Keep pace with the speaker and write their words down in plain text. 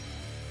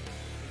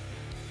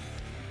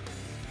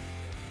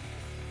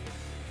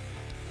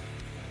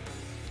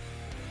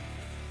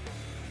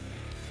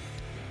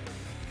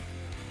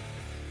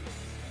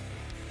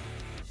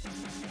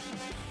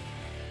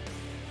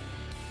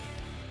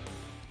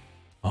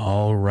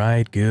All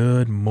right,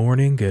 good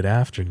morning, good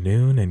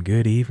afternoon, and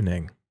good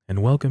evening,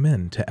 and welcome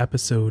in to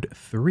episode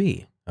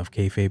 3 of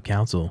Kayfabe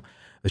Council,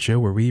 the show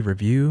where we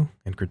review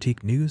and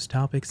critique news,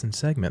 topics, and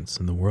segments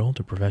in the world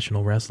of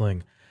professional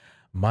wrestling.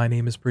 My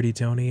name is Pretty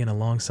Tony, and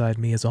alongside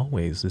me, as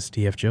always, is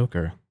TF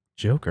Joker.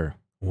 Joker,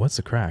 what's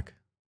the crack?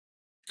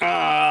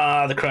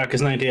 The crack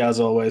is 90 as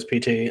always,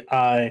 PT.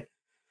 I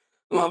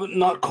am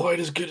not quite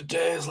as good a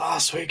day as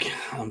last week.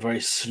 I'm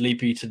very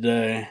sleepy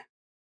today.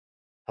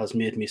 Has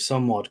made me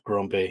somewhat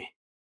grumpy.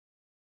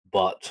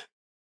 But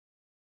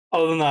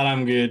other than that,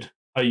 I'm good.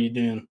 How you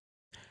doing?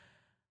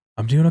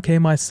 I'm doing okay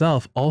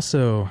myself.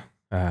 Also,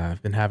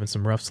 I've been having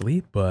some rough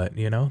sleep, but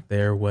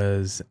there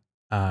was,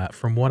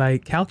 from what I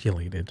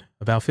calculated,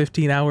 about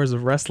 15 hours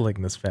of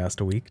wrestling this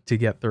past week to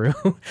get through.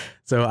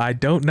 So I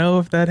don't know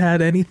if that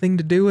had anything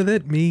to do with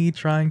it, me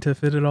trying to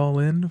fit it all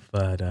in.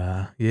 But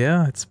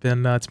yeah, it's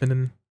been a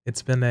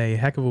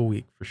heck of a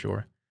week for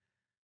sure.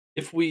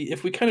 If we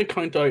kind of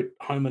count out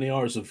how many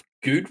hours of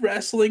good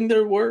wrestling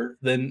there were,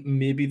 then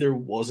maybe there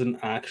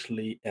wasn't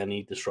actually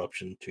any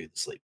disruption to the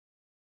sleep.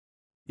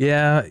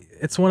 Yeah,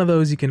 it's one of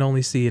those you can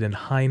only see it in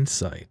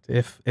hindsight.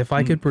 If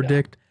I could Yeah.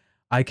 predict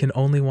I can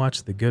only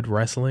watch the good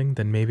wrestling,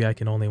 then maybe I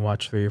can only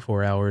watch 3 or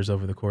 4 hours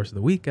over the course of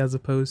the week, as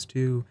opposed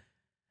to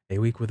a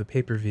week with a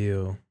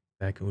pay-per-view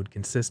that would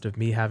consist of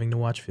me having to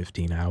watch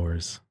 15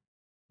 hours.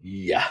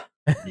 Yeah.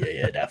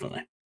 Yeah,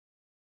 definitely.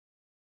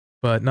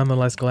 But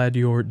nonetheless, glad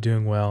you're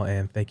doing well,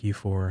 and thank you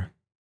for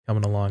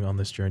coming along on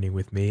this journey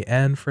with me.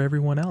 And for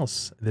everyone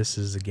else, this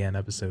is again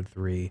episode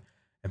 3,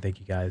 and thank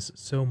you guys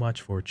so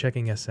much for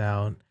checking us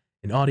out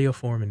in audio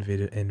form and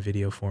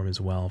video form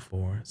as well.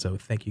 So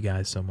thank you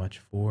guys so much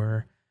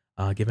for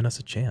giving us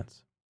a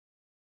chance.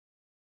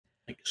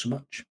 Thank you so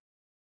much.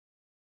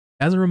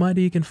 As a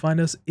reminder, you can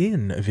find us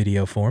in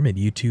video form at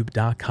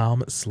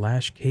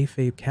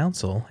youtube.com/kayfabe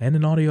council and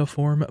in audio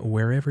form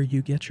wherever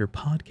you get your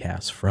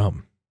podcasts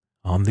from.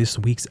 On this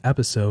week's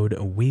episode,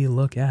 we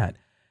look at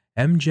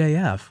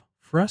MJF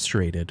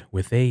frustrated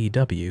with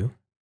AEW,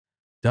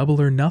 Double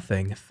or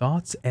Nothing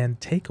thoughts and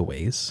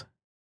takeaways,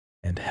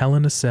 and Hell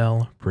in a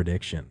Cell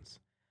predictions.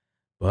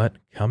 But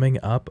coming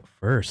up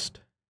first,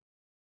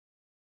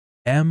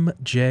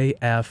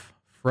 MJF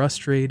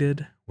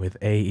frustrated with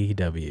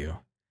AEW.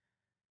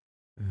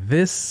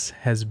 This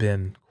has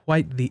been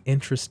quite the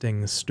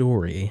interesting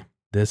story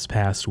this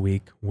past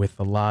week with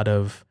a lot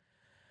of,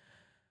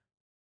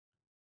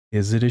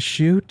 is it a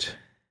shoot?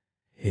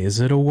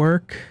 Is it a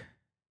work?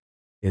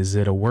 Is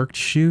it a worked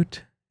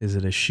shoot? Is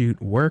it a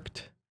shoot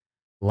worked?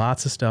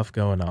 Lots of stuff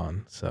going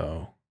on.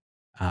 So,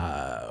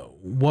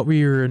 what were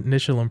your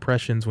initial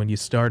impressions when you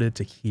started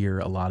to hear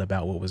a lot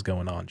about what was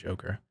going on,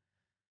 Joker?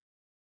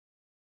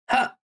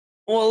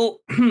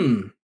 Well,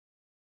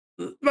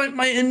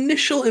 my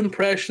initial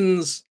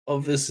impressions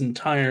of this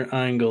entire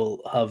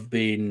angle have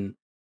been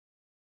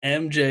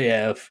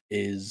MJF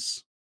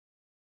is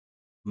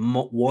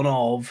one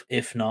of,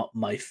 if not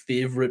my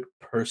favorite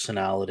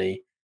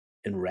personality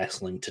in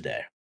wrestling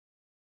today.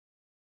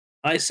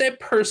 I say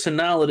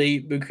personality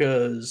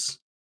because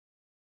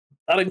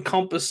that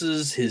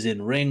encompasses his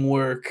in ring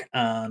work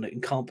and it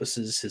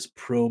encompasses his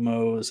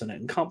promos and it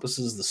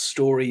encompasses the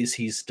stories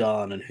he's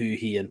done and who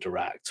he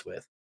interacts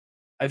with.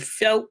 I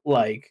felt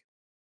like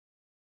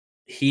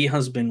he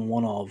has been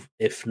one of,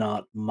 if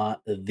not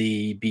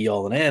the be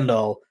all and end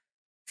all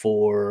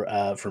for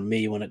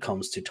me when it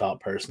comes to top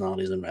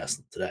personalities in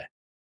wrestling today.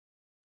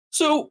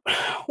 So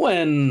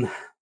when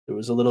there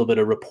was a little bit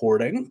of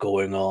reporting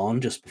going on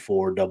just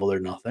before Double or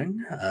Nothing,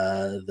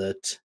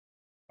 that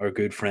our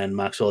good friend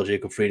Maxwell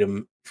Jacob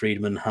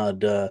Friedman had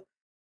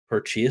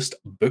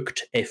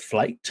booked a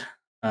flight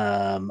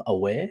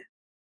away.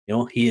 You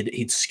know,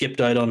 he'd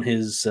skipped out on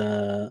his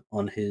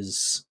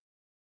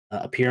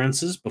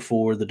appearances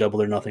before the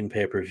Double or Nothing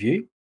pay per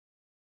view.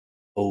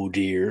 Oh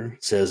dear,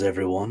 says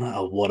everyone.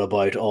 What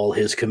about all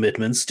his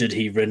commitments? Did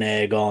he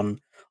renege on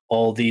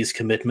all these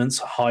commitments?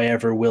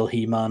 However, will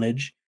he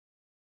manage?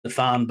 The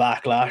fan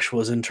backlash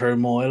was in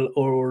turmoil,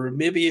 or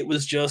maybe it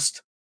was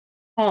just,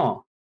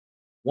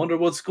 wonder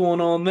what's going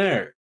on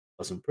there.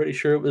 Because I'm pretty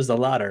sure it was the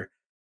latter,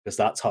 because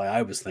that's how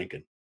I was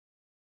thinking.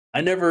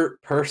 I never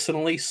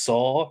personally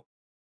saw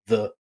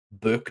the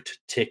booked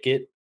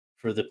ticket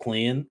for the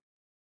plane.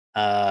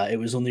 It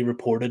was only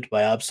reported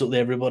by absolutely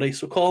everybody,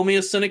 so call me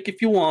a cynic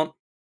if you want,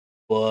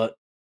 but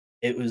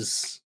it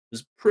was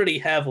pretty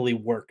heavily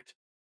worked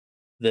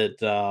that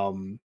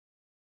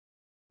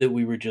that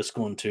we were just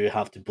going to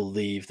have to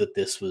believe that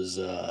this was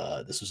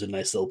a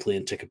nice little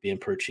plane ticket being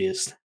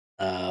purchased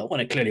when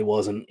it clearly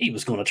wasn't. He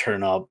was going to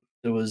turn up.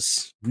 There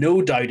was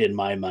no doubt in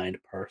my mind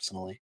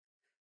personally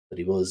that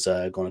he was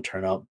going to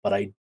turn up, but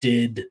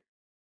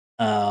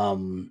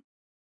um,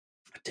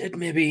 I did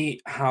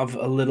maybe have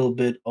a little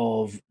bit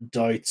of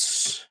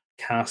doubts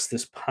cast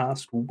this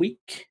past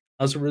week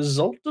as a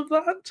result of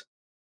that.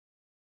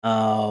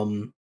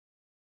 Um,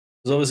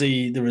 because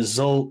obviously the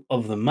result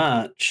of the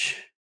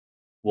match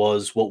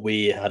was what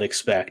we had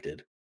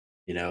expected.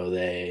 You know,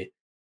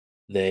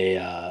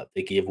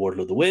 They gave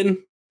Wardlow the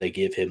win. They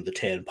gave him the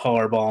 10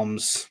 power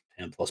bombs,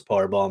 10 plus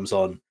power bombs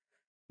on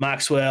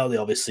Maxwell. They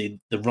obviously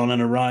the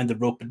running around the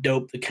rope a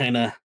dope, the kind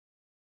of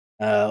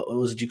what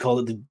was it you call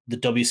it, the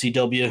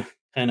WCW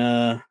kind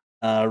of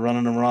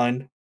running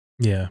around.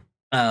 Yeah.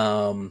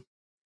 Um,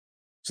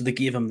 so they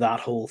gave him that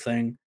whole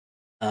thing,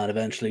 and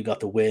eventually got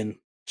the win.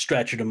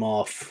 Stretchered him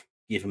off,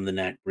 gave him the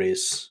neck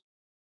brace.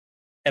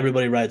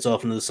 Everybody rides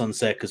off into the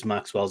sunset because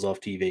Maxwell's off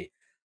TV.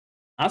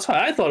 That's how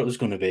I thought it was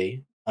going to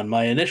be. And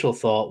my initial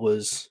thought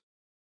was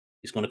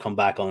he's going to come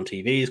back on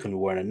TV. He's going to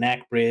be wearing a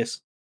neck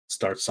brace,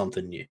 start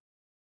something new.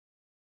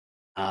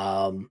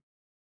 Um,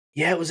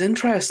 yeah, it was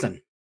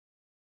interesting.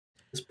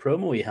 This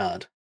promo he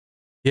had.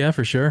 Yeah,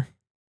 for sure.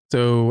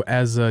 So,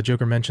 as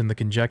Joker mentioned, the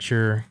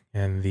conjecture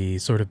and the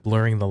sort of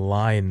blurring the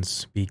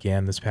lines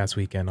began this past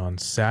weekend on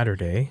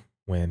Saturday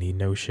when he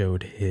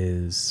no-showed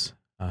his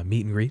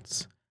meet and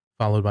greets,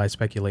 followed by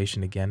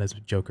speculation again, as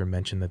Joker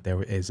mentioned, that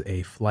there is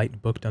a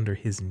flight booked under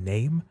his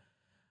name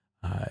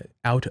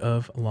out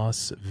of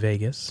Las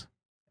Vegas.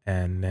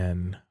 And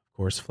then, of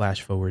course,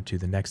 flash forward to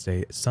the next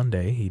day,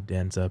 Sunday, he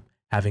ends up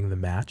having the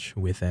match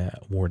with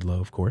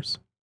Wardlow, of course.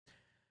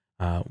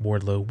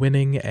 Wardlow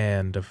winning,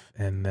 and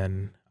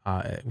then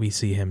we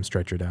see him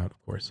stretchered out,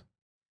 of course.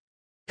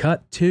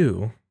 Cut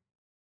to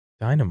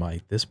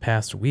Dynamite this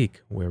past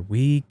week, where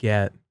we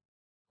get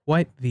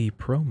quite the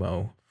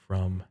promo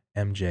from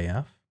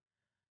MJF.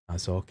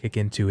 So I'll kick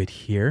into it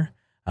here.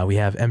 We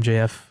have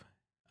MJF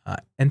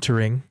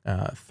entering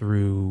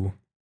through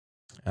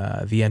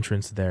the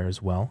entrance there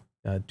as well,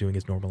 doing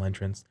his normal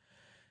entrance.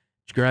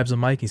 He grabs a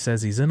mic. He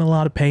says he's in a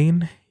lot of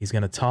pain. He's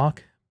going to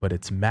talk, but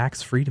it's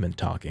Max Friedman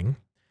talking.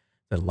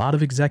 A lot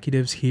of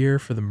executives here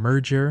for the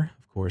merger,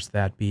 of course,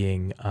 that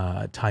being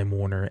Time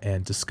Warner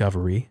and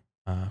Discovery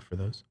for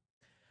those.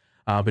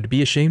 But to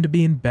be ashamed to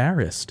be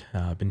embarrassed.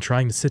 Been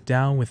trying to sit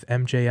down with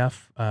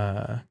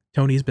MJF.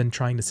 Tony's been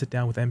trying to sit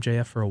down with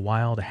MJF for a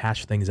while to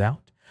hash things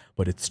out,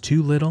 but it's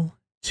too little,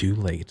 too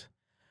late.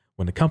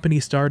 When the company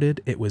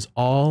started, it was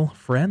all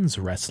friends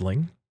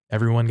wrestling.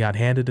 Everyone got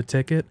handed a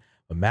ticket,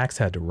 but Max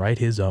had to write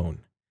his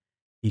own.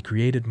 He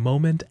created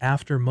moment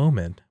after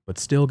moment, but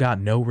still got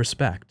no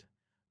respect.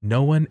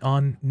 No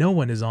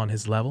one is on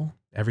his level.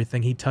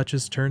 Everything he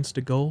touches turns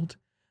to gold.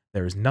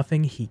 There is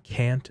nothing he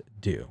can't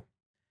do.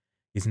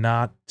 He's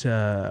not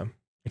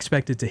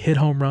expected to hit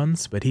home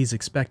runs, but he's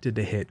expected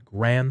to hit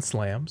grand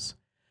slams,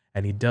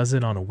 and he does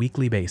it on a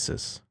weekly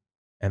basis.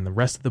 And the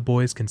rest of the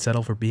boys can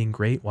settle for being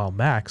great, while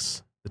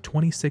Max, the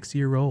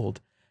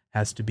 26-year-old,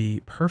 has to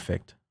be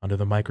perfect under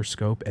the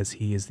microscope, as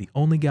he is the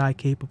only guy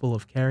capable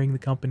of carrying the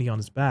company on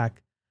his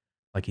back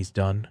like he's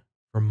done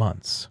for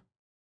months.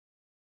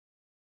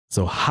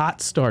 So,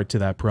 hot start to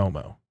that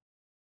promo.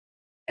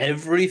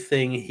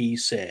 Everything he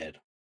said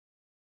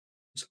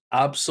was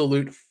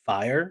absolute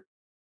fire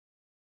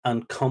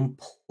and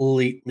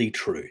completely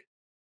true.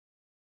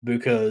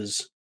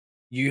 Because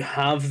you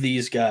have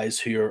these guys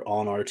who are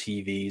on our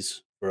TVs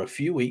for a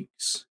few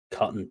weeks,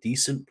 cutting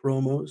decent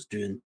promos,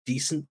 doing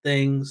decent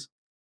things.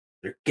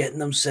 They're getting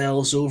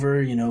themselves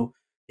over. You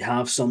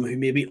have some who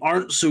maybe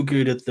aren't so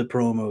good at the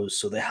promos,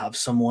 so they have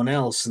someone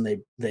else,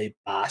 and they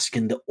bask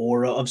in the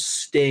aura of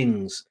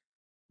Stings.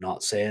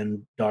 Not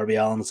saying Darby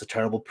Allin's a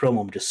terrible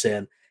promo. I'm just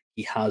saying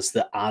he has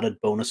the added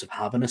bonus of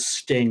having a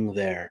Sting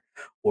there.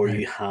 Or Right.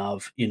 you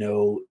have,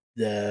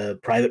 the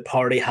Private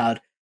Party had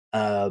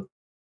Matt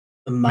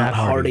Matt Hardy.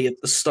 Hardy at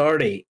the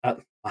starty.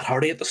 Matt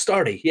Hardy at the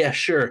starty. Yeah,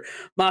 sure.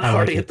 Matt I like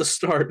Hardy it. at the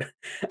start.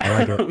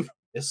 I like it.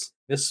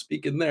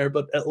 Misspeaking there,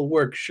 but it'll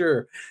work,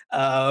 sure.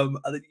 And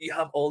then you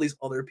have all these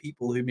other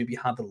people who maybe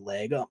had the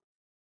leg up.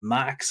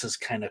 Max has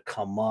kind of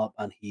come up,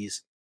 and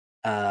he's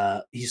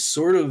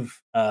sort of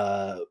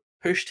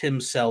pushed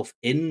himself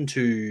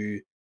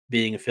into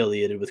being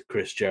affiliated with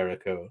Chris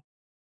Jericho.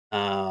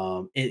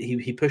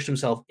 He pushed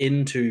himself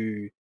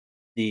into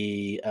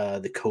the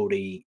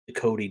Cody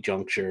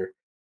juncture,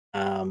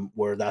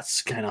 where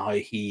that's kind of how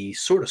he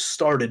sort of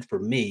started for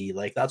me.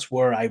 Like that's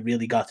where I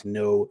really got to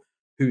know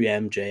who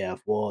MJF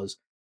was.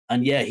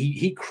 And yeah,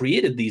 he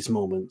created these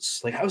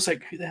moments. Like I was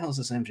like, who the hell is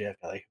this MJF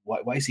guy?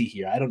 Like, why is he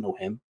here? I don't know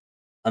him.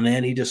 And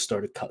then he just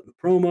started cutting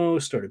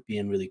promos, started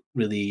being really,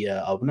 really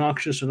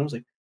obnoxious, and I was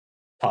like,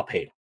 top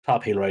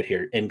heel right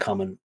here,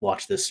 incoming.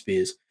 Watch this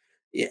space.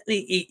 Yeah,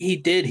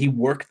 he did. He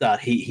worked that.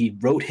 He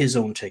wrote his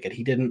own ticket.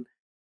 He didn't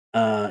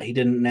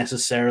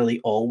necessarily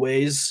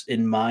always,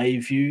 in my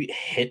view,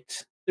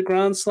 hit the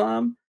Grand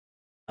Slam.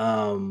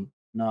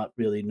 Not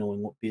really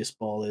knowing what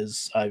baseball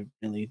is, I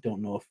really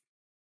don't know if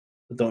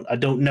I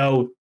don't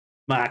know,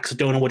 Max. I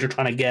don't know what you're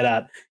trying to get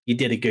at. You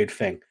did a good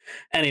thing.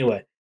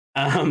 Anyway,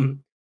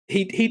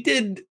 he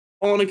did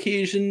on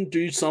occasion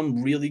do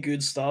some really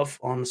good stuff.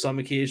 On some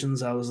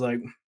occasions, I was like,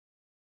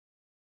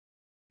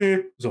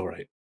 it was all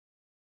right,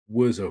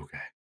 was okay.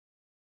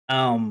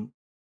 Um,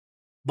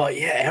 But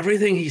yeah,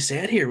 everything he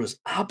said here was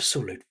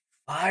absolute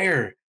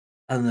fire.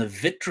 And the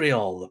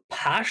vitriol, the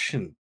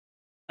passion.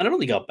 And it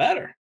only got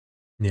better.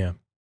 Yeah. Of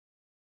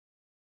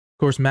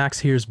course, Max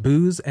hears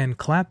boos and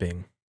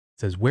clapping.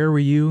 says, "Where were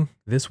you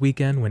this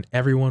weekend when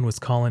everyone was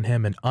calling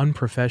him an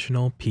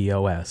unprofessional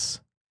POS?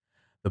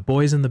 The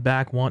boys in the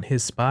back want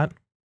his spot.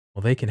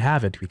 Well, they can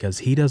have it because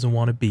he doesn't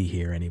want to be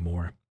here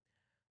anymore.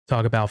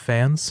 Talk about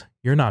fans.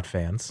 You're not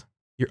fans.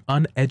 You're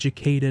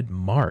uneducated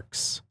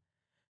marks.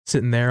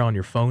 Sitting there on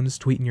your phones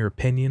tweeting your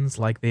opinions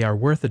like they are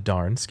worth a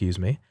darn, excuse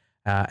me,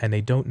 and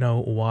they don't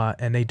know why,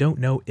 and they don't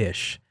know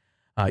ish.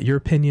 Your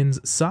opinions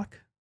suck.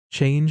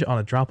 Change on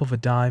a drop of a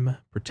dime,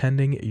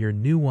 pretending your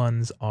new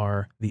ones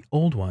are the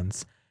old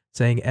ones,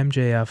 saying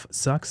MJF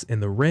sucks in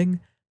the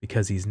ring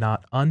because he's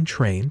not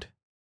untrained.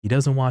 He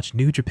doesn't watch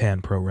New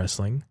Japan Pro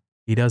Wrestling.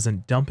 He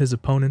doesn't dump his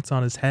opponents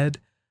on his head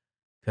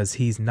because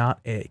he's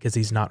not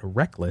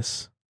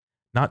reckless,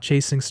 not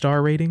chasing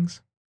star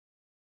ratings.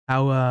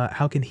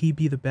 How can he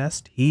be the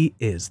best? He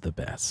is the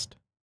best."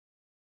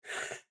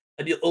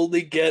 And you'll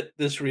only get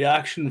this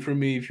reaction from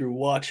me if you're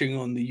watching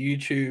on the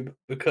YouTube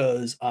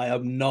because I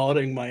am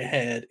nodding my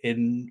head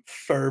in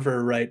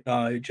fervor right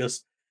now,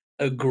 just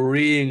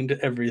agreeing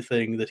to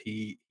everything that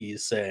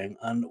he's saying.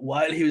 And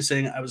while he was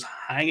saying it, I was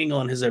hanging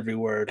on his every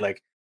word.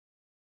 Like,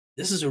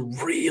 this is a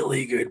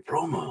really good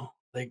promo.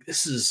 Like,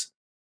 this is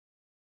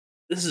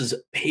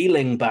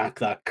peeling back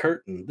that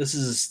curtain. This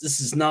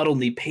is not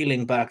only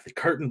peeling back the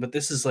curtain, but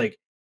this is like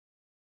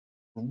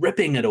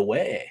ripping it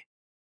away.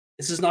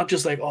 This is not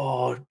just like,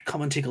 oh,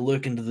 come and take a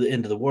look into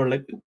the world.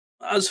 Like,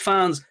 as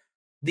fans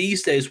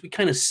these days, we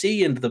kind of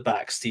see into the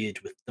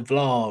backstage with the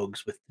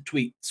vlogs, with the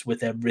tweets,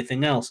 with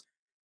everything else.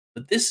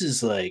 But this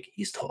is like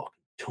he's talking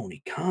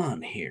Tony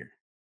Khan here.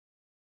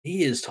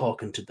 He is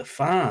talking to the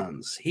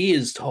fans. He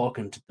is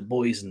talking to the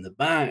boys in the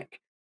back.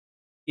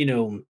 You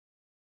know,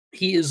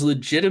 he is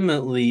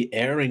legitimately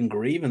airing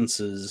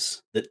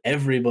grievances that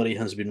everybody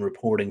has been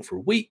reporting for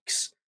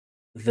weeks.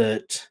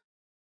 That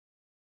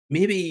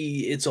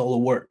maybe it's all a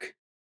work.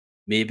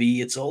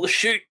 Maybe it's all a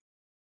shoot.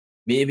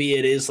 Maybe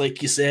it is,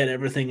 like you said,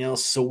 everything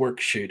else is a work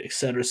shoot,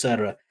 etc.,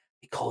 etc.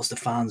 He calls the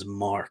fans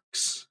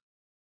marks,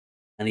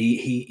 and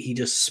he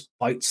just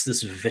spouts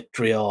this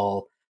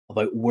vitriol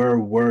about where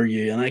were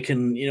you, and I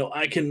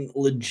can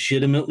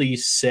legitimately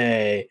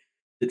say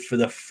that for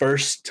the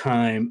first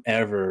time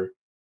ever,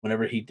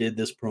 whenever he did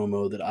this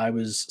promo, that I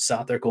was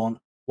sat there going,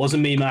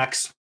 "Wasn't me,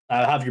 Max.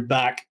 I have your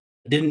back.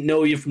 I didn't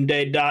know you from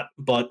day dot,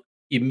 but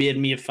you made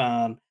me a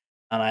fan,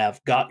 and I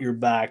have got your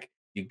back.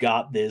 You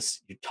got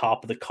this. You're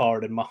top of the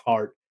card in my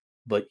heart,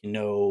 but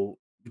we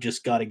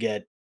just gotta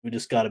get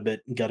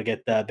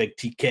that big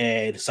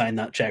TK to sign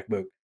that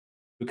checkbook."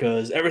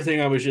 Because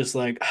everything I was just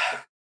like,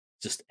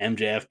 just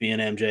MJF being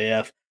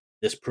MJF.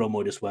 This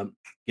promo just went,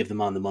 give the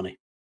man the money.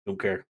 Don't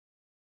care.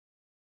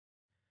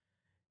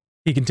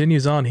 He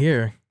continues on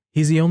here.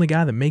 He's the only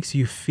guy that makes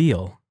you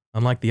feel,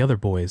 unlike the other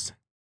boys.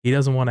 He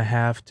doesn't want to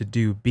have to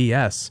do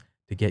BS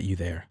to get you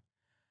there.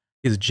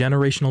 He's a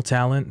generational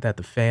talent that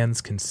the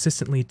fans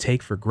consistently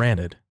take for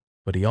granted,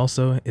 but he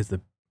also is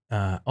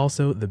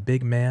the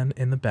big man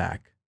in the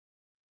back.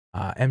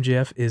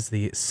 MJF is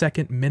the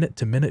second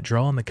minute-to-minute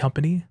draw in the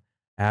company.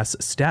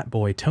 Ask Stat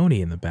Boy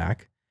Tony in the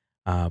back,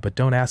 but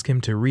don't ask him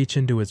to reach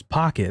into his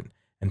pocket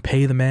and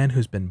pay the man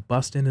who's been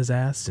busting his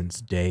ass since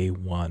day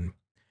one.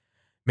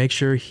 Make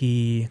sure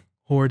he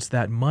hoards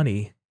that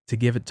money to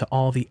give it to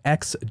all the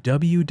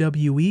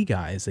ex-WWE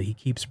guys that he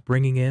keeps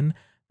bringing in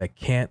that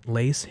can't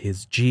lace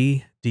his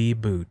GD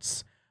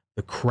boots.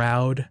 The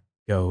crowd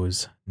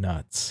goes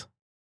nuts.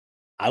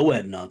 I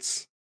went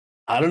nuts.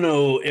 I don't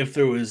know if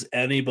there was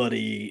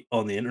anybody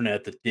on the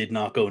internet that did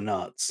not go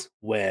nuts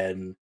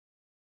when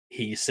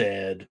he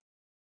said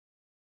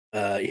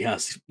he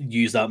has to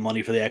use that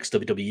money for the ex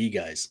WWE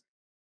guys.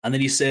 And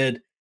then he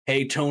said,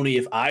 "Hey, Tony,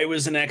 if I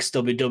was an ex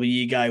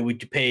WWE guy,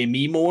 would you pay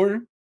me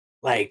more?"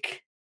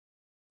 Like,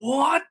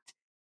 what?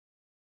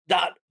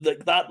 That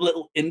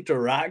little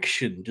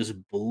interaction just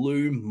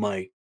blew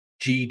my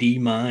GD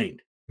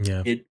mind.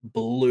 Yeah. It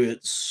blew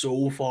it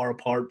so far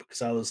apart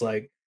because I was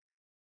like,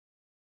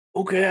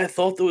 okay, I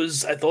thought there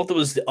was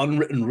the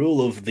unwritten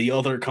rule of the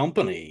other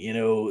company,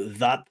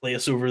 that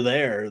place over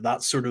there,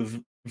 that sort of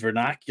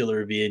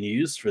vernacular being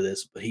used for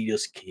this, but he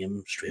just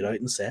came straight out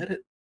and said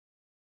it.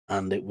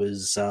 And it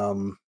was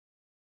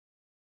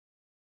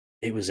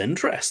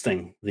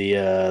interesting,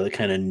 the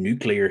kind of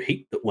nuclear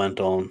heat that went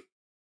on.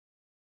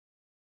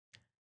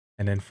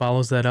 And then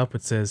follows that up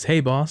with says,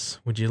 "Hey boss,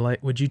 would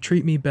you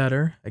treat me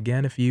better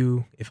again if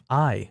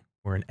I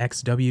were an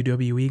ex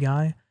WWE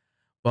guy?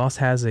 Boss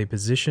has a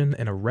position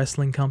in a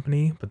wrestling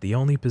company, but the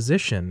only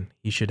position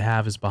he should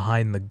have is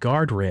behind the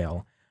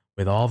guardrail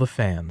with all the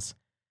fans.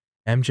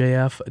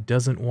 MJF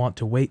doesn't want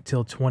to wait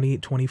till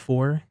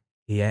 2024."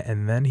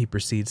 And then he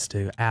proceeds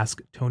to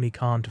ask Tony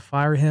Khan to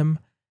fire him,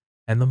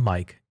 and the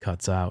mic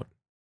cuts out.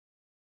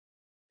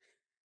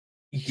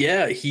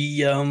 Yeah,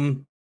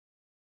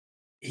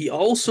 he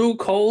also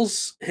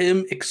calls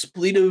him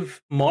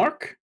expletive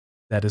Mark.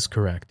 That is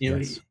correct, You know,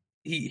 yes.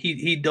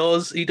 he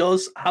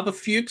does have a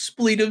few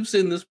expletives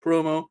in this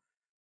promo.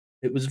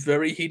 It was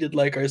very heated,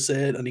 like I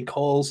said, and he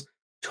calls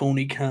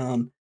Tony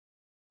Khan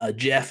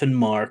Jeff and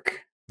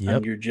Mark, and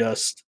Yep. you're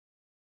just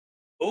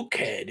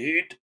okay,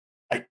 dude.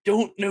 I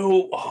don't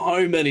know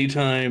how many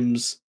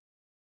times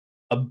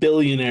a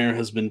billionaire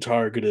has been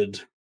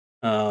targeted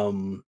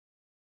um,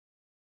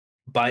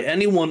 by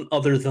anyone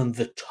other than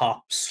the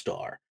top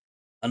star.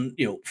 And,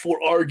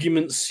 for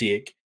argument's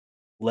sake,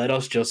 let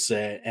us just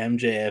say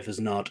MJF is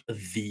not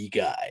the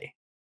guy.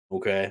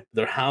 Okay.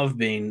 There have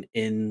been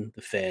in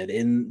the Fed,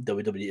 in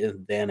WWE,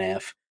 in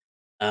the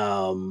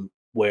NF,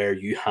 where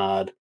you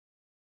had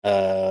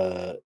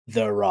The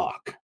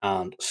Rock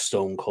and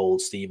Stone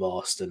Cold Steve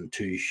Austin,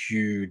 two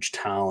huge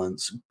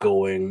talents,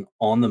 going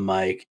on the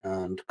mic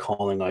and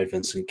calling out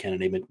Vincent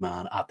Kennedy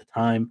McMahon at the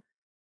time.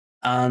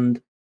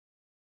 And,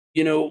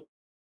 you know,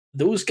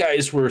 those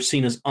guys were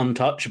seen as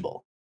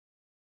untouchable.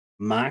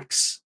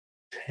 Max,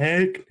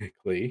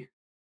 technically,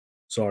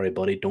 sorry,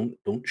 buddy, don't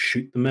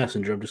shoot the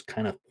messenger. I'm just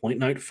kind of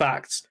pointing out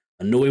facts.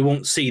 I know he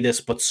won't see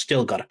this, but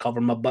still gotta cover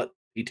my butt,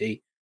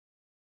 PT.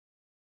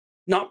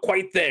 Not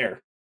quite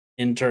there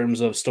in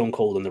terms of Stone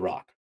Cold and The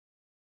Rock.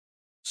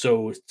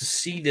 So to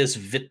see this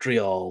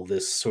vitriol,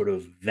 this sort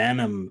of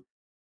venom,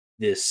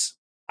 this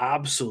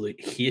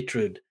absolute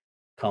hatred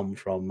come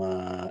from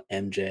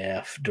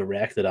MJF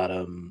directed at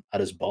him,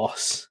 at his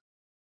boss,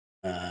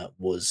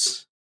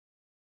 was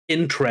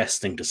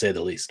interesting to say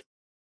the least.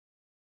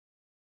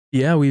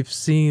 Yeah, we've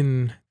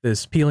seen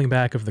this peeling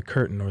back of the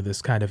curtain, or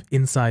this kind of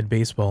inside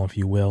baseball, if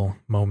you will,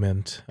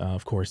 moment,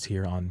 of course,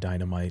 here on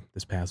Dynamite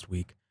this past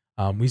week.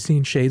 We've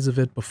seen shades of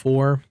it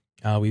before.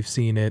 We've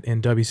seen it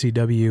in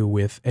WCW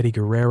with Eddie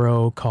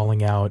Guerrero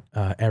calling out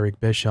Eric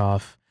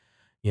Bischoff,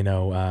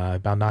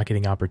 about not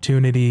getting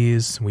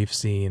opportunities. We've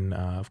seen,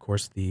 of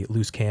course, the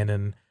loose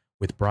cannon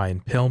with Brian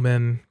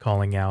Pillman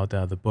calling out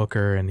the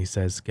booker, and he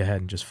says, go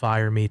ahead and just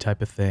fire me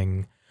type of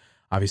thing.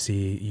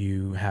 Obviously,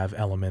 you have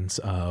elements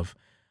of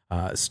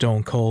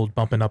Stone Cold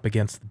bumping up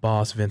against the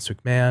boss, Vince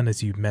McMahon,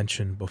 as you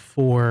mentioned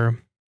before.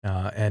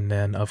 And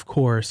then, of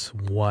course,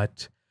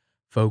 what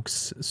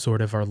folks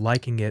sort of are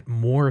liking it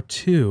more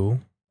to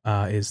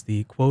is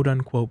the quote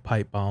unquote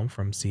pipe bomb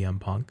from CM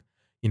Punk.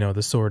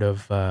 The sort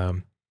of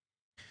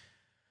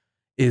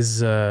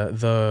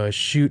the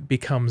shoot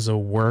becomes a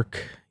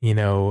work,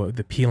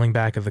 the peeling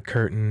back of the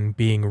curtain,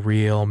 being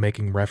real,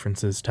 making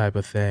references type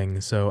of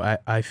thing. So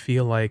I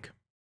feel like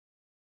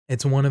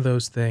it's one of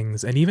those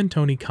things, and even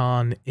Tony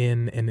Khan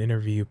in an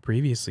interview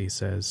previously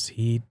says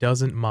he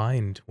doesn't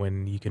mind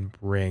when you can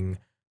bring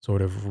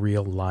sort of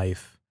real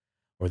life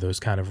or those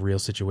kind of real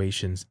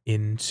situations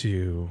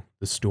into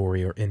the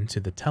story or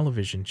into the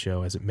television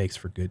show, as it makes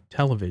for good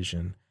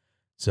television.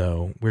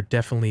 So we're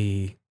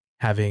definitely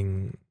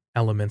having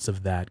elements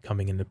of that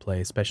coming into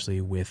play,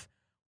 especially with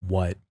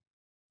what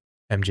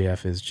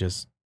MJF is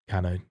just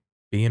kind of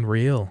being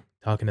real,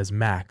 talking as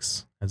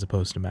Max as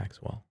opposed to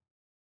Maxwell.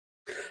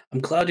 I'm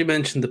glad you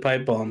mentioned the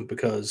pipe bomb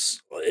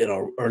because in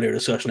our earlier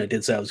discussion, I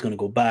did say I was going to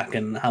go back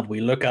and have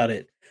we look at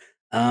it.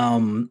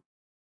 Um,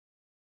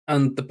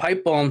 and the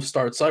pipe bomb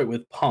starts out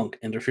with Punk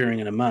interfering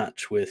in a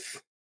match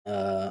with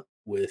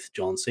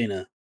John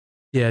Cena,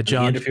 Yeah, and he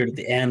John. interfered at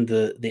the end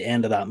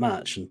of that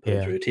match and put him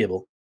Yeah, through a of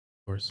table.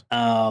 course.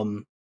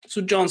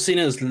 So John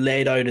Cena is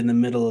laid out in the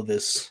middle of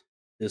this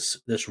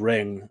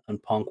ring,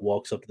 and Punk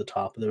walks up to the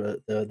top of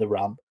the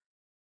ramp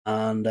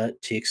and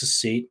takes a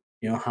seat.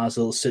 Has a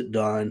little sit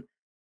down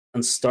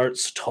and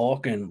starts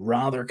talking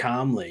rather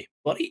calmly.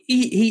 But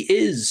he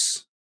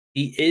is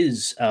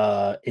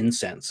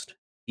incensed.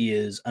 He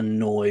is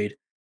annoyed.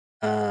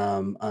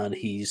 And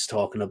he's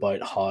talking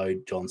about how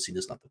John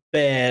Cena's not the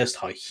best,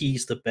 how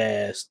he's the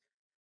best,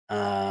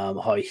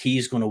 how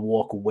he's going to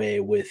walk away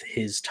with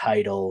his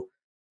title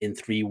in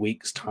 3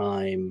 weeks'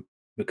 time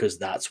because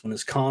that's when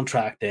his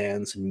contract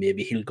ends, and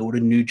maybe he'll go to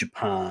New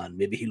Japan,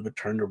 maybe he'll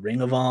return to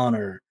Ring of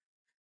Honor,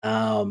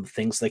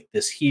 things like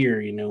this here.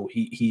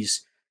 He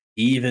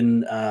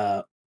even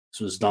this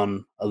was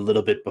done a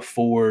little bit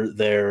before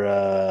their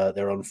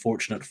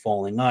unfortunate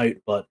falling out,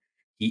 but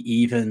he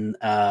even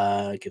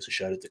gives a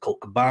shout out to Colt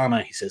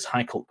Cabana. He says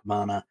hi, Colt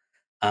Cabana,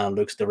 and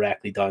looks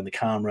directly down the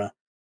camera.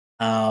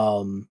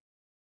 Um,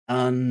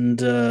 and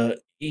there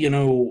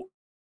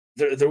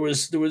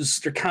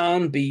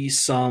can be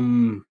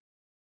some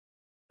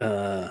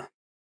uh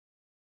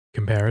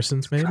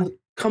Comparisons made?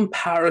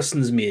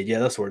 comparisons made. Yeah,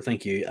 that's the word.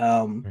 Thank you.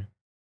 Right.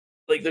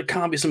 Like there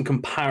can be some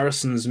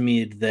comparisons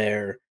made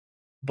there,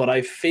 but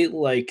I feel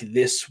like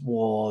this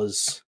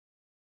was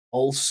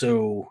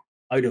also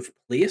out of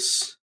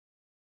place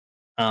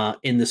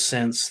in the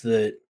sense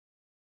that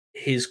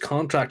his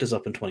contract is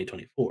up in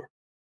 2024.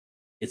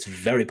 It's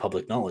very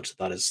public knowledge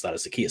that is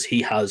the case.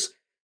 He has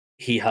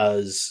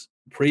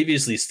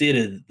previously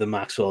stated the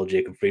Maxwell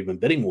Jacob Friedman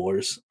bidding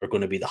wars are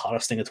going to be the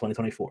hottest thing of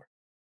 2024,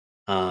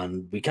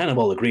 and we kind of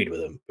all agreed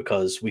with him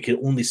because we could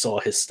only saw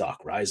his stock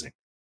rising.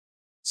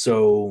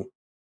 So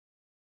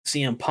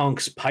CM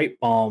Punk's pipe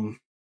bomb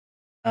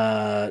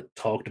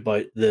talked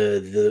about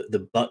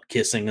the butt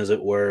kissing, as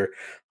it were,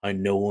 how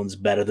no one's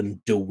better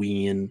than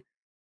Dwayne,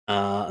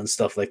 and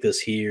stuff like this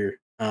here.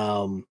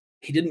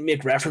 He didn't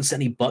make reference to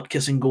any butt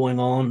kissing going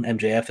on,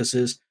 MJF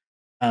is,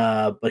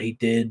 but he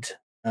did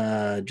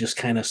just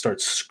kind of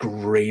start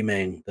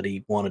screaming that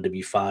he wanted to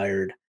be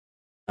fired.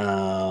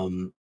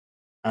 And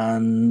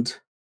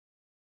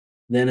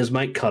then his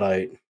mic cut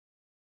out,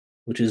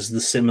 which is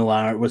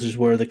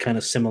where the kind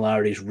of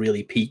similarities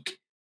really peak,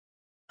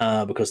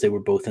 because they were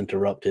both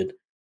interrupted.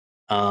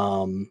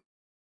 Um,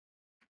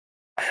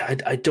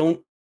 I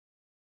don't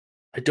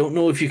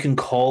know if you can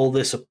call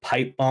this a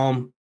pipe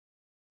bomb,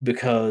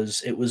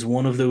 because it was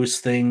one of those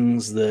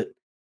things that,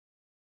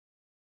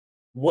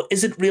 what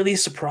is it really a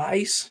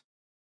surprise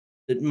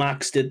that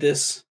Max did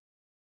this?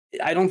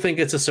 I don't think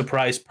it's a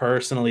surprise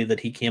personally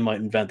that he came out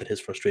and vented his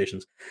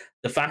frustrations.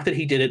 The fact that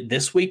he did it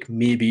this week,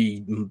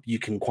 maybe you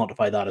can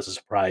quantify that as a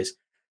surprise.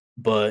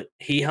 But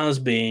he has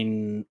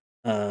been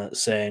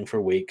saying for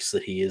weeks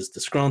that he is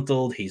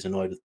disgruntled. He's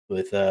annoyed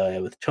with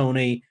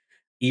Tony.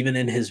 Even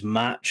in his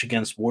match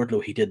against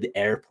Wardlow, he did the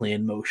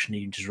airplane motion.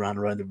 He just ran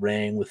around the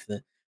ring with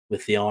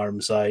the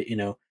arms out.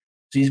 So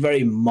he's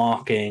very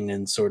mocking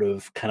and sort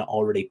of kind of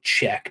already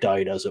checked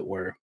out, as it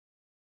were.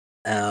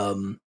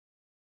 Um,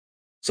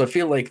 so I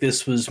feel like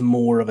this was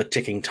more of a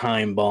ticking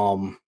time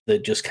bomb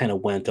that just kind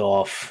of went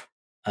off,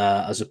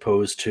 as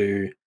opposed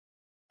to,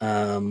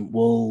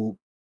 well,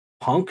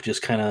 Punk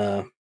just kind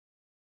of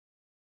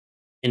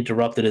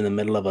interrupted in the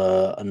middle of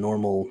a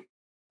normal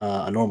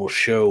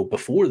show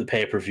before the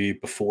pay per view,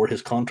 before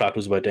his contract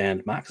was about to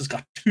end. Max has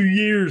got 2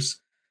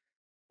 years.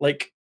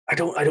 Like, I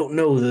don't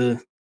know,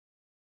 the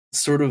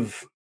sort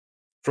of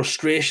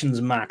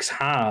frustrations Max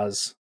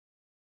has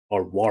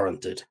are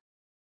warranted,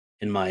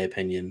 in my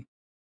opinion.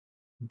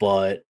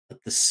 But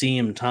at the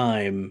same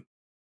time,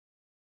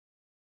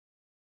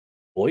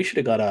 boy should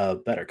have got a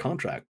better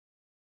contract.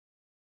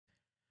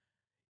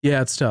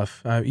 Yeah, it's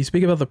tough. You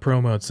speak about the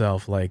promo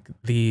itself,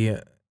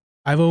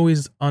 I've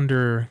always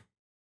under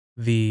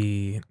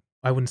the,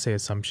 I wouldn't say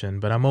assumption,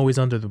 but I'm always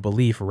under the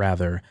belief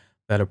rather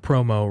that a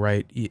promo,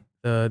 right?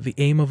 The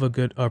aim of a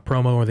good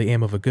promo, or the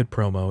aim of a good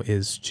promo,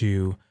 is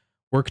to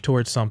work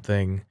towards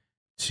something,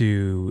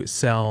 to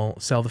sell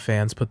the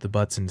fans, put the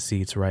butts in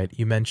seats, right?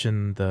 You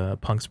mentioned the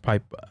Punk's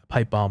pipe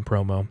bomb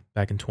promo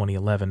back in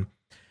 2011.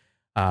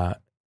 Uh,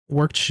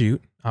 Worked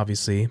shoot,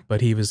 obviously,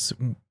 but he was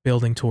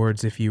building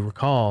towards, if you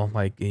recall,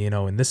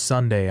 in this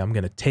Sunday, I'm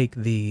gonna take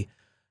the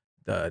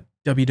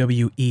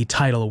WWE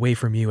title away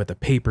from you at the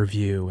pay per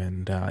view,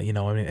 and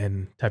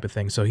and type of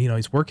thing. So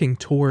he's working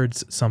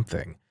towards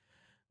something.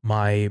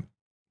 My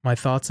my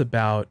thoughts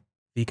about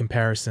the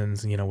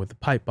comparisons, with the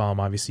pipe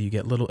bomb. Obviously, you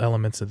get little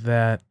elements of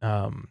that,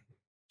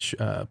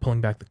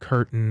 pulling back the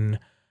curtain.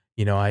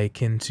 I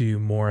akin to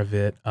more of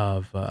it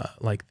of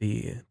like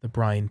the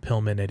Brian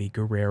Pillman Eddie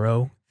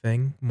Guerrero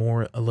thing,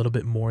 more a little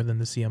bit more than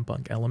the CM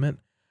Punk element.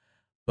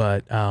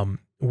 But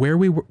where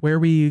are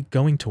we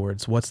going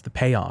towards? What's the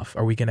payoff?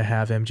 Are we going to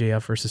have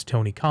MJF versus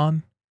Tony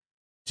Khan?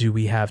 Do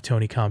we have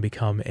Tony Khan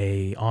become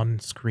a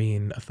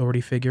on-screen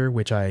authority figure,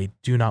 which I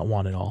do not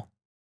want at all?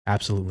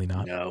 Absolutely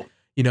not. No,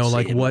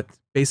 Like same. what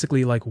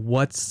basically like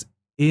what's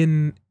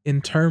in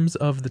terms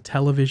of the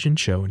television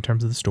show, in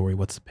terms of the story,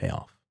 what's the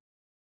payoff?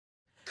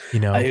 You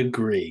I know?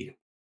 agree.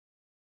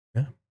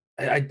 Yeah.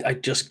 I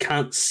just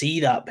can't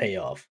see that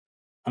payoff,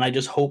 and I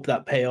just hope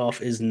that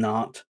payoff is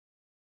not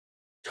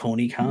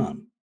Tony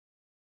Khan.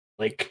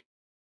 Like,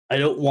 I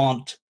don't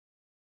want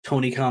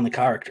Tony Khan the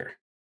character.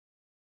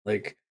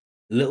 Like,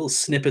 little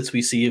snippets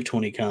we see of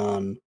Tony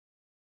Khan,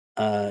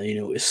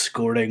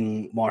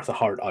 escorting Martha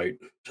Hart out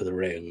to the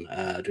ring,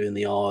 doing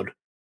the odd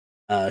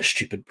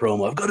stupid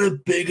promo. I've got a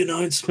big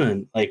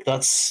announcement. Like,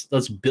 that's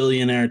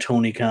billionaire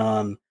Tony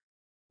Khan,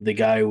 the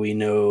guy we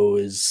know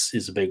is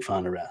a big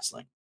fan of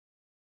wrestling.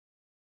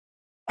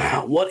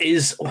 What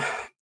is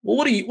well,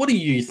 what do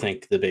you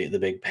think the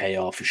big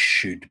payoff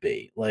should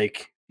be? Like,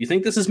 do you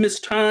think this is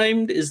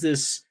mistimed? Is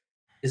this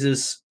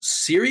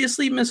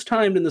seriously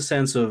mistimed in the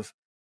sense of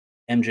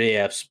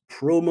MJF's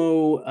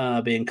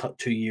promo being cut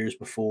 2 years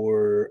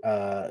before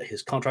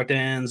his contract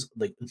ends,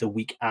 like the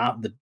week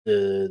after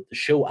the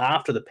show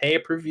after the pay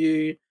per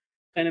view,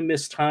 kind of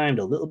mistimed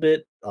a little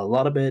bit, a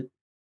lot of it.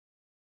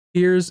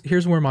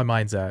 Here's where my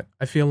mind's at.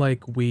 I feel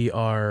like we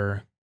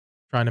are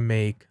trying to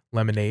make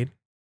lemonade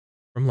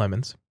from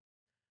lemons.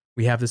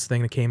 We have this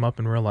thing that came up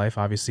in real life,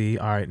 obviously.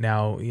 All right,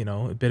 now,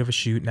 a bit of a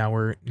shoot.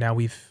 Now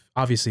we've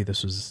obviously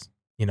this was,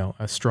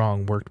 a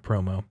strong worked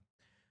promo.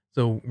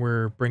 So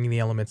we're bringing the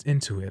elements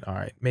into it. All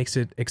right, makes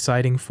it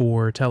exciting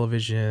for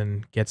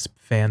television, gets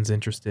fans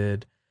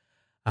interested.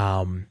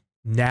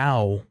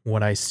 Now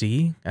what I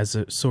see as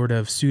a sort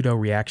of pseudo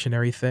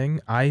reactionary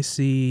thing, I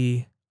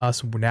see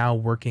us now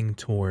working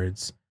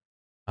towards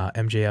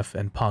MJF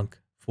and Punk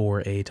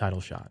for a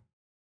title shot.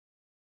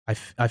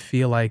 I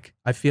feel like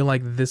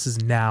this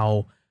is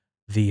now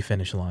the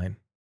finish line.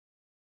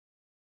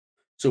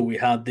 So we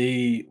had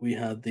the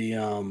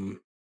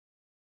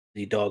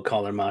dog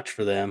collar match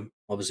for them,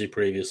 obviously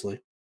previously.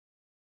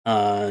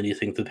 Do you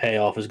think the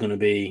payoff is going to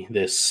be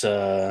this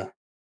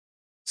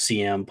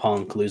CM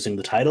Punk losing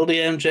the title to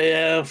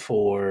MJF,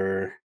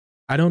 or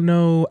I don't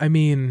know. I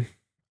mean,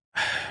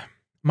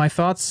 my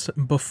thoughts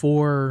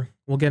before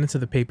we'll get into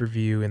the pay per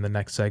view in the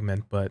next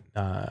segment, but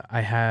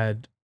I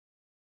had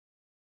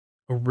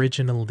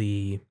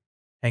originally.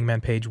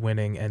 Hangman Page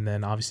winning, and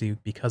then obviously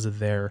because of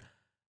their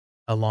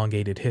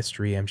elongated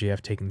history,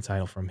 MJF taking the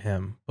title from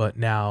him. But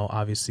now,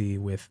 obviously,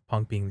 with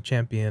Punk being the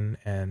champion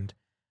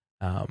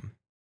um,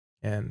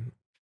 and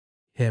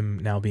him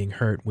now being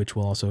hurt, which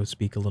we'll also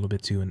speak a little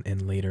bit to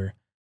in later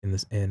in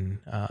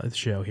the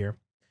show here,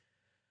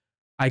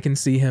 I can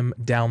see him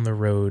down the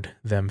road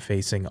them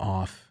facing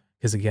off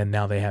because again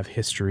now they have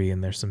history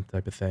and there's some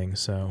type of thing.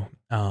 So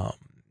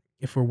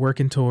if we're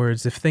working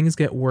towards if things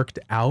get worked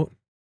out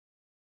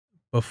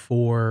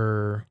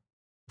before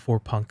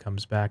Punk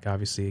comes back,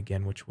 obviously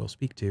again, which we'll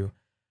speak to,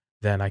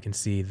 then I can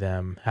see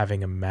them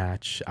having a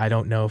match. I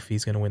don't know if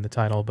he's going to win the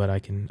title, but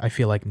I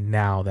feel like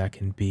now that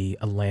can be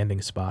a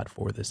landing spot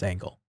for this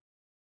angle.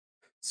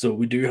 So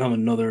we do have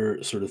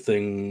another sort of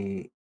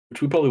thing,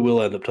 which we probably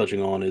will end up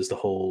touching on, is the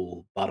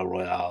whole battle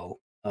royale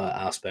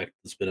aspect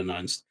that's been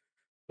announced.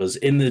 Because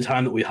in the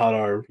time that we had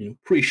our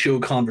pre-show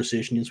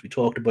conversations, we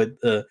talked about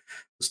the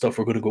stuff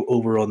we're going to go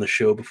over on the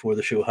show before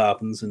the show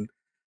happens, and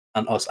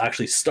us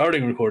actually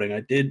starting recording. I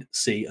did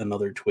see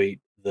another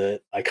tweet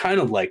that I kind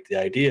of liked the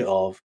idea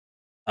of,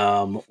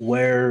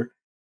 where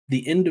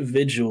the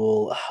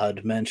individual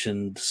had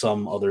mentioned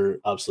some other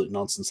absolute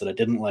nonsense that I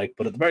didn't like,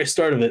 but at the very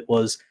start of it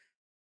was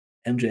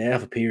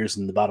MJF appears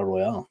in the battle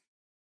royale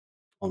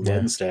on Yeah.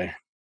 Wednesday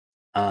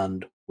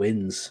and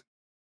wins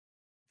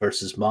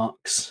versus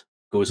Mox,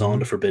 goes on Mm-hmm.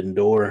 to Forbidden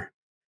Door,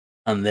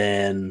 and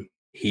then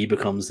he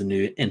becomes the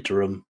new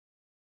interim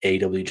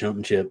AEW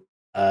Championship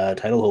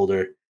title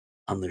holder.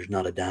 And there's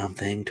not a damn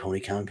thing Tony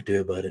Khan can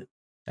do about it.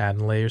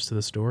 Adding layers to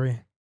the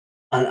story.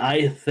 And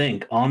I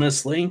think,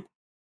 honestly,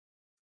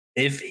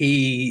 if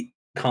he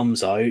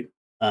comes out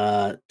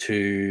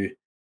to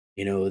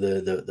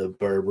the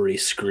Burberry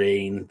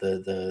screen,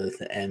 the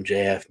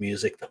MJF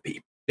music,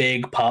 the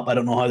big pop. I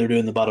don't know how they're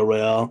doing the battle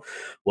royale,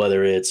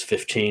 whether it's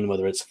 15,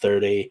 whether it's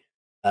 30,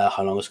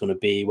 how long it's going to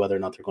be, whether or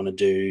not they're going to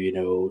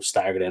do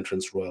staggered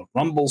entrance Royal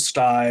Rumble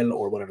style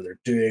or whatever they're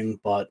doing.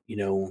 But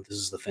this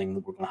is the thing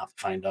that we're going to have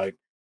to find out.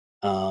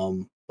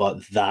 But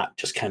that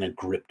just kind of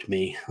gripped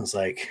me. I was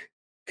like,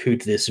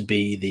 could this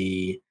be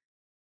the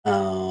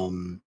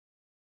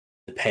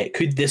pay?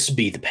 Could this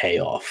be the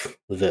payoff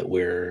that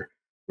we're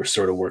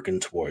sort of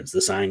working towards?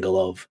 This angle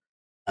of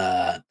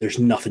there's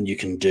nothing you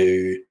can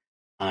do.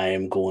 I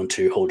am going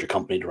to hold your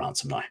company to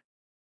ransom now.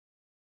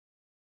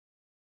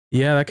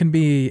 Yeah, that can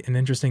be an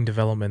interesting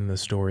development in the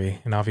story,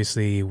 and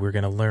obviously we're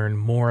going to learn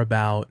more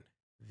about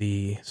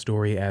the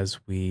story as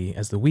the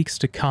weeks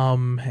to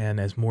come and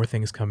as more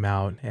things come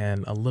out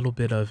and a little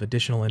bit of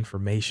additional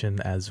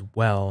information as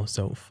well.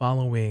 So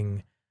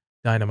following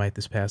Dynamite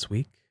this past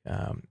week,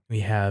 we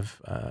have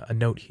a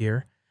note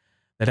here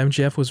that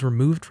MJF was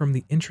removed from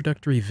the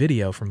introductory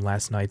video from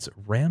last night's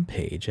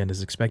Rampage and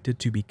is expected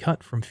to be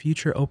cut from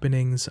future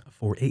openings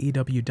for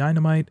AEW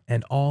Dynamite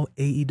and all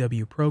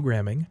AEW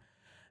programming.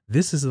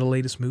 This is the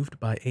latest move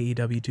by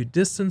AEW to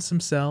distance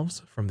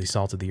themselves from the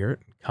Salt of the Earth.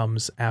 It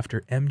comes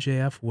after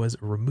MJF was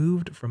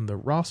removed from the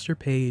roster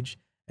page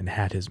and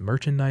had his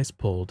merchandise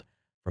pulled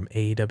from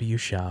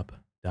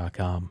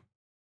AEWshop.com.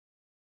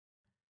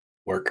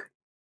 Work.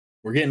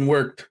 We're getting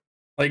worked.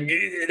 Like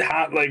it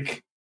had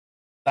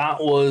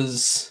that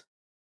was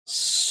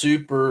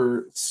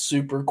super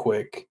super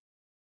quick.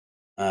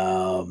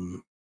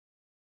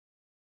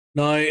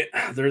 Now,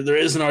 there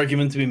is an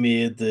argument to be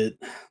made that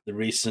the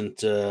recent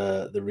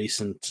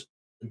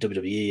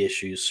WWE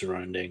issues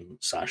surrounding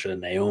Sasha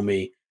and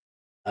Naomi,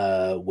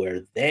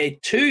 where they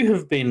too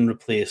have been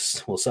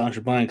replaced. Well, Sasha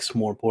Banks,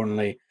 more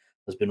importantly,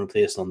 has been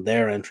replaced on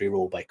their entry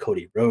role by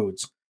Cody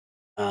Rhodes,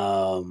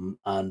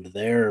 and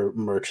their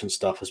merchant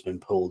stuff has been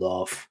pulled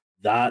off.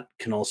 That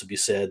can also be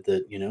said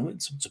that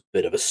it's a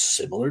bit of a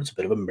similar, it's a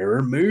bit of a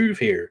mirror move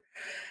here,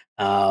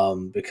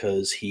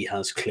 because he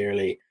has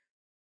clearly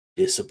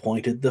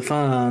disappointed the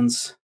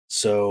fans.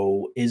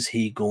 So is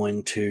he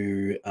going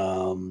to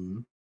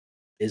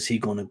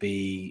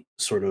be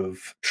sort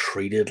of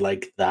treated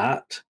like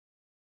that?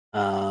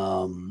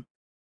 Um,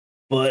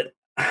 but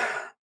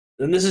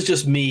and this is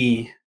just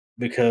me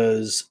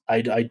because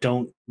I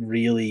don't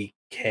really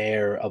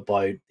care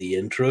about the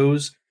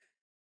intros.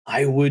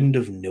 I wouldn't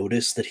have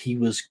noticed that he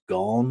was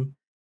gone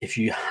if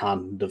you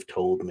hadn't have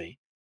told me.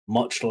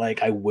 Much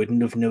like I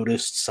wouldn't have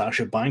noticed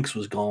Sasha Banks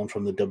was gone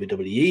from the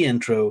WWE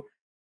intro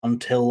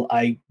until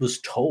I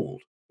was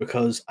told,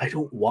 because I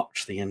don't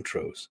watch the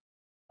intros.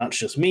 That's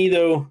just me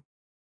though.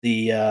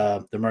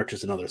 The merch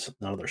is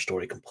another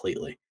story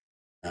completely.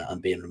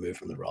 And being removed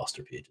from the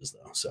roster pages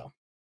though. So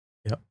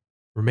Yep.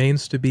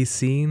 Remains to be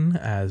seen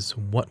as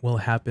what will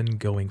happen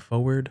going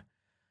forward.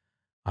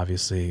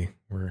 Obviously,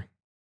 we're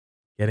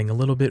getting a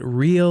little bit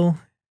real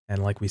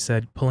and like we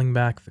said, pulling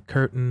back the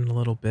curtain a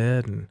little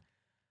bit, and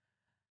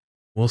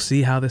we'll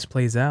see how this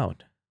plays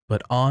out.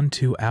 But on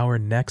to our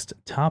next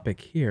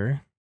topic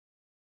here.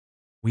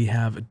 We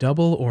have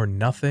Double or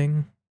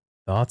Nothing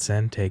thoughts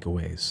and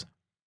takeaways.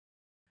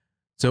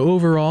 So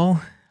overall,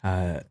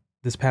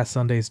 this past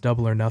Sunday's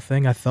Double or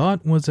Nothing, I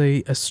thought was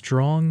a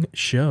strong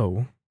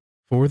show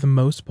for the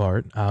most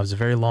part. It was a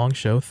very long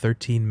show,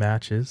 13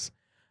 matches.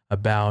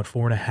 about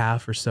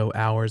 4.5 or so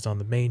hours on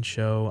the main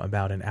show,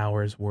 about an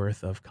hour's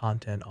worth of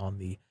content on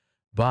the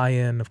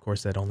buy-in. Of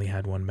course, that only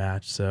had one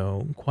match,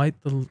 so quite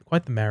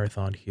the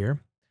marathon here.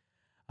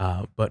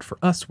 But for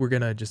us, we're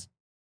gonna just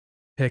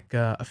pick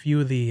a few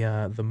of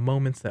the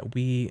moments that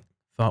we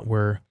thought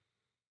were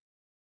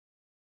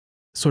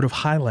sort of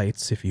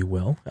highlights, if you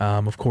will.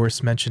 Of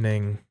course,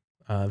 mentioning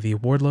the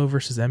Wardlow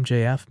versus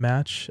MJF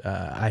match.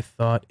 I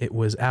thought it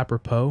was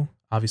apropos,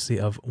 obviously,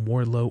 of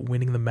Wardlow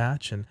winning the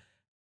match and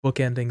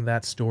bookending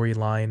that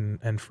storyline,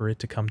 and for it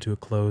to come to a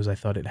close. I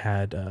thought it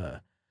had.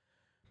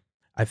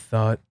 I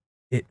thought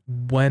it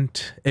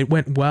went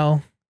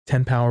well.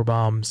 10 power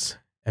bombs.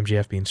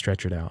 MJF being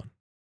stretchered out.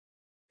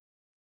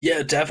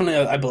 Yeah, definitely.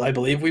 I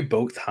believe we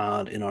both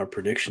had in our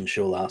prediction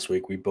show last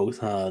week. We both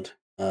had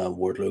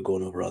Wardlow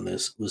going over on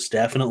this. It was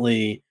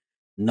definitely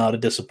not a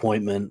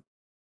disappointment.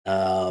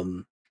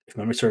 If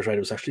memory serves right, it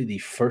was actually the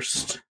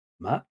first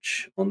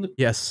match on the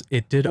Yes,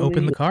 it did on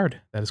open the the card.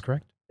 That is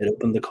correct. it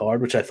opened the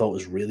card, which I thought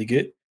was really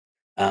good.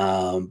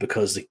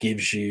 Because it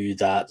gives you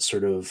that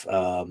sort of,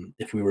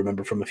 if we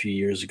remember from a few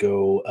years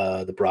ago,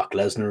 the Brock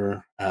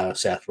Lesnar,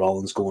 Seth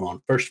Rollins going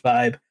on first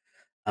vibe,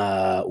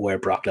 where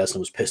Brock Lesnar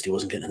was pissed he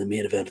wasn't getting in the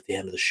main event at the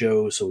end of the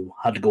show, so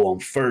had to go on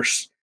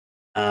first.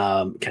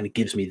 Kind of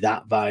gives me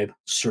that vibe,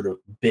 sort of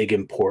big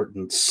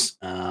importance,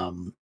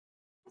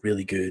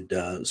 really good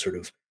sort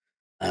of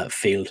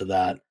feel to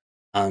that.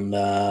 And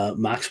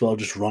Maxwell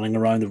just running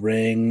around the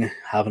ring,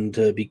 having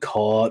to be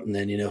caught, and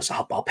then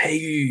so I'll pay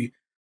you.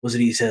 Was it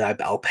he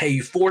said I'll pay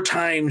you 4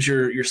 times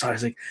your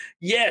size? Like,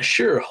 yeah,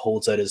 sure.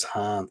 Holds out his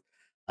hand,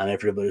 and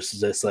everybody's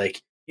just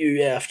like, you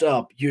effed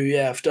up, you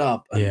effed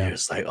up, and Yeah. you're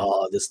just like,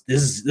 oh, this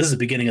is the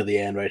beginning of the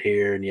end right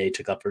here. And yeah, he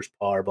took that first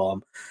power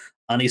bomb,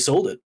 and he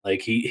sold it.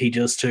 Like he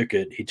just took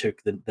it. He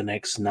took the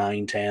next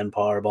 9, 10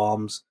 power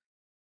bombs,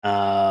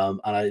 and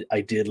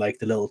I did like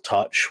the little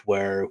touch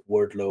where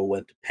Wardlow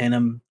went to pin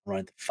him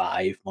around the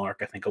 5 mark,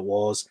 I think it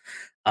was.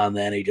 And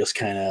then he just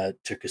kind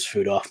of took his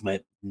foot off and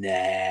went,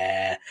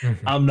 nah,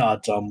 Mhm. I'm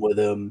not done with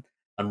him,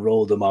 and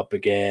rolled him up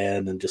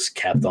again and just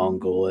kept on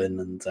going.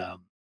 And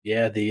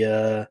yeah,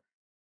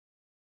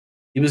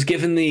 he was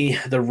given the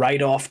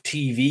write off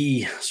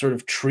TV sort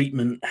of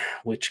treatment,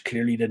 which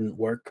clearly didn't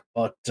work,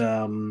 but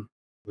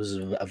was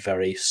a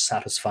very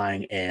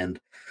satisfying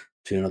end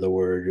to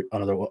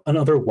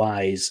another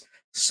wise,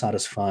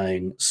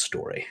 satisfying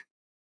story.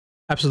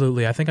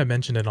 Absolutely. I think I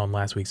mentioned it on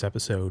last week's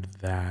episode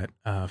that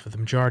for the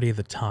majority of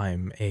the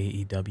time,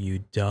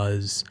 AEW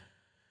does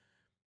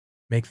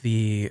make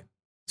the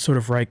sort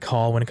of right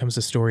call when it comes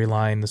to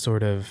storyline, the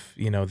sort of,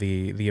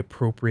 the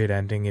appropriate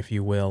ending, if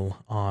you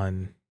will,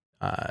 on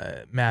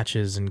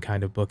matches and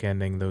kind of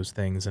bookending those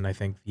things. And I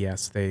think,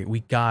 yes, we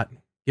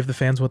give the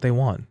fans what they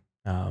want,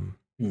 Hmm.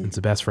 since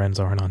the best friends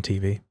aren't on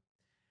TV.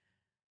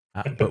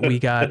 But we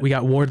got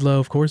Wardlow,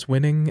 of course,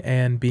 winning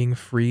and being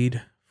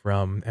freed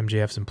from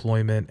MJF's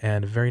employment,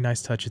 and a very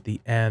nice touch at the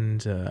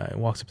end.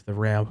 Walks up to the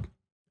ramp,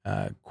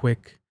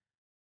 quick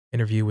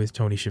interview with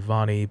Tony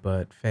Schiavone,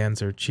 but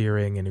fans are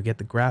cheering, and you get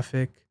the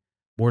graphic.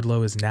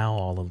 Wardlow is now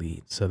all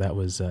elite, so that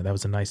was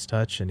a nice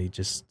touch, and he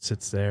just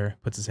sits there,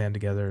 puts his hand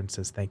together, and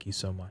says, "Thank you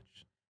so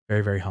much."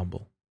 Very, very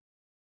humble.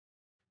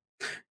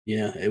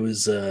 Yeah, it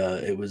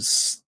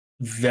was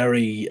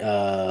very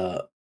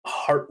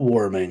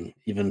heartwarming,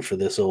 even for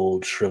this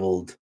old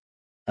shriveled,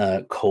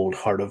 cold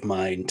heart of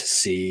mine, to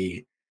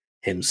see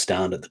him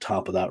stand at the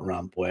top of that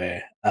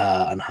rampway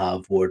and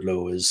have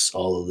Wardlow as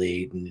all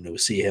elite, and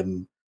see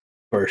him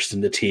burst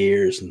into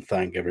tears and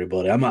thank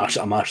everybody. I'm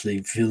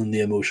actually feeling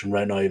the emotion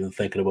right now, even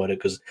thinking about it,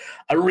 because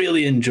I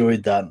really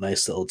enjoyed that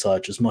nice little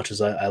touch. As much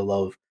as I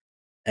love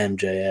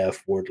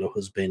MJF,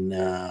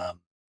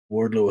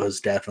 Wardlow has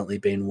definitely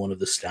been one of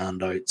the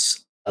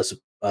standouts as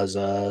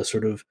a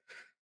sort of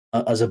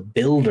as a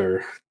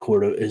builder.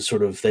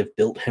 They've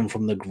built him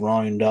from the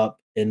ground up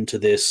into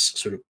this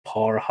sort of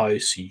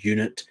powerhouse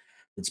unit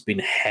that's been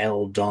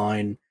held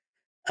down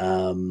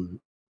um,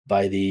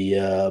 by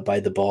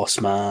the boss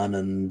man,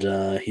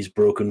 and he's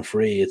broken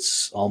free.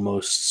 It's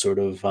almost sort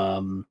of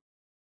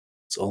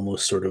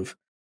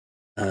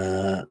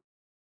uh,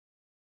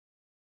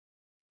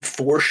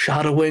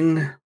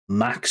 foreshadowing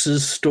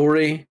Max's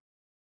story.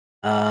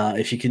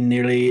 If you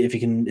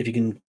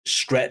can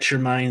stretch your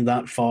mind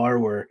that far,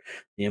 where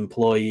the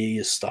employee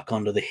is stuck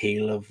under the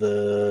heel of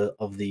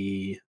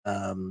the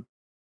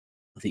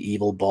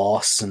evil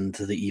boss, and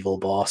the evil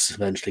boss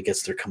eventually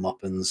gets their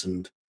comeuppance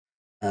and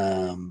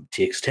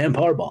takes 10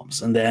 power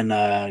bombs, and then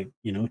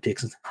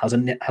takes has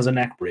a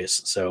neck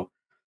brace. So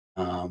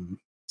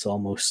it's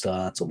almost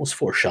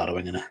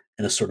foreshadowing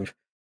in a sort of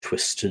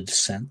twisted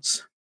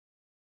sense.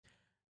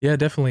 Yeah,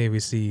 definitely.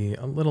 We see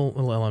a little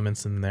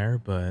elements in there,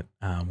 but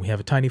we have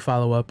a tiny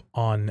follow up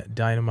on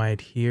Dynamite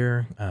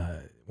here.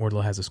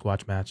 Wardlow has a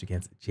squash match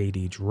against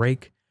JD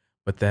Drake,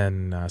 but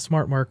then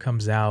Smart Mark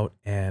comes out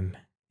and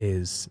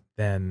is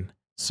then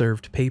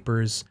served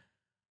papers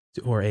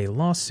or a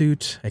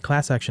lawsuit, a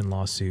class action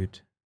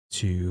lawsuit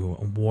to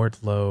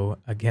Wardlow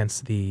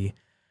against the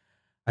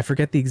I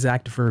forget the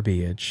exact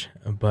verbiage,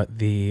 but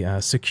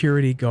the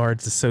Security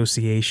Guards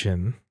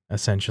Association,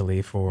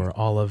 essentially, for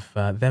all of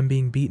them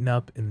being beaten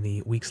up in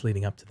the weeks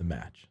leading up to the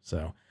match.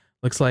 So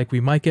looks like we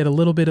might get a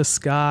little bit of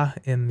ska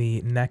in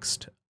the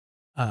next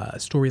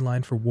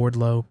storyline for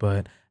Wardlow,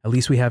 but at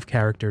least we have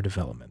character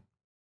development.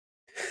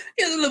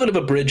 Yeah, there's a little bit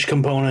of a bridge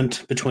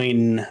component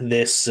between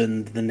this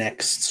and the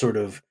next sort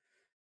of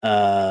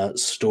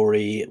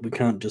story. We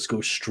can't just go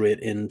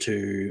straight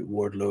into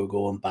Wardlow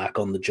going back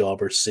on the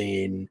jobber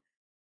scene,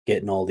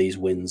 getting all these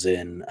wins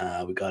in.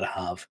 We got to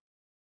have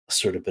a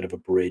sort of bit of a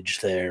bridge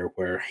there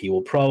where he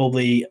will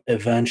probably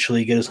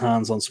eventually get his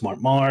hands on Smart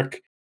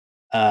Mark.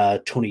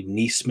 Tony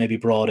Nese may be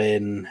brought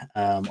in.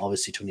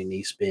 Obviously, Tony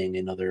Nese being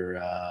another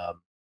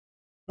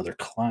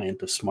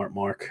client of Smart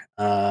Mark.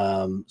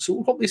 So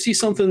we'll probably see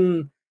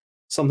something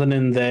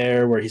in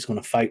there where he's going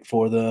to fight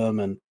for them,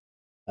 and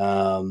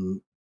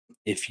um,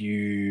 if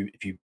you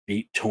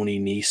beat Tony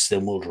Nese,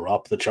 then we'll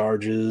drop the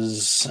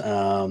charges.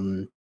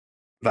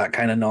 That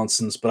kind of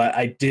nonsense. But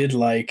I did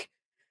like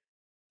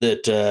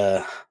that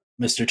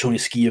Mr. Tony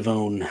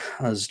Schiavone,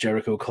 as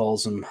Jericho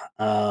calls him,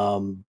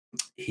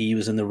 he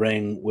was in the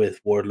ring with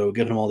Wardlow,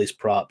 giving him all these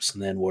props,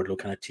 and then Wardlow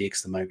kind of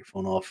takes the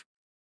microphone off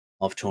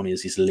Tony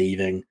as he's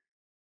leaving,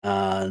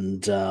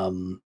 and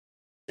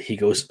he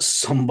goes,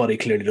 "Somebody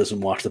clearly doesn't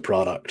watch the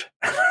product."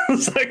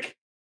 It's like,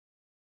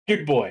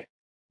 good boy,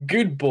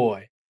 good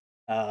boy,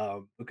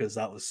 because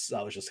that was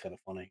just kind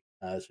of funny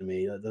to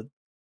me.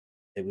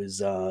 It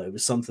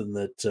was something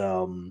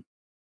that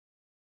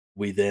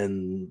we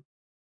then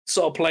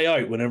saw play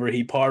out whenever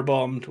he power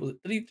bombed.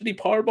 Did he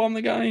power bomb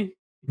the guy?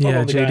 He power Yeah,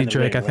 bombed the guy JD in the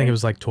Drake, ring, I think it right?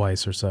 was like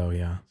twice or so,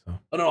 yeah. So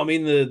Oh no, I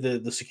mean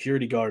the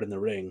security guard in the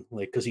ring,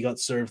 like because he got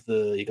served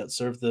the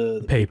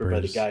paper by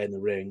the papers. guy in the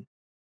ring,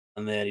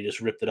 and then he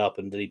just ripped it up.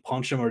 And did he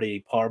punch him or did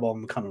he power bomb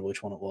him? I can't remember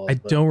which one it I was,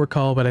 but don't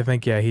recall, but I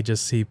think yeah, he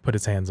put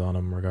his hands on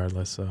him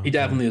regardless. So he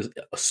yeah, definitely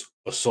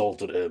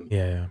assaulted him.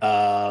 yeah,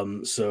 yeah.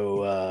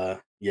 So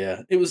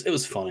yeah, it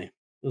was funny.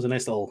 It was a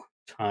nice little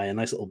tie, a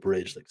nice little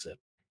bridge, like I said.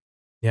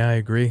 Yeah, I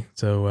agree.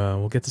 So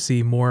we'll get to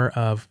see more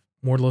of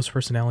Wardlow's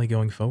personality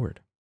going forward.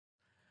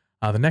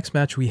 The next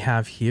match we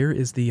have here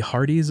is the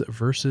Hardys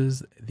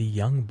versus the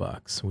Young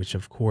Bucks, which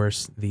of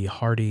course the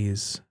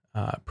Hardys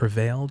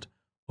prevailed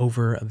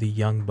over the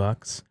Young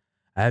Bucks.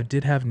 I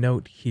did have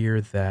note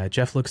here that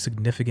Jeff looked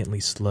significantly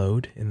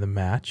slowed in the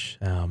match,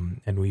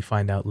 and we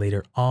find out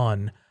later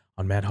on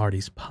Matt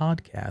Hardy's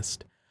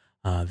podcast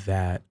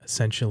that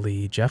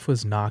essentially Jeff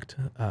was knocked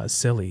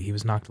silly. He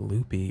was knocked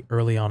loopy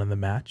early on in the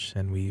match,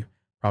 and we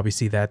probably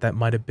see that that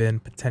might have been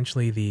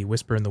potentially the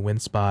Whisper in the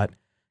Wind spot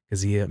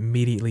because he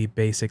immediately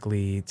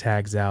basically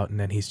tags out and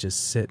then he's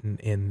just sitting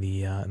in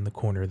the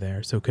corner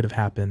there. So it could have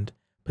happened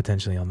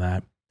potentially on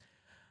that.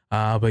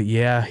 But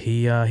yeah,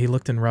 he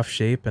looked in rough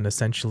shape, and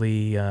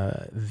essentially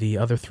the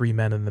other three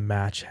men in the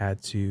match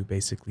had to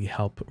basically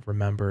help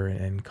remember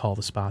and call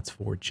the spots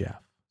for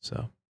Jeff.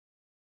 So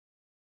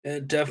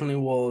It definitely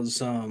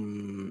was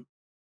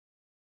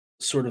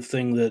sort of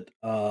thing that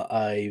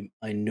I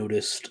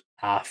noticed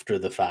after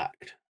the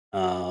fact.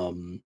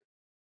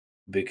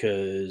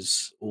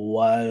 Because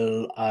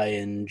while I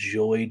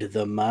enjoyed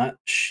the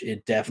match,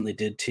 it definitely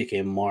did take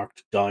a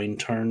marked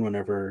downturn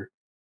whenever,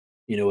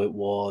 it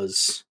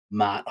was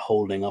Matt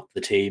holding up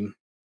the team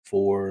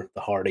for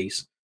the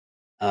Hardys.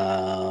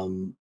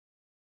 Um,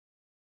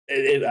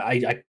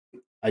 I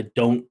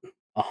don't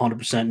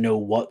 100% know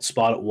what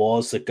spot it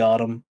was that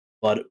got him,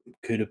 but it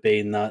could have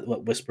been that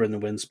what Whisper in the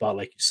Wind spot,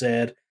 like you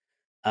said.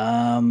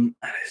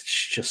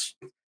 It's just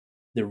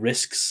the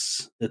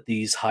risks that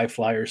these high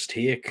flyers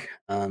take,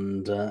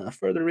 and a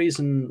further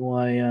reason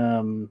why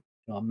I'm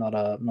not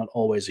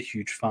always a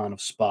huge fan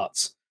of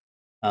spots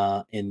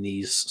in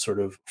these sort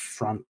of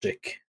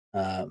frantic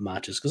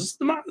matches, because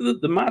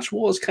the match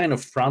was kind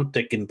of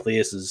frantic in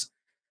places,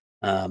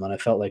 and I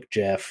felt like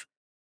Jeff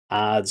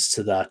adds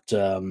to that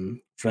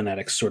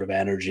frenetic sort of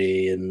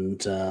energy,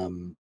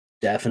 and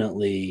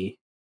definitely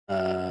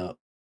uh,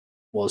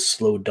 was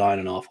slowed down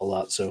an awful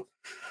lot. So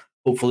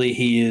hopefully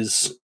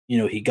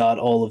he got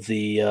all of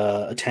the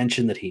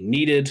attention that he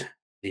needed,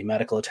 the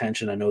medical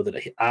attention. I know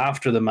that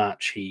after the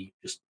match he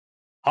just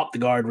hopped the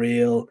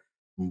guardrail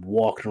and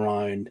walked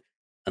around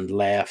and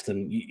left,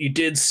 and you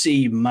did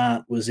see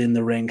Matt was in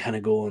the ring kind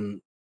of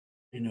going,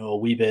 a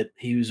wee bit,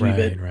 he was a wee right,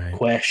 bit right.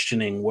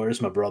 questioning,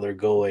 where's my brother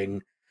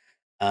going.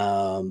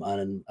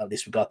 And at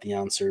least we got the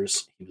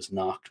answers. He was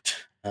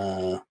knocked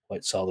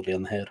quite solidly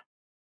on the head.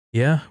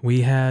 Yeah,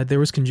 there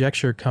was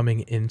conjecture coming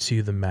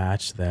into the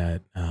match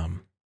that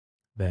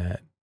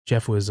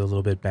Jeff was a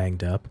little bit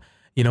banged up.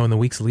 You know, in the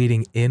weeks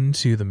leading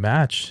into the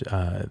match,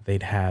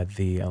 they'd had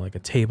the like a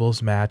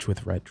tables match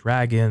with Red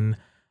Dragon.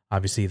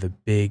 Obviously, the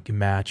big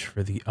match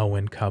for the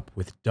Owen Cup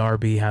with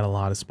Darby had a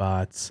lot of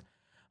spots.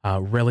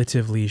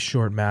 Relatively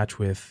short match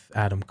with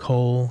Adam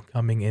Cole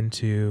coming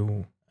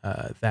into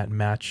that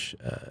match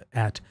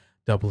at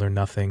Double or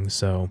Nothing.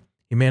 So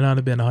he may not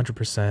have been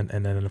 100%.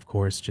 And then, of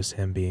course, just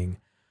him being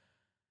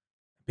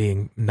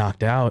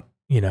knocked out,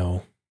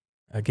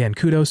 again,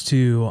 kudos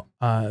to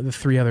the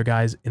three other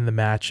guys in the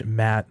match: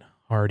 Matt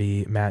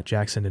Hardy, Matt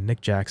Jackson, and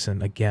Nick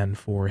Jackson, again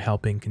for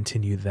helping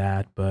continue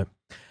that. But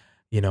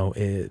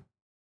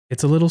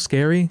it's a little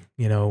scary.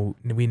 We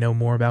know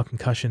more about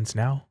concussions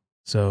now,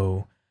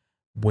 so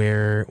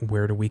where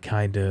do we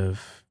kind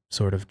of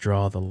sort of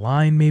draw the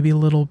line maybe a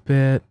little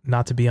bit,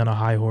 not to be on a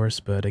high horse,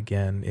 but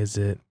again, is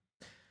it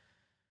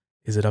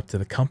up to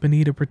the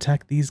company to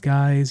protect these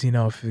guys?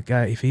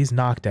 If he's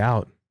knocked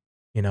out,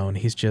 and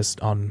he's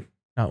just on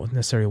not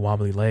necessarily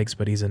wobbly legs,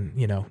 but he's in,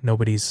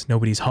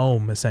 nobody's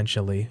home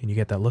essentially, and you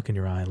get that look in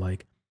your eye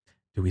like,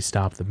 do we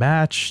stop the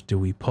match? Do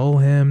we pull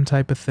him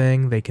type of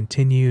thing? They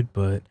continued,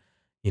 but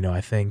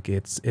I think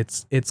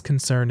it's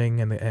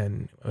concerning,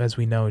 and as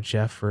we know,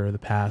 Jeff for the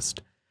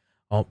past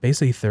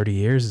basically 30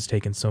 years has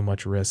taken so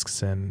much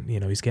risks, and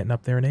he's getting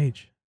up there in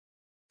age.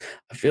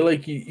 I feel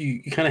like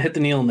you kind of hit the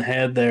nail on the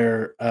head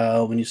there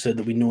when you said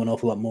that we know an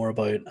awful lot more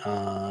about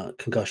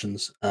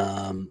concussions.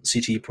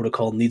 CTE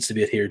protocol needs to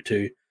be adhered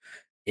to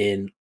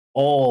in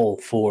all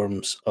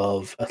forms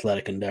of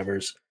athletic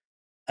endeavors.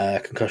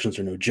 Concussions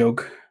are no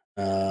joke.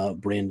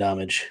 Brain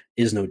damage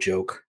is no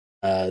joke.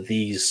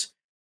 These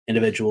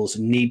individuals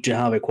need to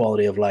have a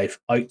quality of life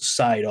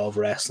outside of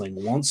wrestling.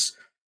 Once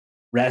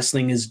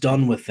wrestling is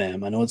done with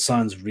them, I know it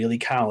sounds really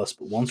callous,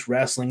 but once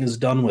wrestling is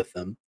done with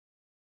them,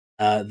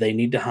 they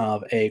need to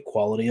have a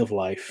quality of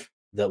life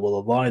that will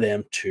allow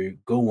them to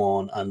go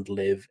on and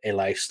live a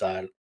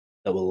lifestyle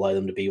that will allow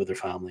them to be with their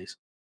families.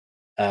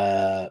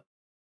 Uh,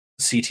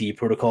 CTE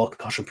protocol,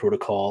 concussion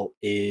protocol,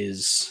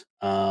 is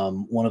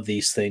one of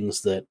these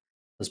things that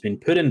has been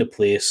put into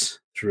place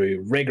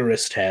through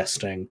rigorous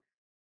testing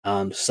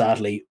and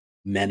sadly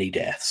many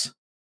deaths.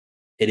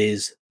 It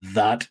is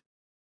that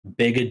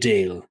big a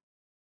deal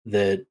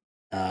that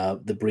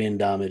the brain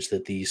damage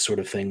that these sort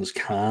of things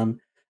can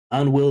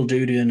and will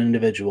do to an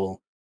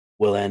individual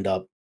will end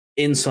up,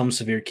 in some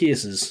severe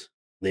cases,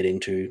 leading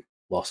to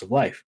loss of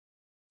life.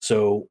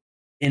 So,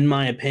 in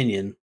my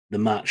opinion, the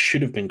match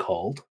should have been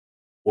called,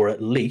 or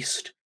at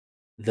least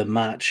the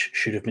match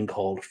should have been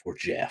called for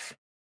Jeff.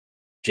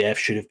 Jeff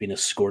should have been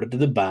escorted to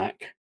the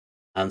back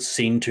and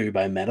seen to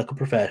by medical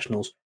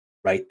professionals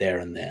right there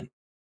and then.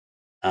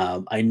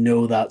 I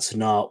know that's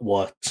not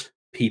what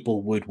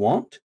people would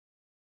want,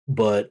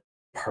 but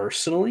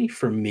personally,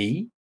 for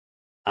me,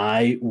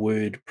 I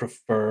would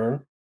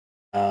prefer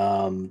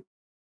um,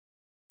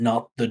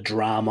 not the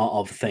drama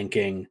of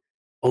thinking,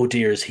 "Oh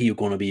dear, is he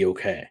going to be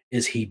okay?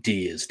 Is he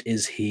dazed?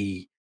 Is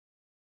he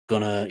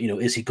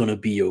is he gonna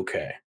be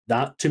okay?"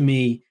 That to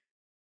me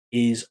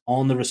is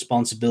on the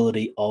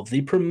responsibility of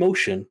the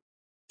promotion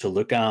to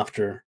look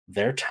after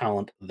their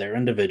talent, their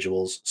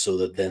individuals, so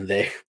that then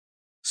they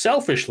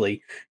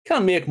selfishly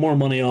can make more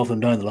money off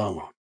them down the long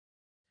run.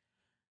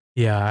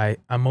 Yeah,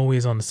 I'm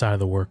always on the side of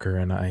the worker,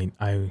 and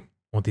I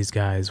want these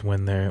guys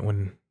when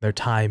their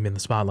time in the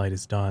spotlight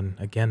is done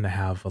again to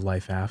have a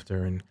life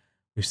after. And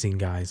we've seen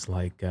guys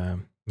like uh,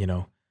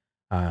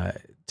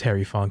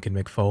 Terry Funk and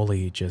Mick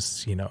Foley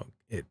just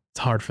it's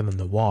hard for them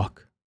to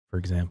walk, for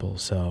example.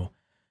 So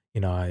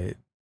you know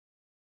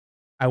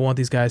I want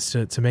these guys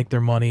to make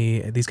their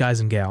money. These guys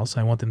and gals,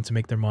 I want them to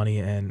make their money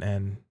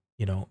and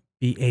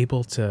be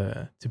able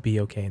to be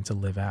okay and to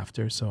live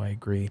after. So I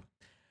agree.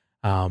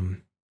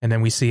 And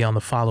then we see on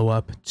the follow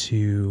up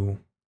to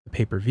the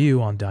pay per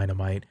view on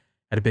Dynamite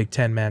at a big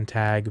 10-man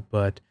tag,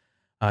 but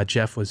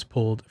Jeff was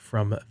pulled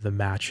from the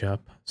matchup.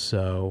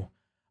 So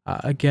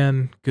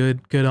again, good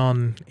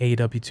on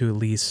AEW to at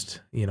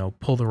least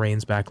pull the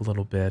reins back a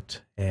little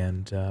bit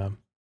and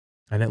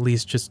at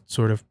least just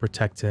sort of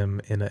protect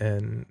him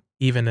in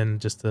even in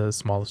just the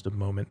smallest of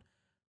moment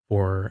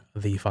for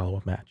the follow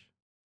up match.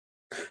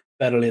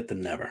 Better late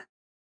than never.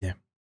 Yeah.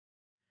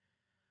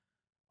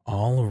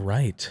 All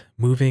right.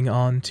 Moving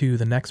on to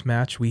the next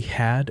match, we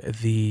had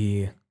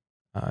the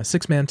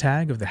six-man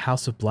tag of the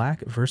House of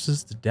Black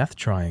versus the Death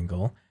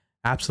Triangle.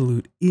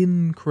 Absolute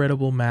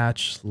incredible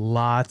match.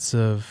 Lots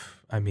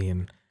of,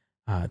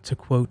 to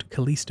quote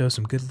Kalisto,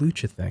 some good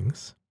lucha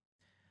things.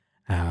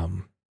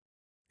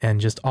 And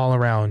just all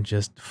around,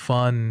 just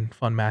fun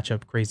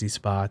matchup, crazy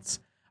spots.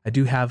 I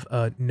do have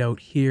a note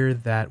here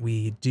that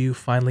we do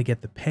finally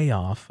get the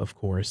payoff, of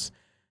course,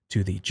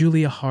 to the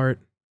Julia Hart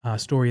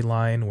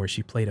storyline where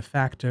she played a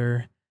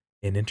factor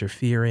in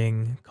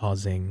interfering,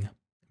 causing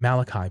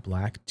Malachi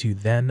Black to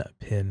then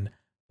pin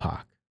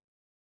Pac.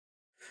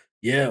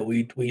 Yeah,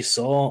 we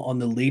saw on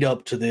the lead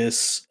up to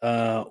this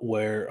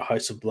where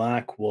House of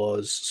Black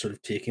was sort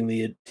of taking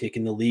the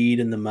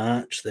lead in the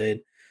match.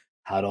 They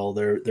had all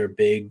their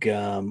big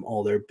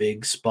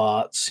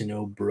spots. You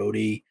know,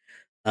 Brody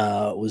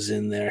was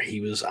in there.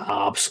 He was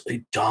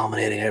absolutely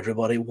dominating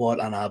everybody. What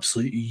an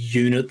absolute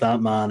unit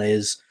that man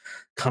is.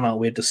 Cannot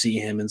wait to see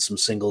him in some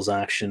singles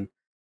action.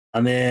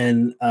 And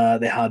then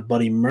they had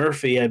Buddy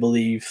Murphy, I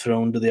believe,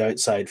 thrown to the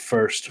outside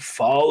first,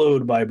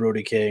 followed by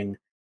Brody King.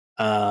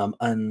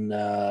 And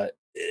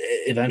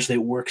eventually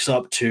it works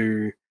up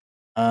to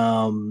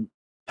um,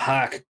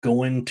 Pac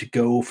going to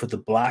go for the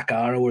Black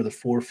Arrow or the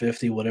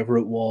 450, whatever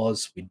it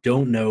was. We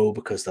don't know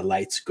because the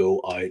lights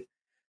go out.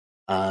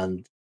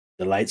 and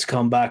the lights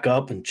come back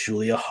up, and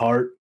Julia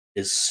Hart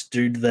is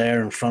stood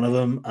there in front of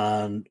him.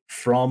 And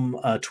from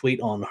a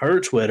tweet on her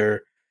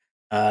Twitter,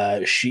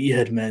 she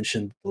had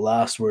mentioned the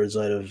last words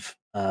out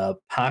of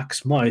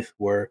Pac's mouth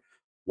were,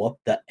 "What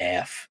the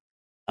F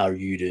are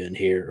you doing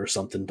here?" or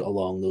something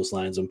along those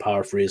lines. I'm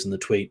paraphrasing the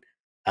tweet.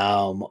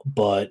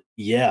 But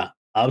yeah,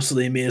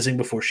 absolutely amazing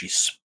before she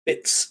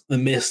spits the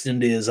mist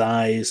into his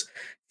eyes,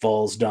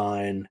 falls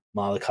down.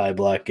 Malachi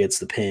Black gets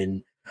the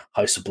pin.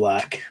 House of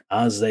Black,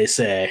 as they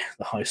say,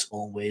 the house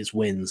always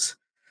wins.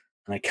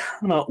 And I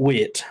cannot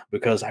wait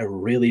because I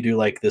really do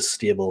like this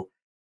stable.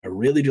 I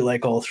really do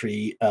like all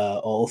three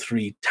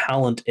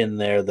talent in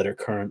there that are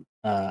current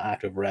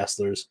active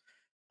wrestlers.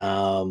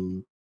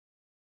 Um,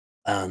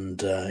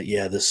 and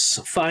yeah, this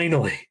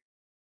finally,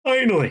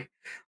 the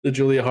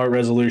Julia Hart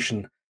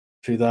resolution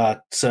to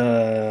that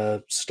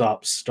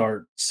stop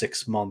start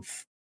 6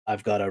 month.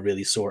 I've got a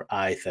really sore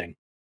eye thing.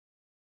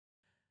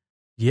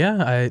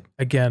 Yeah, I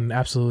again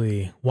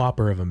absolutely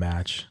whopper of a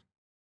match,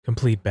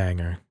 complete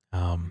banger.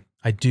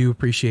 I do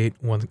appreciate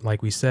one,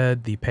 like we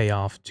said, the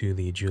payoff to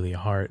the Julia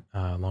Hart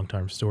long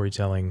term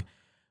storytelling.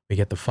 We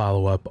get the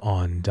follow up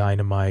on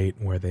Dynamite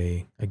where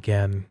they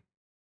again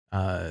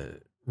uh,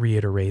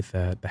 reiterate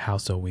that the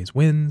house always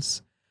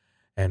wins,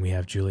 and we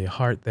have Julia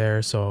Hart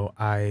there. So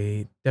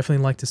I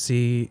definitely like to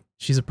see.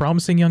 She's a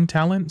promising young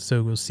talent,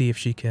 so we'll see if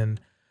she can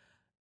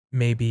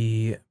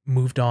maybe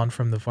moved on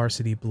from the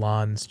Varsity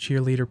Blondes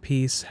cheerleader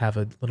piece, have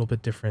a little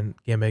bit different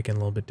gimmick and a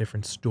little bit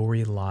different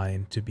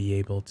storyline to be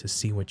able to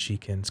see what she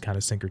can kind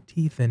of sink her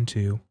teeth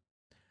into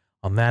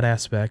on that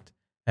aspect.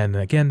 And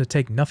again, to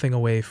take nothing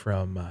away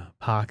from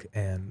Pac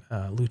and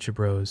Lucha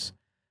Bros,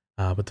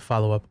 but the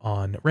follow up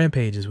on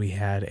Rampage is we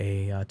had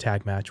a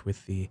tag match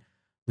with the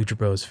Lucha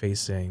Bros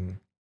facing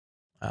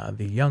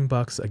the Young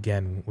Bucks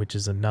again, which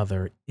is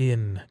another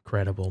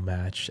incredible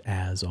match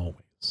as always.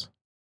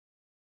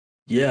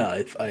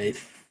 Yeah, I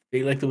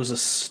feel like there was a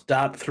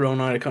stat thrown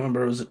out. I can't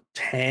remember. Was it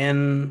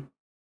 10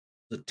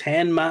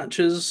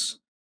 matches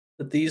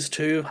that these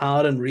two have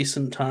had in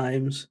recent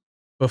times?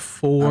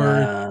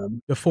 before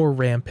Um, before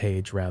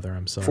Rampage, rather.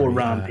 I'm for sorry. It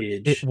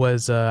Rampage,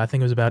 was I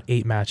think it was about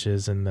 8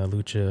 matches, and the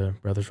Lucha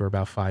Brothers were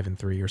about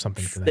 5-3 or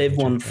something to that they've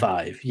nature. won Yeah,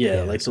 five. Yeah,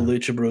 yeah. like the So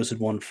Lucha Bros had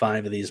won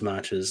five of these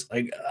matches.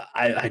 Like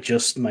I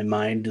just my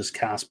mind is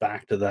cast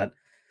back to that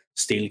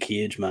steel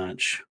cage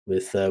match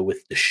with the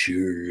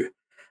shoe,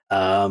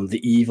 the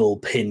evil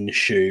pin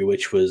shoe,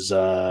 which was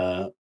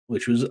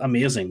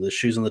amazing. The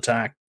shoes on the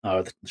tack,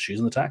 the shoes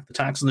on the tack, the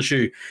tacks on the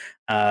shoe,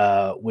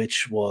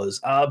 which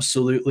was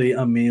absolutely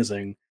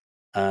amazing.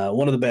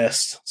 One of the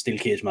best steel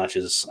cage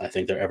matches I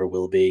think there ever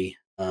will be.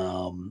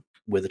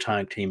 With a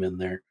tag team in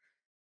there,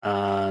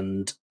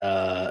 and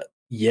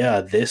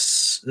yeah,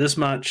 this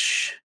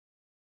match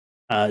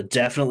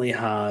definitely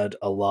had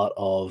a lot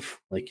of,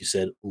 like you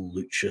said,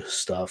 lucha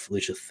stuff,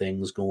 lucha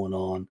things going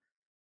on,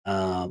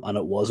 and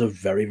it was a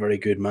very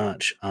good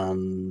match.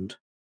 And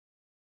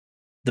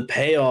the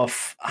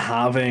payoff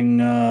having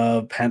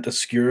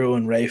Pentascuro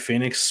and Ray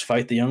Phoenix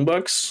fight the Young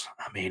Bucks,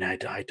 I mean, I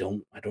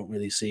don't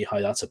really see how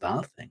that's a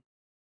bad thing.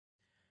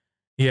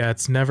 yeah,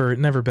 it's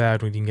never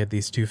bad when you can get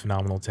these two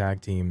phenomenal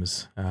tag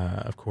teams.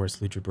 Of course,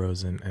 Lucha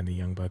Bros and the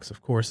Young Bucks.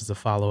 Of course, is a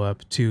follow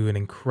up to an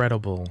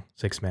incredible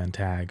 6 man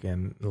tag,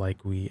 and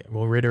like we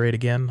will reiterate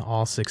again,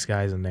 all 6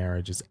 guys in there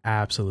are just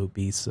absolute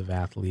beasts of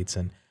athletes,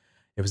 and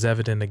it was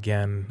evident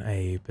again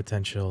a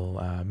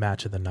potential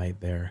match of the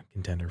night there,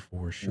 contender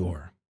for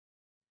sure.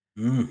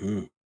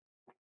 Mm-hmm.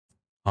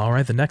 All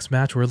right, the next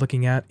match we're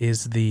looking at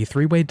is the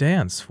 3-way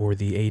dance for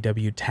the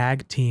AEW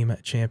Tag Team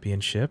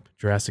Championship.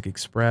 Jurassic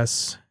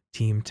Express,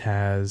 Team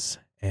Taz,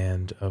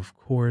 and of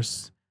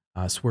course,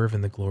 Swerve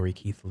in the Glory,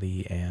 Keith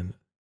Lee, and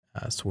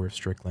Swerve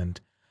Strickland.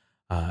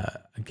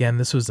 Again,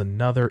 this was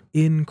another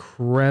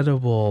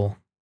incredible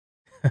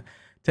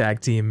tag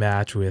team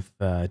match with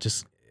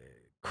just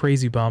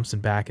crazy bumps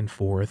and back and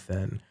forth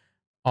and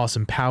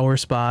awesome power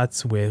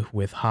spots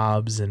with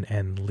Hobbs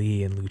and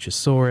Lee and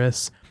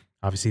Luchasaurus.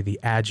 Obviously, the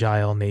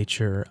agile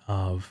nature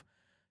of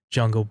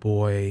Jungle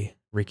Boy,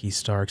 Ricky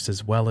Starks,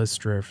 as well as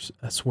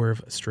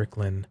Swerve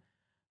Strickland.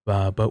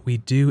 But we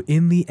do,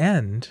 in the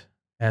end,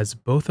 as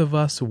both of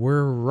us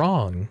were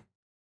wrong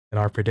in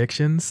our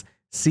predictions,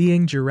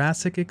 seeing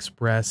Jurassic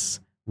Express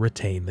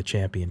retain the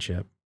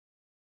championship.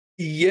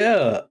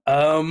 Yeah,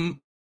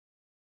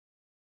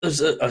 as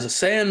a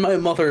saying my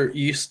mother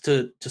used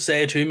to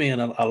say to me,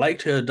 and I like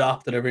to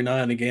adopt it every now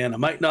and again. I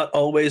might not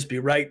always be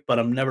right, but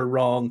I'm never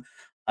wrong.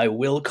 I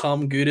will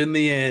come good in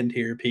the end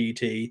here,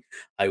 PT.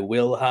 I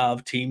will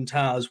have Team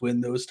Taz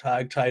win those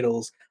tag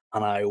titles,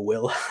 and I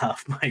will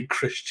have my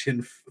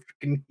Christian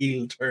freaking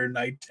heel turn.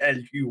 I tell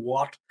you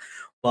what.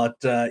 But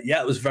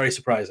yeah, it was very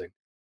surprising.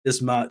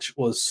 This match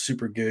was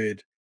super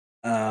good.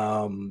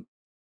 Um,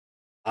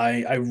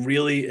 I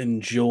really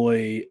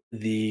enjoy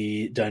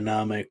the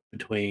dynamic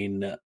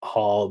between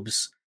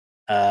Hobbs,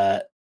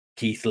 uh,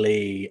 Keith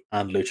Lee,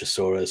 and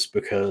Luchasaurus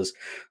because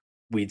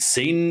we'd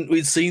seen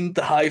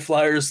the high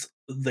flyers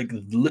like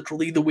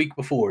literally the week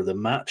before, the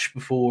match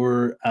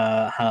before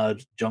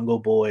had Jungle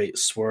Boy,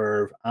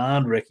 Swerve,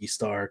 and Ricky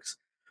Starks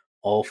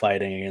all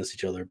fighting against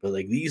each other. But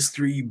like these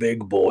three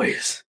big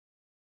boys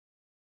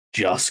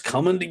just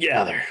coming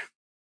together.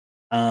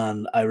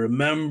 And I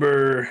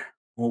remember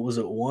what was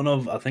it? One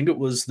of I think it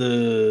was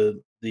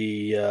the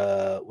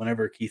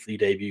whenever Keith Lee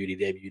debuted, he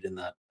debuted in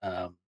that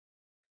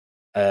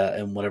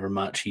in whatever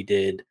match he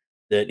did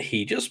that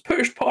he just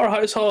pushed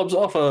Powerhouse Hobbs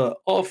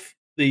off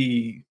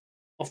the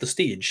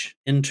stage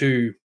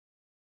into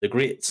the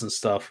grates and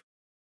stuff,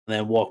 and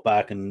then walk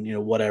back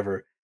and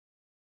whatever.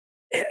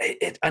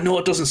 I know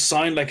it doesn't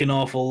sound like an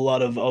awful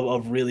lot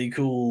of really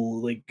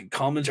cool like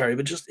commentary,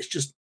 but it's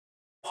just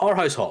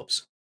Powerhouse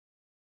Hobbs.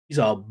 He's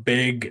a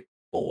big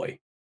boy.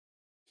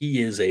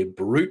 He is a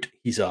brute.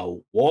 He's a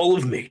wall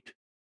of meat,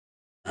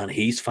 and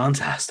he's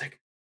fantastic.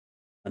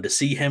 And to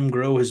see him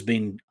grow has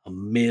been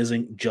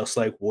amazing, just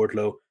like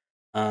Wardlow.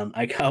 And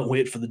I can't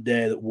wait for the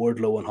day that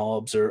Wardlow and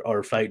Hobbs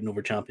are fighting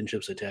over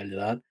championships, I tell you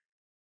that.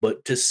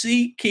 But to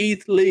see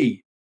Keith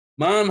Lee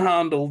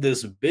manhandle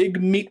this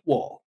big meat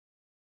wall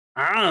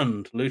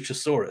and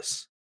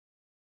Luchasaurus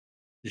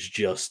is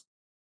just,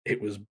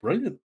 it was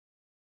brilliant.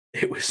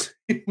 It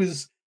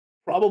was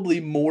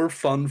probably more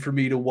fun for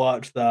me to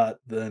watch that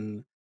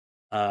than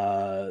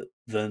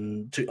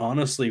to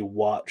honestly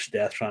watch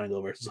Death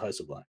Triangle versus House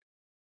of Black.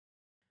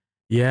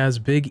 Yeah, as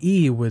Big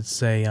E would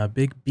say,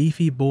 big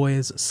beefy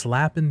boys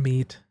slapping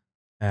meat,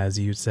 as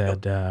you Yep.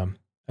 said.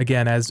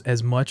 Again,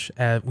 as much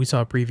as we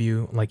saw a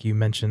preview, like you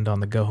mentioned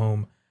on the Go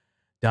Home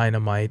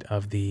Dynamite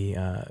of the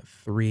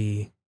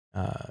three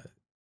uh,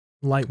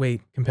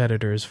 lightweight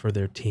competitors for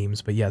their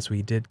teams, but yes,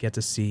 we did get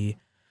to see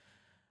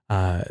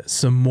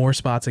some more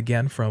spots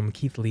again from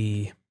Keith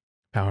Lee,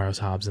 Powerhouse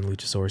Hobbs, and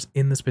Luchasaurus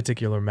in this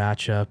particular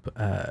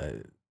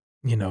matchup.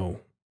 You know,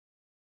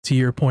 to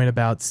your point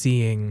about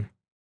seeing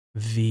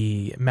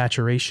the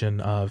maturation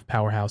of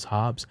Powerhouse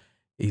Hobbs.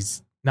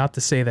 He's not to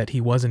say that he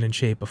wasn't in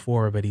shape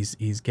before, but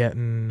he's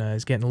getting a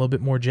little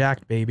bit more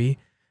jacked, baby,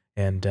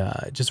 and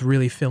just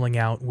really filling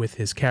out with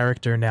his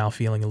character now,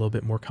 feeling a little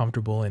bit more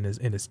comfortable in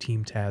his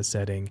Team Taz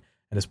setting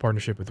and his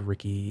partnership with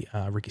Ricky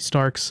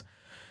Starks.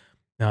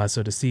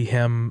 So to see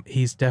him,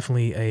 he's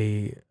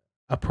definitely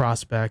a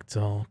prospect,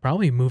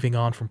 probably moving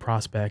on from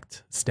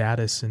prospect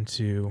status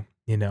into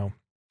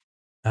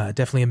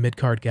definitely a mid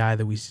card guy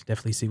that we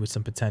definitely see with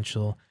some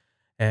potential,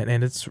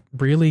 and it's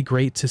really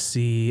great to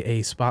see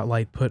a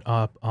spotlight put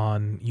up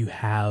on you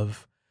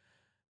have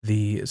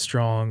the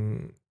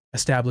strong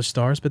established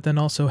stars, but then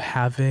also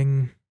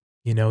having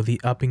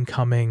the up and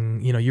coming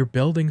you're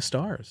building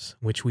stars,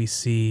 which we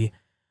see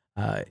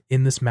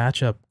in this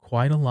matchup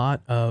quite a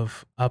lot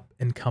of up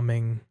and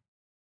coming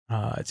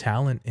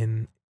talent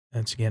in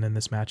once again in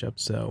this matchup.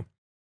 So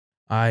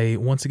I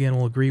once again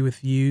will agree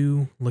with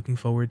you. Looking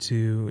forward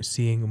to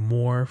seeing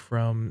more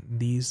from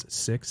these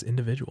six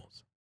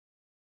individuals.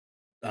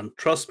 And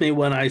trust me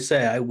when I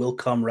say I will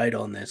come right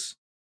on this.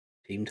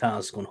 Team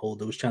Taz is going to hold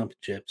those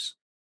championships,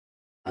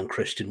 and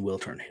Christian will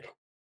turn heel.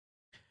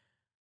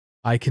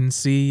 I can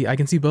see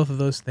both of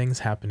those things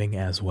happening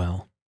as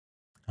well.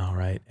 All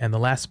right. And the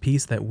last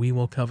piece that we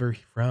will cover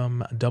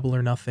from Double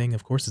or Nothing,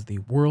 of course, is the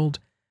World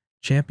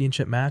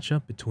Championship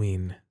matchup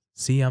between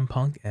CM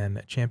Punk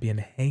and champion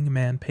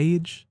Hangman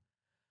Page.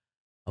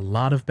 A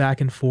lot of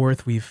back and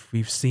forth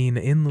we've seen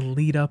in the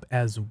lead up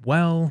as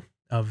well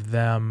of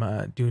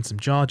them doing some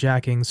jaw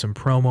jacking, some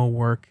promo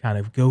work, kind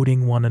of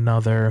goading one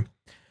another.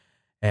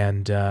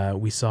 And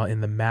we saw in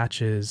the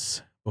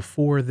matches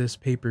before this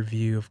pay per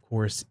view, of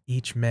course,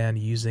 each man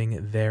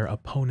using their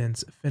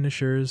opponent's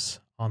finishers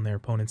on their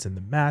opponents in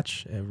the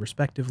match,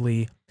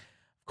 respectively.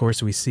 Of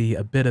course, we see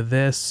a bit of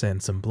this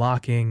and some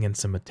blocking and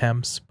some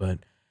attempts, but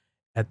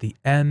at the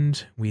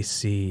end, we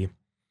see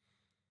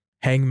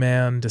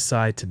Hangman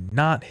decide to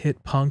not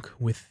hit Punk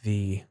with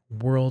the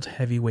World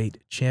Heavyweight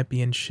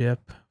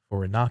Championship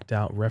for a knocked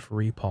out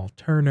referee Paul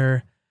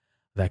Turner.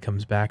 That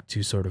comes back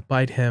to sort of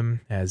bite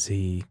him as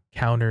he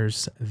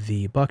counters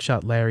the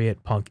buckshot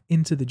lariat Punk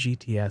into the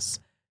GTS,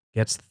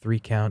 gets the 3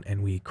 count,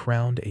 and we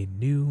crowned a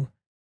new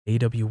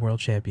AEW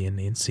World Champion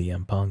in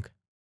CM Punk.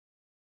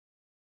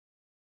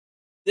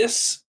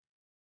 This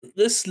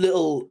this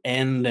little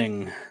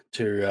ending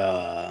to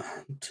the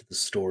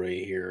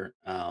story here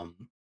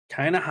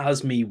kind of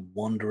has me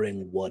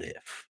wondering what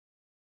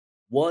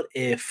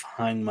if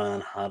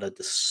Hangman had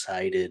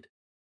decided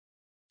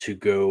to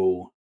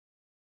go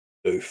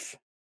oof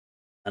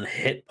and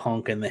hit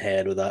Punk in the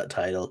head with that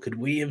title? Could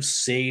we have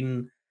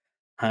seen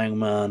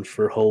Hangman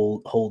for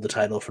hold the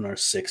title for another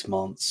 6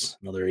 months,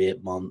 another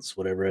 8 months,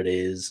 whatever it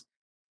is?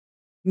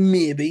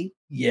 Maybe,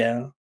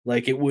 yeah.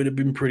 Like it would have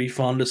been pretty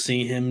fun to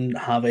see him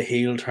have a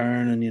heel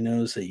turn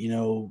and say,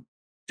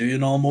 do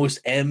an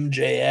almost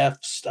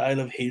MJF style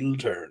of heel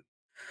turn.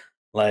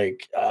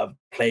 Like I've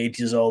played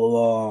you all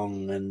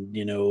along, and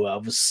I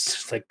was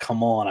just like,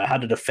 come on, I had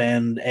to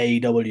defend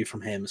AEW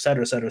from him,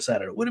 etc., etc.,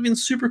 etc. It would have been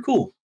super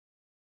cool,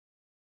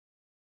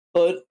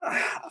 but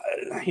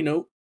you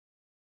know,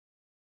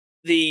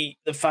 the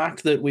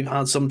fact that we've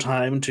had some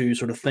time to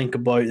sort of think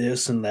about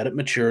this and let it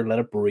mature, let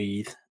it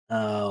breathe.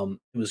 It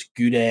was a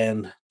good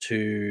end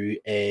to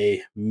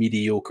a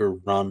mediocre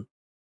run,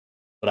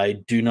 but I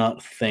do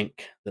not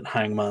think that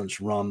Hangman's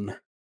run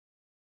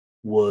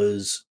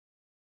was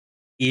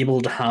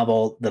able to have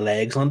all the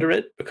legs under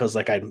it because,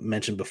 like I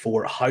mentioned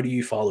before, how do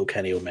you follow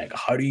Kenny Omega?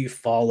 How do you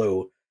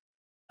follow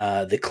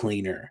the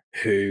cleaner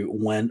who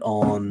went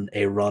on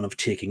a run of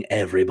taking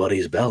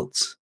everybody's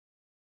belts?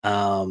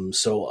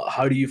 So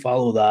how do you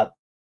follow that?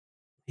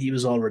 He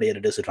was already at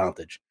a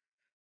disadvantage.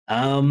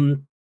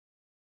 Um,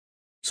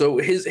 so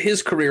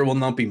his career will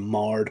not be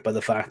marred by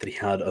the fact that he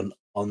had an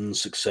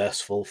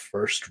unsuccessful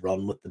first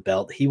run with the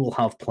belt. He will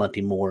have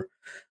plenty more,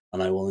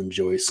 and I will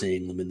enjoy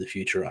seeing them in the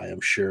future. I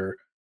am sure.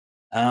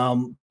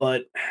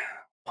 But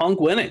Punk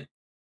winning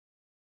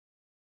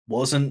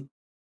wasn't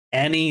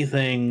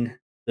anything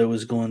that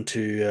was going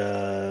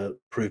to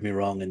prove me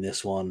wrong in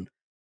this one.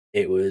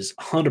 It was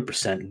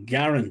 100%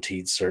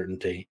 guaranteed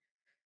certainty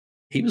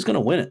he was going to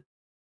win it.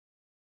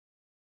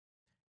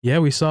 Yeah,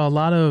 we saw a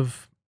lot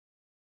of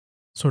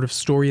sort of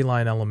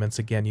storyline elements.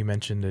 Again, you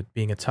mentioned it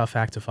being a tough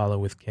act to follow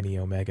with Kenny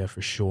Omega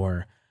for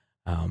sure.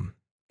 Um,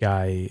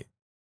 Guy,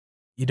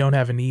 you don't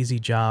have an easy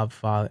job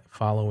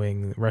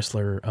following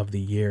Wrestler of the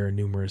Year,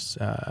 numerous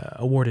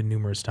awarded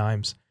numerous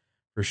times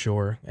for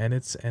sure, and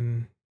it's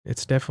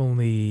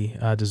definitely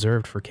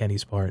deserved for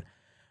Kenny's part.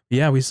 But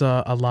yeah, we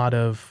saw a lot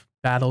of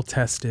battle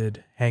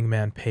tested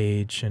Hangman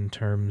Page in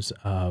terms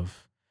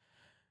of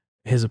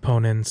his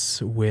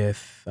opponents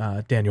with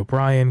Daniel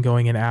Bryan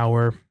going an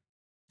hour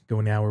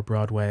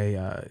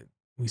Broadway.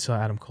 We saw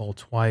Adam Cole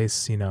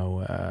twice.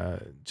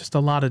 Just a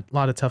lot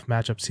of tough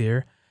matchups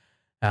here.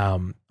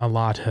 A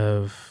lot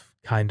of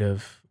kind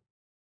of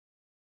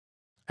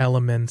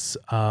elements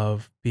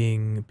of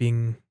being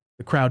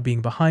the crowd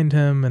being behind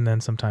him, and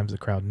then sometimes the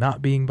crowd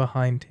not being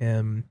behind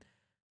him.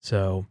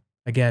 So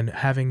again,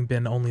 having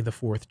been only the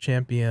fourth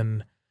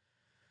champion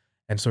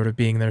and sort of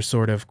being their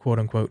sort of quote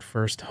unquote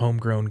first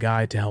homegrown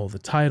guy to hold the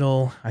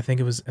title, I think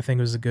it was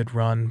a good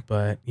run.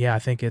 But yeah, I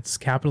think it's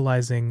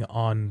capitalizing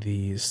on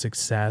the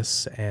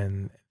success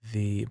and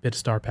the bit of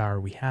star power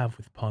we have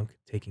with Punk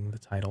taking the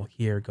title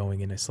here, going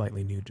in a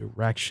slightly new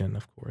direction,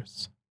 of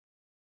course.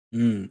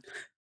 Mm.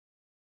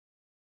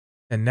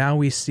 And now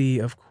we see,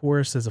 of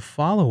course, as a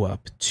follow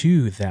up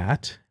to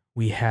that,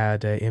 we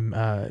had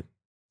a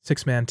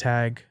six-man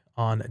tag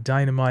on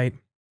Dynamite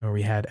where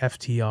we had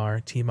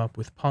FTR team up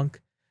with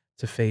Punk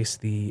to face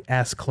the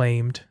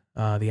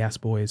the Ass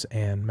Boys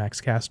and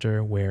Max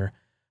Caster, where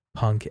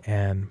Punk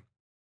and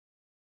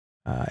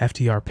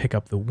FTR pick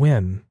up the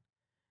win.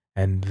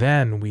 And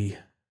then we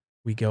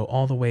go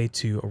all the way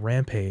to a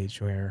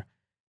Rampage where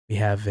we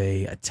have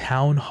a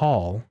town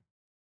hall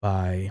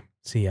by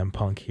CM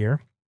Punk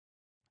here.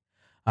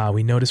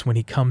 We notice when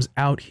he comes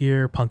out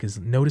here, Punk is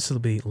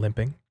noticeably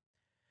limping.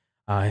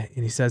 And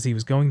he says he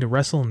was going to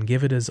wrestle and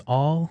give it his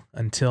all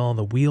until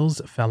the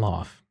wheels fell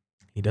off.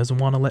 He doesn't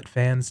want to let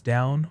fans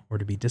down or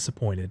to be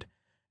disappointed.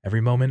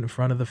 Every moment in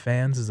front of the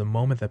fans is a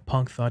moment that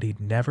Punk thought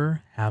he'd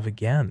never have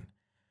again.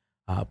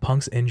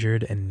 Punk's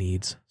injured and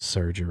needs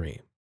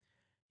surgery.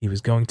 He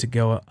was going to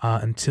go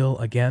until,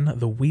 again,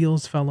 the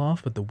wheels fell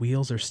off, but the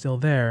wheels are still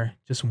there.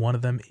 Just one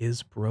of them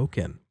is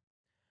broken.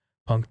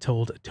 Punk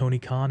told Tony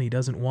Khan he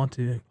doesn't want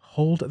to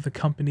hold the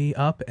company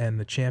up and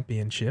the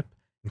championship,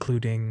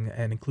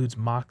 includes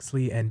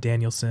Moxley and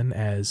Danielson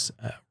as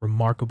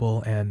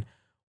remarkable and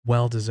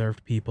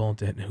well-deserved people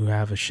who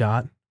have a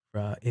shot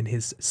in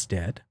his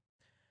stead.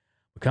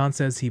 Khan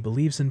says he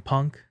believes in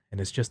Punk and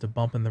it's just a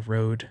bump in the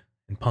road,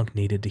 and Punk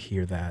needed to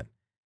hear that.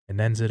 And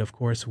ends it, of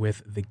course,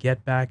 with the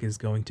get back is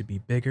going to be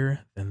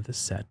bigger than the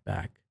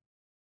setback.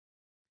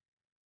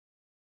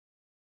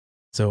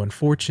 So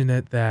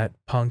unfortunate that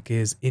Punk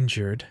is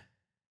injured,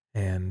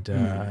 and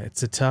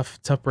it's a tough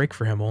break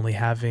for him, only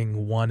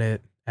having won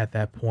it at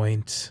that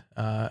point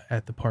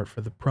at the part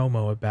for the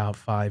promo about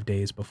 5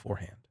 days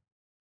beforehand.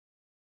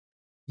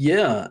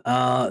 Yeah,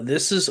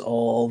 this is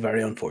all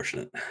very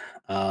unfortunate.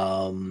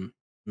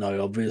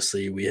 Now,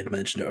 obviously, we had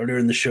mentioned earlier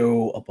in the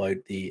show about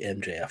the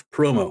MJF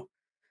promo.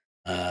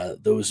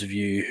 Those of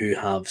you who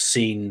have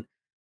seen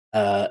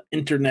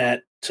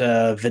internet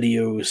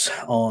videos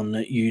on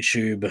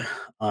YouTube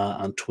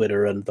and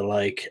Twitter and the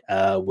like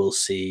will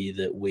see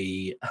that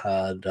we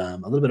had a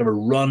little bit of a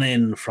run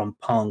in from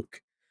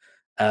Punk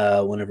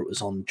whenever it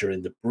was on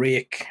during the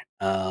break,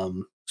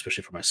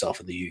 especially for myself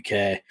in the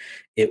UK.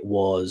 It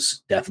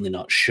was definitely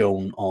not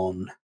shown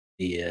on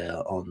the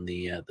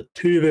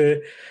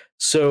TV.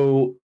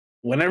 So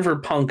whenever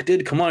Punk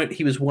did come out,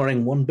 he was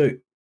wearing one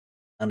boot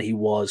and he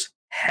was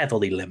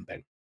heavily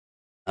limping.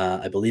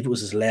 I believe it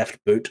was his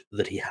left boot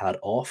that he had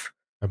off,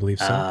 I believe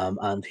so.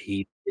 and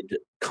he did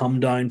come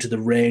down to the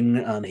ring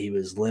and he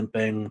was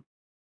limping.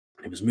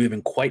 He was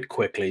moving quite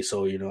quickly,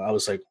 so I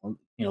was like,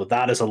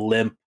 that is a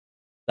limp.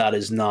 That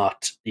is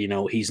not,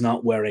 he's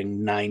not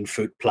wearing 9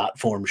 foot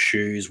platform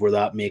shoes where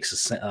that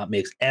makes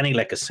any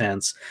like a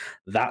sense.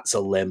 That's a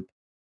limp.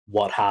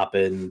 What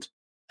happened?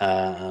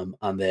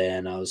 And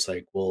then I was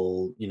like,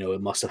 well,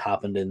 it must have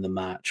happened in the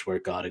match where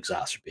it got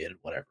exacerbated,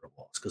 whatever it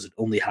was, because it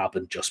only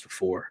happened just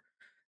before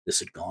this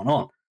had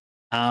gone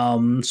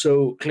on.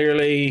 So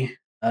clearly,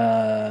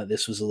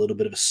 this was a little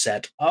bit of a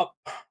setup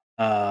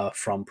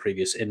from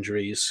previous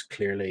injuries.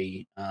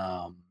 Clearly,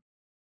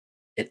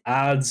 it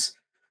adds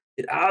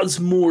it adds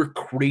more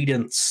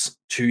credence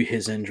to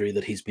his injury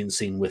that he's been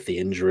seen with the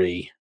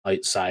injury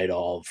outside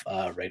of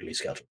regularly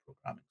scheduled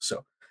programming.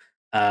 So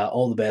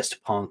all the best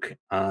to Punk,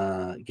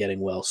 getting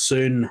well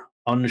soon.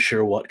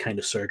 Unsure what kind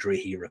of surgery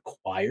he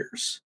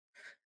requires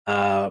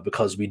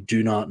because we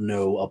do not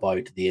know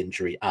about the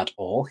injury at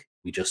all.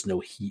 We just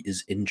know he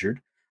is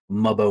injured.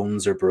 My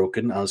bones are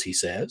broken, as he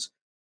says.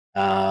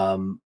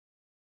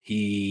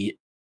 He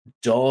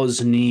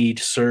does need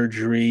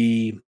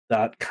surgery.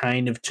 That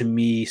kind of, to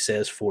me,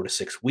 says 4 to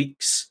 6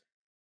 weeks.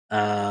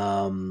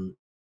 Um,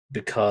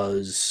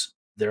 because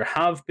there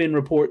have been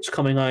reports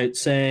coming out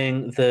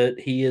saying that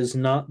he is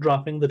not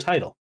dropping the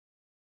title.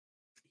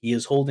 He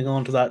is holding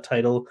on to that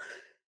title,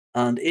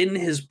 and in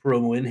his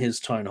promo, in his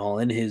town hall,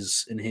 in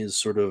his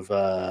sort of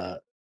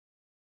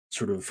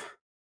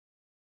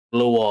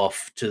blow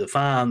off to the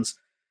fans,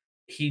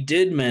 he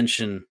did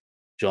mention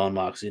John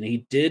Moxley, and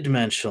he did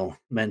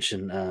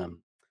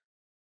mention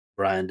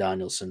Brian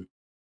Danielson,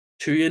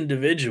 two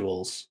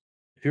individuals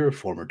who are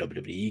former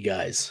WWE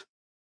guys,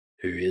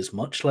 who is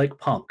much like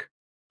Punk,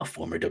 a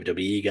former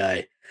WWE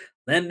guy,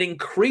 lending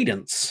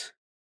credence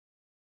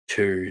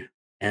to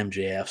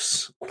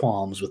MJF's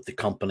qualms with the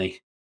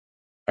company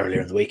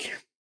earlier in the week.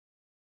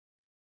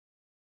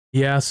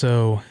 Yeah,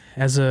 so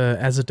as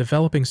a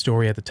developing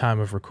story at the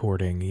time of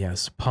recording,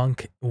 yes,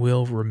 Punk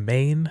will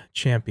remain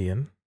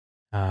champion.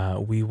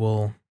 We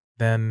will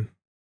then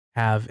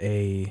have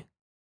a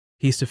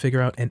piece to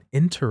figure out an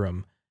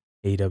interim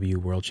AEW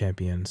World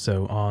Champion.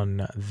 So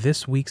on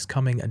this week's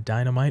coming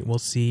Dynamite, we'll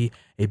see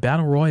a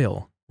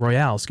Royale,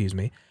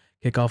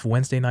 kick off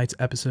Wednesday night's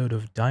episode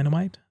of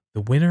Dynamite.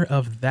 The winner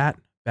of that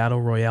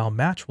Battle Royale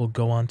match will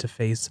go on to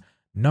face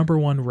number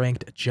one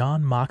ranked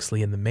Jon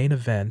Moxley in the main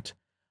event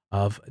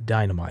of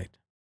Dynamite.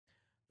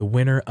 The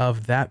winner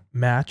of that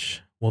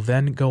match will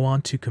then go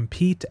on to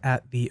compete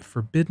at the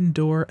Forbidden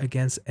Door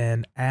against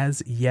an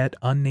as yet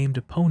unnamed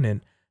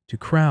opponent to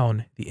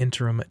crown the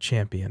interim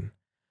champion.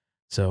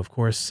 So, of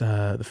course,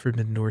 the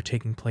Forbidden Door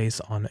taking place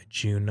on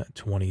June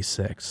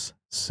 26th.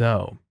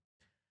 So,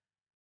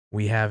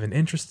 we have an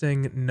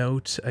interesting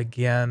note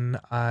again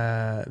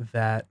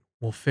that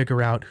will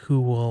figure out who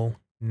will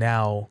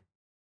now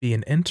be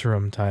an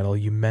interim title.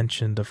 You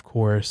mentioned, of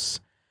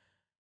course,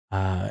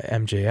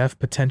 MJF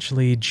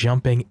potentially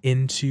jumping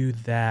into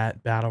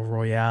that battle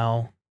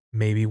royale,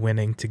 maybe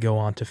winning to go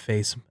on to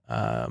face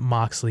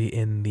Moxley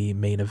in the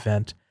main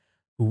event,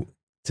 who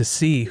to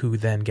see who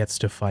then gets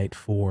to fight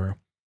for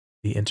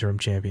the interim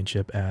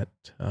championship at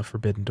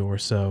Forbidden Door.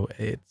 So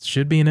it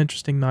should be an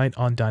interesting night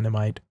on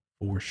Dynamite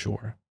for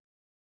sure.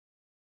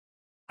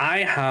 I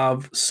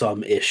have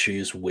some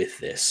issues with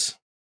this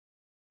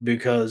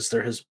because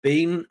there has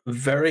been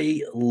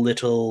very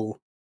little,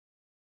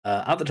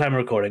 at the time of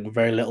recording,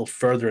 very little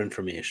further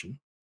information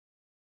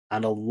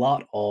and a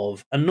lot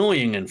of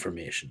annoying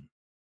information,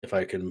 if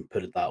I can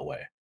put it that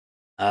way.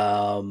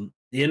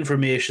 The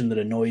information that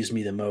annoys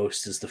me the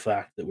most is the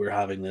fact that we're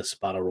having this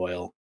battle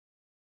royal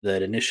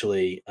that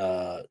initially,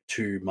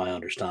 to my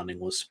understanding,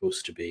 was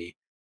supposed to be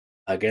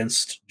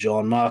against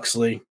John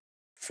Moxley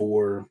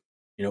for,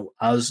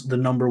 as the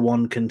number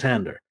one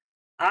contender.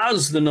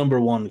 As the number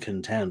one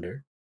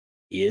contender,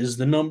 he is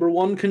the number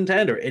one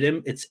contender.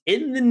 It's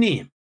in the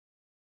name.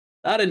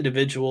 That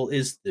individual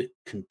is the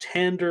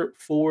contender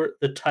for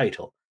the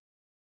title.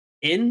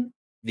 In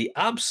the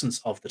absence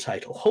of the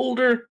title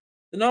holder,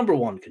 the number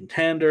one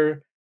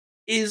contender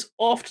is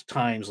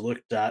oftentimes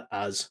looked at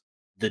as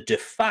the de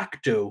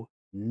facto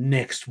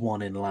next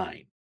one in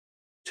line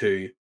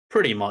to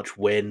pretty much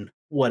win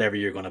whatever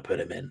you're going to put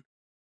him in.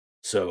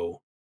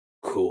 So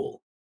cool.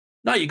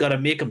 Now you got to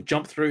make him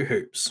jump through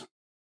hoops.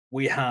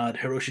 We had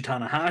Hiroshi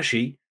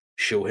Tanahashi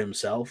show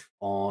himself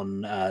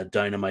on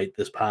Dynamite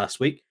this past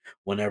week.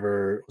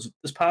 Whenever was it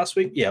this past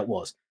week? Yeah, it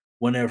was.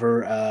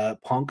 Whenever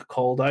Punk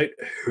called out,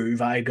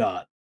 "Who've I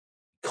got?"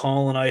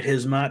 Calling out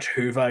his match,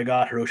 "Who've I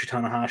got?" Hiroshi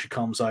Tanahashi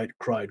comes out,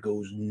 crowd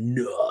goes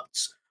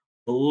nuts,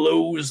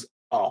 blows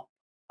up,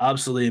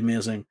 absolutely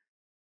amazing.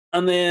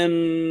 And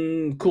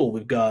then, cool,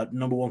 we've got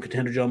number one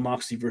contender John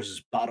Moxley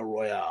versus Battle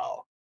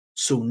Royale.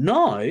 So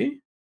now,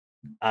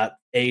 at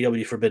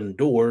AEW Forbidden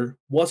Door,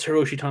 what's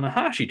Hiroshi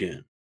Tanahashi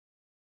doing?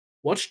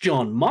 What's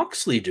John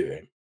Moxley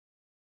doing?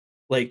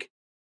 Like,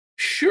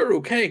 sure,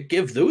 okay,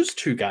 give those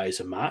two guys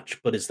a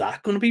match, but is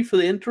that going to be for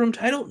the interim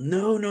title?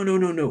 No, no, no,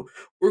 no, no.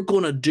 We're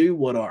going to do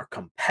what our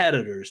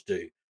competitors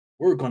do.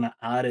 We're going to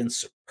add in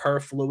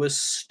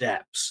superfluous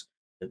steps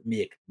that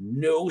make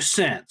no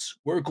sense.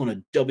 We're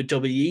going to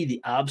WWE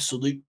the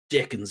absolute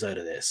dickens out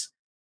of this,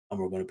 and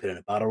we're going to put in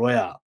a battle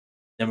royale.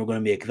 Then we're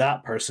going to make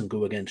that person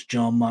go against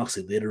John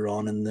Moxley later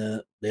on in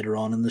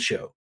the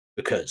show,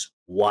 because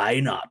why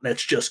not?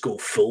 Let's just go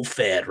full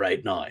fed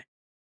right now.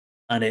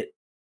 And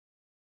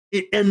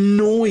it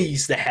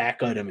annoys the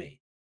heck out of me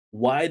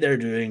why they're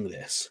doing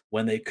this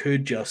when they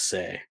could just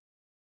say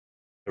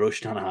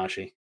Hiroshi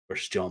Tanahashi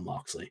versus John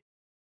Moxley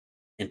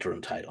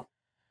interim title.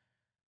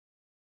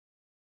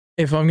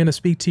 If I'm going to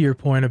speak to your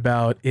point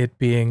about it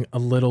being a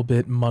little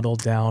bit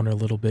muddled down or a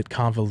little bit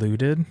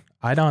convoluted,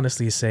 I'd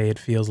honestly say it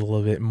feels a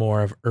little bit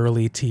more of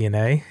early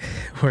TNA,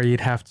 where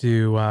you'd have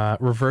to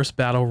reverse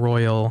battle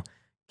royal,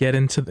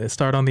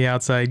 start on the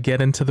outside,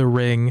 get into the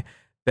ring.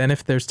 Then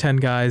if there's 10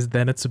 guys,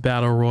 then it's a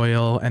battle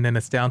royal, and then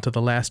it's down to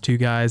the last 2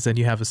 guys. Then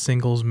you have a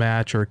singles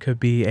match, or it could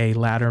be a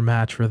ladder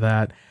match for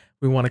that.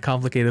 We want to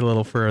complicate it a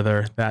little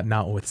further. That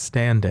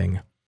notwithstanding,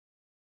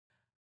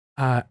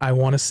 I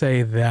want to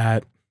say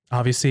that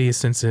obviously,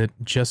 since it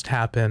just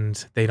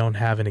happened, they don't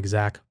have an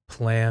exact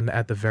plan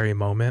at the very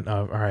moment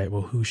of, all right,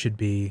 well, who should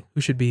be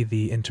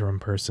the interim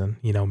person?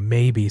 You know,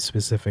 maybe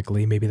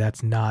specifically, maybe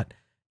that's not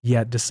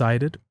yet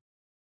decided,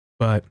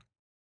 but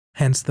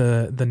hence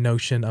the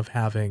notion of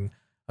having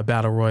a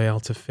battle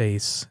royale to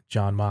face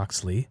John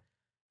Moxley,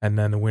 and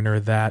then the winner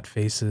of that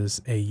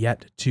faces a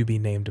yet to be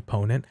named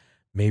opponent.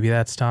 Maybe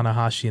that's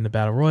Tanahashi in the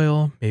battle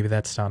royal. Maybe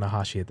that's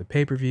Tanahashi at the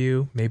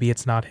pay-per-view. Maybe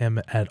it's not him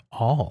at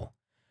all.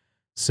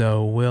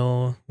 So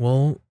we'll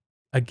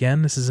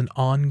again, this is an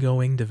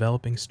ongoing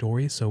developing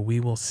story, so we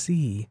will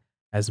see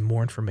as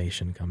more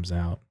information comes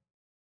out.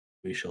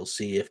 We shall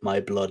see if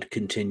my blood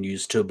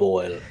continues to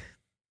boil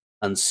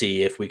and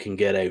see if we can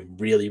get a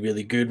really,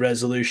 really good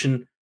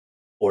resolution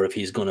or if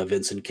he's going to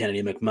Vincent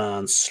Kennedy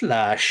McMahon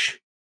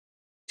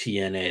 /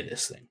 TNA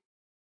this thing.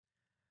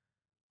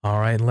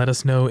 All right, and let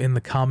us know in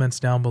the comments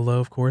down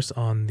below, of course,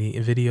 on the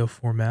video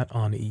format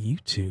on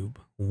YouTube,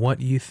 what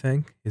you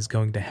think is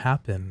going to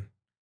happen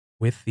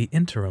with the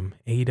interim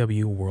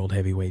AEW World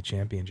Heavyweight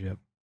Championship.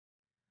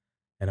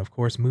 And of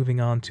course, moving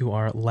on to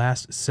our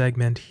last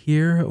segment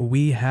here,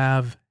 we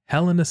have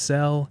Hell in a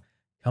Cell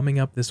coming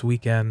up this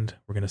weekend.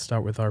 We're going to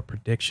start with our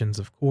predictions,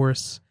 of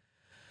course.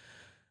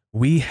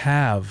 We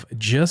have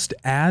just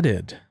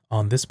added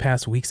on this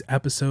past week's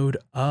episode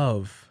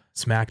of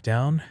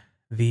SmackDown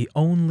the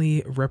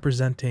only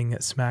representing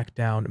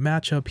SmackDown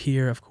matchup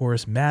here, of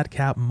course,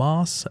 Madcap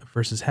Moss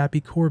versus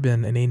Happy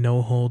Corbin in a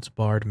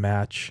no-holds-barred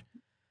match.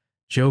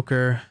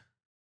 Joker,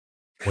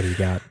 what do you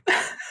got?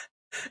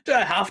 Do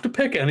I have to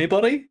pick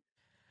anybody?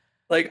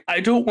 Like, I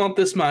don't want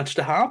this match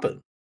to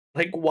happen.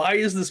 Like, why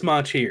is this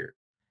match here?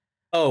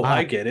 Oh, I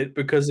I get it,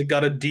 because it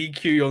got a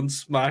DQ on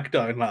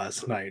SmackDown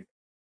last night.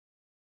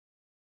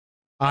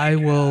 I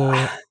Like,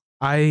 will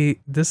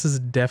this is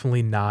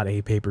definitely not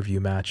a pay-per-view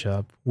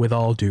matchup with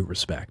all due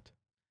respect.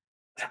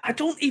 I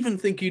don't even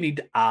think you need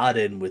to add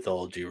in with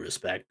all due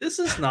respect. This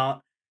is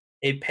not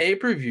a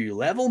pay-per-view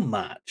level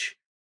match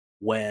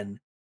when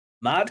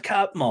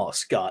Madcap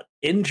Moss got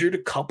injured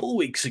a couple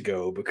weeks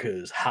ago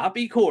because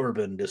Happy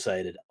Corbin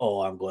decided,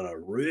 "Oh, I'm going to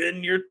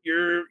ruin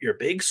your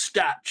big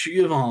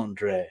statue of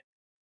Andre,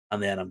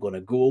 and then I'm going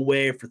to go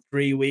away for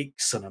 3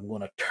 weeks, and I'm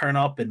going to turn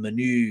up in my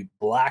new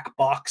black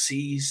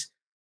boxies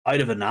out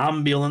of an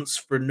ambulance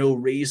for no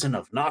reason.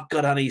 I've not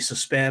got any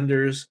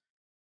suspenders."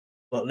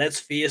 But let's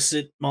face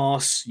it,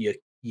 Moss,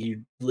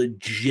 you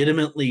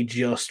legitimately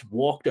just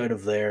walked out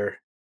of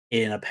there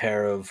in a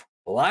pair of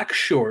black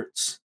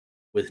shorts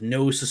with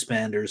no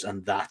suspenders,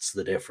 and that's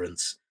the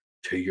difference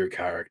to your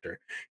character.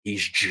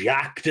 He's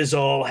jacked as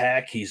all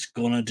heck. He's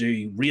gonna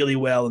do really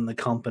well in the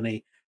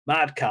company.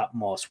 Madcap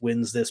Moss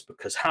wins this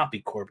because Happy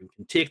Corbin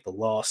can take the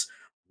loss.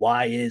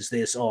 Why is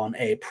this on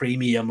a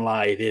premium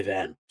live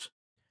event?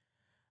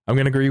 I'm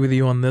going to agree with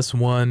you on this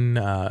one.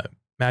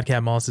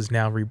 Madcap Moss is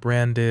now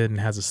rebranded and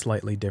has a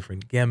slightly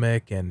different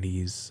gimmick, and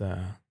he's,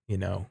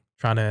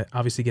 trying to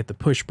obviously get the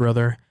push,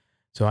 brother.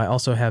 So I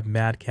also have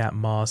Madcap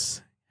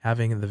Moss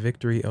having the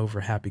victory over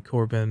Happy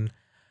Corbin.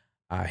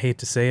 I hate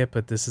to say it,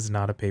 but this is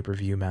not a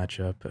pay-per-view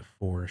matchup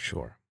for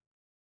sure.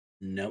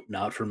 Nope,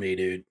 not for me,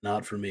 dude.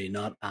 Not for me.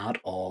 Not at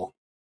all.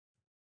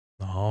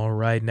 All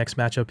right, next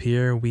matchup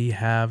here, we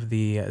have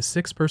the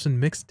 6-person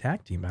mixed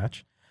tag team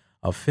match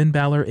of Finn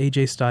Balor,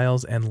 AJ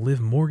Styles, and Liv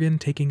Morgan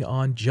taking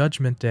on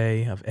Judgment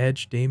Day of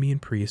Edge, Damian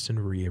Priest,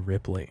 and Rhea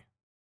Ripley.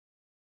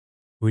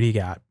 Who do you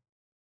got?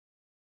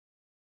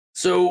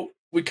 So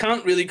we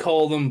can't really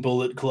call them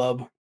Bullet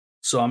Club,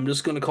 so I'm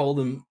just going to call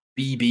them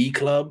BB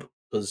Club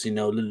because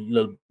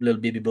little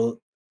baby bullet.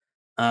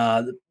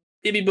 The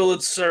baby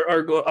bullets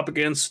are go up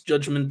against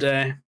Judgment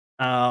Day,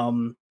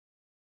 and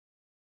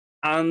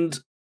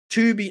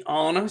to be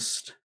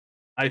honest,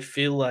 I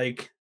feel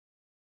like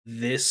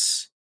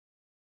this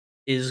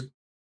is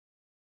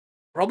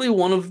probably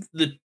one of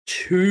the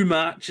 2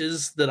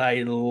 matches that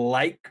I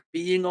like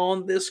being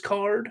on this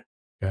card.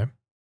 Okay.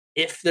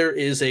 If there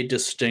is a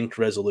distinct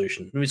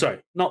resolution. I mean, sorry,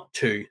 not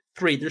 2,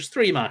 3. There's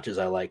 3 matches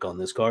I like on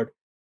this card,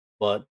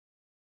 but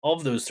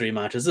of those 3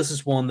 matches, this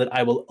is one that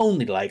I will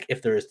only like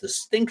if there is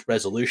distinct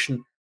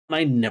resolution and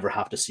I never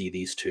have to see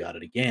these 2 at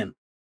it again.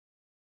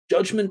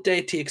 Judgment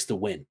Day takes the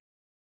win.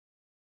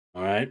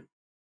 All right.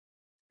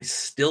 I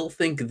still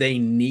think they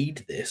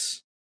need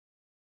this.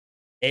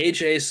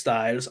 AJ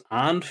Styles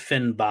and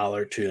Finn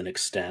Balor, to an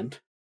extent,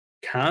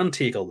 can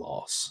take a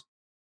loss.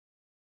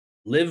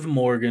 Liv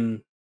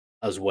Morgan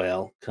as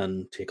well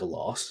can take a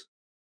loss.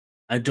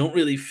 I don't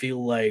really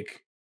feel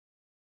like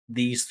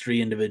these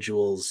three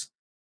individuals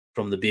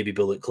from the Baby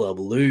Bullet Club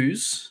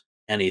lose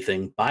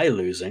anything by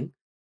losing,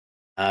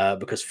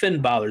 because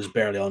Finn Balor's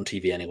barely on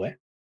TV anyway.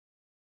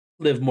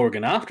 Liv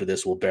Morgan after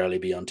this will barely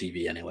be on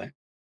TV anyway.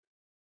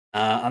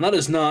 And that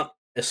is not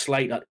a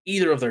slight at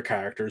either of their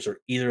characters or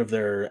either of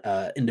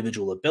their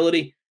individual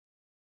ability.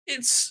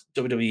 It's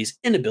WWE's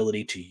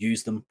inability to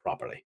use them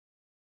properly.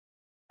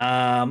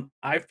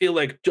 I feel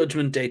like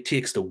Judgment Day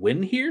takes the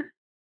win here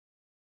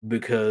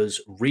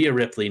because Rhea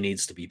Ripley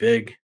needs to be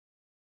big,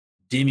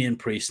 Damian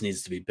Priest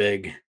needs to be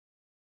big,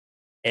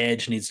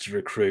 Edge needs to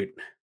recruit.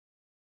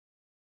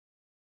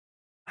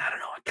 I don't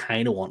know. I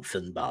kind of want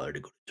Finn Balor to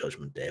go to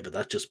Judgment Day, but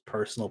that's just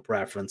personal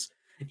preference.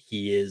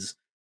 He is,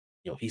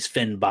 he's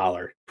Finn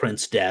Balor,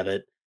 Prince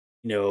Devitt.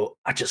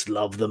 I just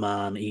love the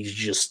man. He's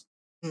just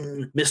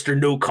Mr.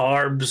 No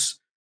Carbs,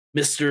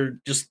 Mr.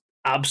 Just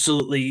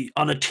absolutely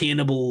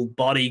unattainable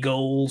body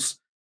goals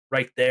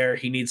right there.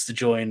 He needs to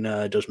join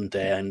Judgment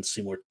Day and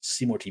see more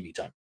TV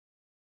time.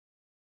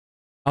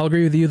 I'll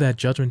agree with you that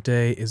Judgment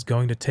Day is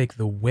going to take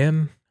the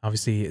win,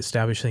 obviously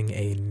establishing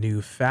a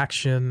new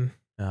faction,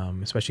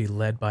 especially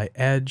led by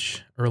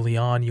Edge. Early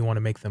on, you want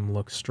to make them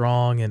look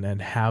strong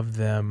and have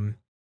them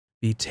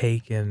be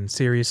taken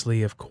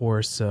seriously, of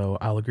course. So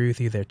I'll agree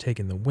with you. They're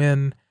taking the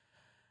win.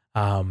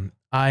 I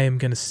am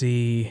going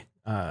to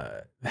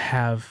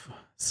have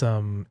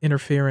some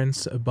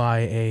interference by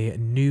a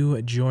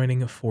new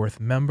joining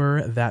fourth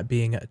member, that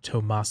being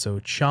Tommaso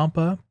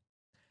Ciampa.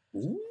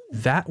 Ooh.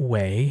 That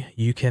way,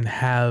 you can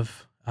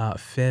have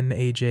Finn,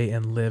 AJ,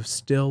 and Liv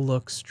still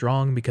look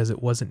strong because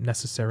it wasn't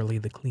necessarily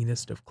the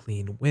cleanest of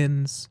clean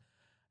wins.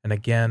 And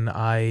again,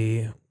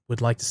 I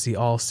would like to see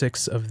all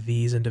 6 of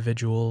these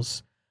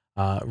individuals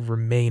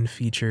remain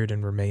featured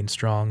and remain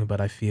strong, but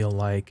I feel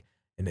like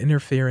an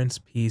interference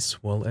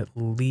piece will at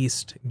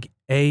least,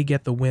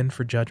 get the win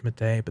for Judgment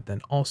Day, but then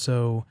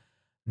also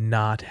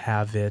not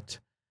have it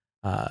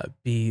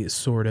be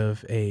sort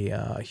of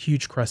a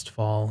huge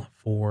crestfall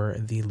for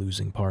the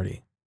losing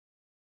party.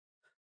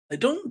 I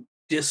don't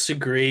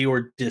disagree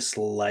or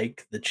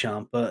dislike the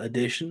Champa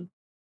edition,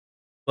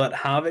 but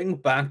having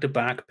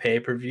back-to-back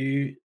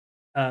pay-per-view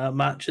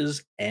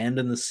matches end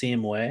in the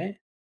same way,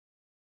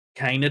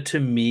 kind of to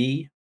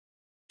me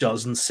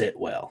doesn't sit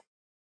well.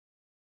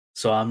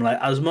 So I'm like,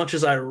 as much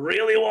as I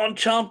really want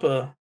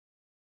Champa,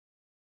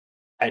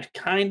 I'd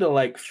kind of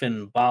like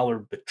Finn Balor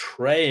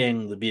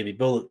betraying the Baby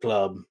Bullet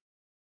Club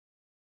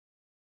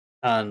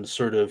and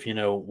sort of,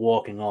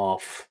 walking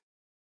off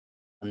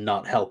and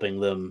not helping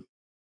them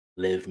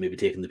live, maybe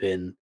taking the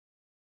pin,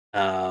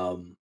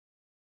 um,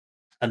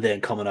 and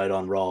then coming out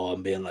on Raw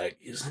and being like,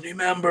 he's a new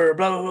member,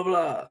 blah, blah,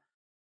 blah,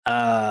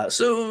 blah.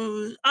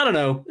 So I don't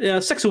know. Yeah,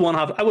 6-1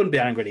 half. I wouldn't be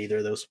angry at either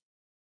of those.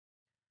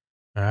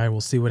 All right,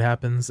 we'll see what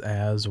happens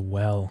as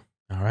well.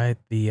 All right,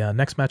 the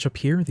next matchup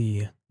here,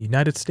 the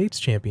United States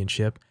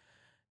Championship.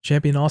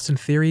 Champion Austin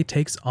Theory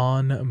takes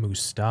on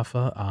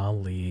Mustafa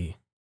Ali.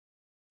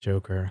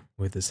 Joker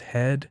with his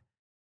head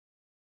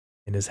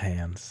in his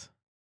hands.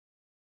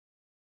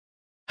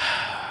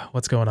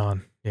 What's going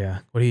on? Yeah,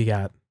 what do you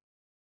got?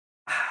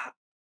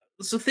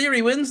 So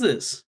Theory wins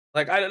this.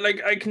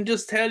 I can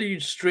just tell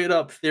you straight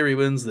up, Theory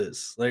wins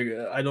this.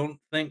 I don't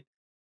think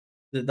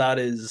that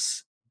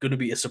is going to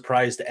be a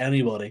surprise to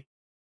anybody.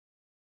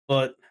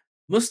 But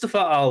Mustafa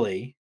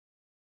Ali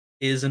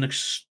is an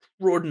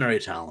extraordinary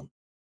talent.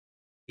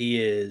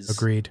 He is,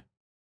 Agreed.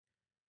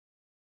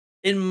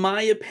 in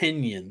my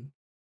opinion,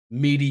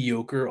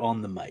 mediocre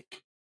on the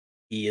mic.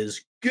 He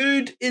is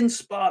good in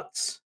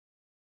spots,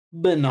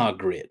 but not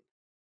great.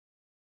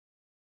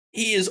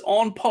 He is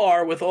on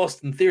par with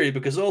Austin Theory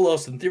because all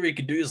Austin Theory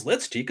can do is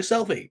let's take a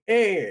selfie.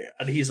 Hey!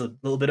 And he's a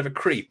little bit of a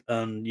creep,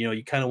 and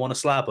you kind of want to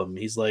slap him.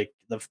 He's like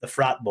the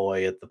frat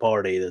boy at the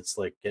party that's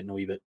like getting a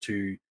wee bit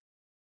too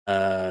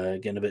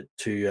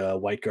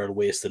white girl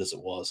wasted as it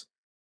was.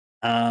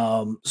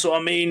 So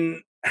I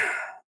mean,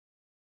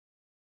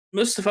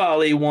 Mustafa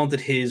Ali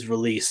wanted his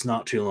release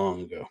not too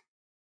long ago.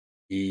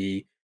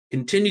 He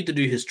continued to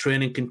do his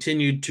training,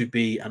 continued to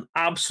be an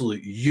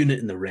absolute unit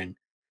in the ring,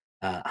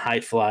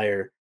 high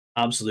flyer,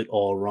 absolute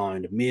all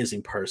round,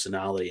 amazing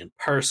personality in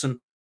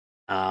person.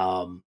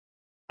 Um,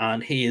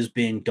 and he is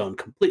being done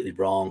completely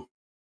wrong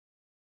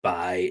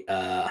by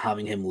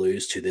having him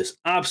lose to this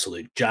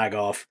absolute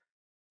jagoff.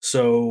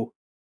 So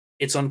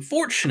it's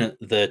unfortunate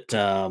that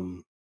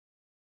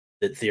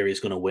Theory is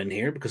going to win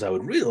here because I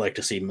would really like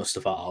to see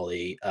Mustafa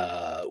Ali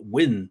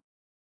win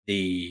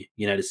the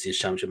United States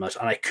Championship match,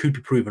 and I could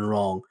be proven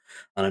wrong.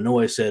 And I know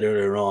I said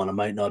earlier on I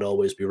might not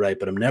always be right,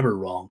 but I'm never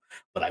wrong.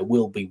 But I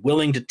will be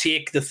willing to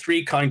take the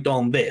 3 count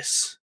on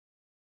this.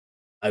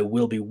 I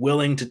will be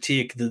willing to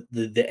take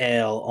the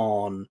L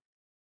on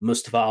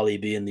Mustafa Ali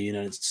being the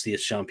United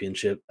States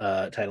Championship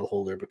title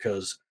holder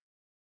because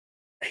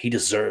he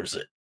deserves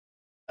it.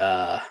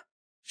 It's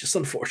just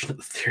unfortunate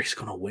the Theory's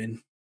going to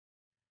win.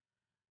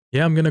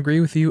 Yeah, I'm going to agree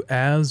with you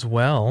as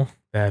well.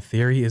 that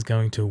Theory is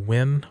going to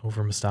win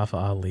over Mustafa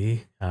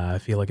Ali. I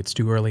feel like it's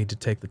too early to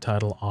take the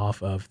title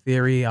off of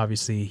Theory.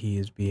 Obviously, he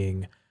is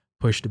being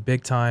pushed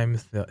big time,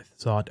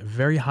 thought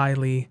very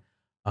highly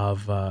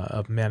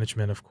of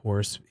management, of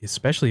course,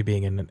 especially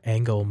being in an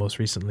angle most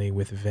recently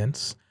with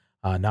Vince.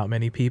 Not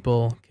many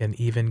people can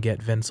even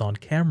get Vince on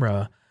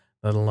camera,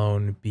 let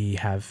alone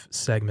have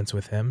segments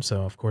with him.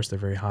 So, of course, they're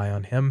very high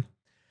on him.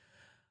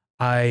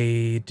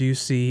 I do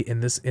see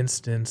in this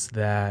instance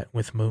that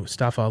with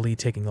Mustafa Ali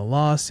taking the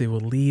loss, it will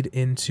lead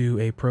into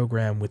a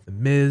program with The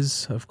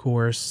Miz, of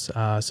course.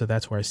 So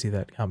that's where I see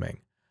that coming.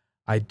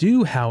 I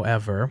do,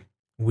 however,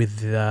 with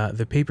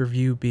the pay per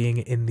view being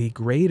in the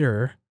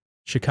greater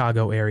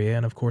Chicago area,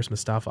 and of course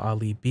Mustafa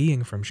Ali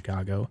being from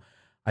Chicago,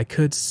 I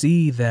could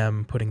see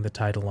them putting the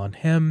title on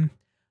him.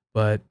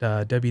 But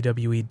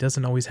WWE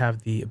doesn't always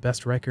have the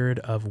best record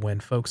of when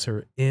folks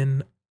are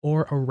in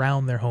or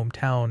around their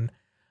hometown.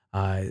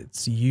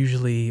 It's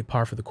usually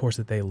par for the course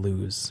that they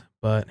lose.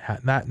 But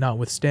that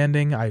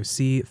notwithstanding, I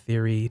see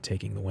Theory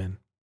taking the win.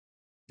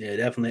 Yeah,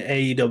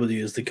 definitely.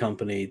 AEW is the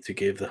company to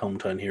give the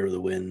hometown hero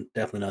the win.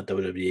 Definitely not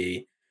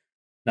WWE.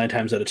 9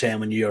 times out of 10,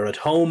 when you are at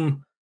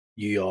home,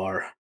 you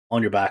are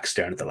on your back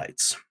staring at the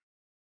lights.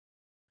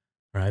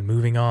 All right,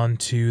 moving on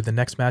to the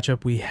next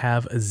matchup, we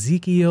have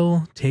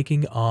Ezekiel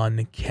taking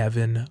on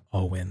Kevin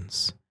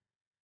Owens.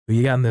 Who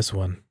you got in this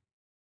one?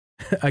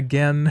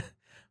 Again,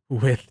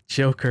 with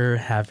Joker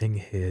having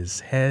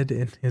his head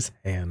in his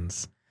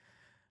hands.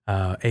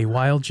 A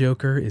wild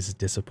Joker is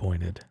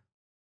disappointed.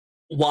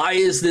 Why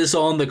is this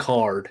on the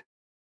card?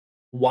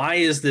 Why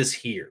is this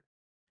here?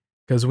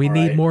 Because we All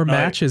need right. more Now,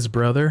 matches,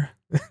 brother.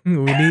 we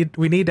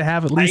need to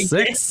have at I least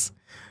get, 6.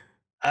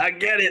 I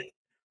get it.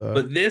 Uh,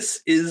 But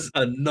this is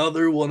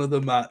another one of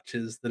the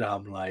matches that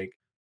I'm like,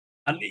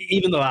 and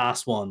even the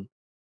last one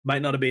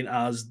might not have been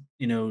as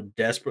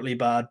desperately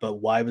bad, but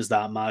why was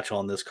that match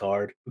on this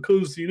card?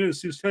 Because the United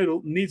States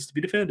title needs to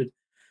be defended.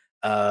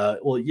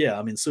 Well, yeah,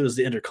 I mean, so does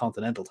the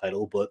Intercontinental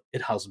title, but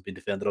it hasn't been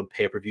defended on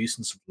pay per view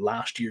since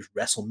last year's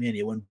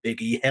WrestleMania when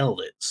Big E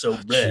held it. So,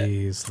 bleh.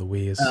 Jeez,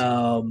 Louise.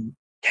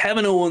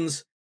 Kevin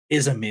Owens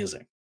is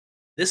amazing.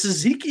 This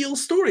Ezekiel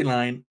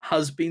storyline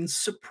has been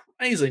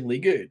surprisingly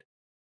good.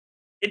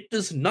 It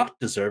does not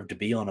deserve to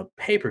be on a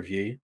pay per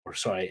view, or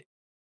sorry,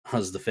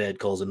 as the Fed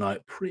calls it now,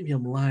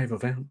 premium live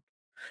event.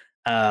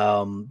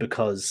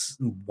 Because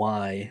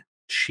why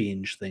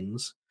change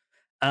things?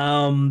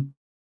 Um,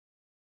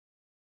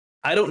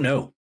 I don't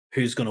know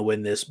who's going to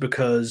win this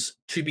because,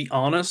 to be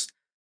honest,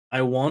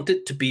 I want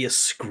it to be a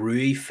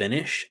screwy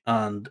finish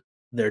and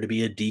there to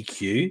be a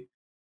DQ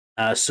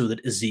so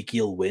that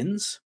Ezekiel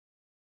wins.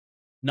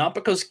 Not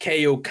because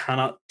KO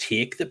cannot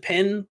take the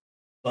pin,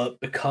 but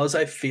because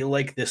I feel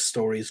like this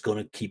story is going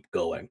to keep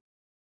going.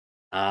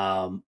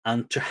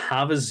 And to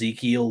have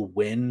Ezekiel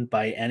win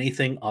by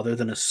anything other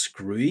than a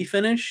screwy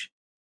finish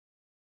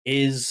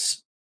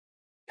is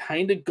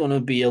kind of going to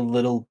be a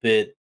little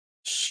bit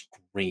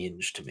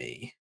strange to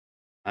me.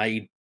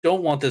 I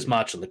don't want this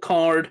match on the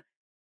card.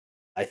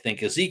 I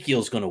think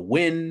Ezekiel's going to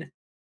win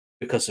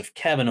because if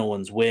Kevin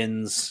Owens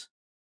wins,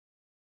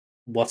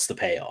 what's the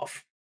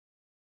payoff?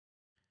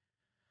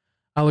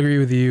 I'll agree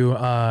with you.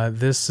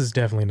 This is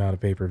definitely not a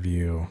pay per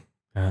view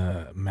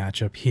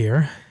matchup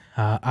here.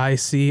 I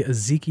see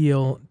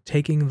Ezekiel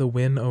taking the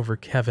win over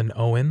Kevin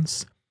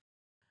Owens.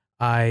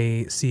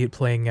 I see it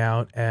playing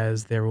out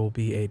as there will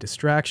be a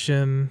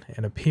distraction.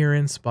 An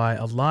appearance by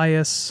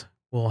Elias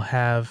will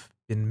have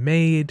been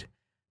made,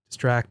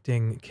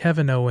 distracting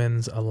Kevin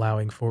Owens,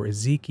 allowing for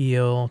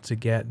Ezekiel to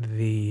get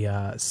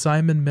the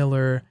Simon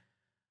Miller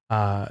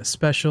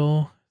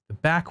special, the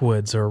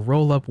backwoods or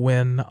roll up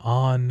win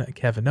on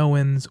Kevin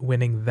Owens,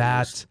 winning The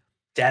most that.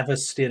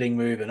 devastating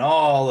move in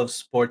all of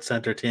sports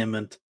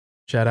entertainment.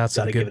 Shout outs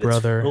to Got the to give good it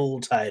its brother.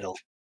 full title.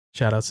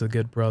 Shout outs to the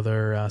good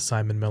brother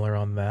Simon Miller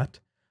on that,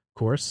 of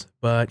course.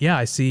 But yeah,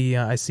 I see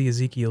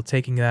Ezekiel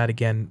taking that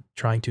again,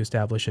 trying to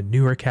establish a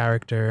newer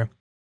character,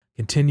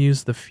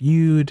 continues the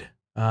feud.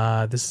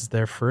 This is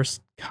their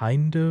first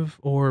kind of,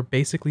 or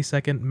basically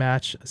second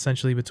match,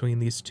 essentially between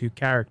these two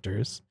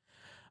characters.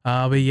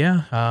 But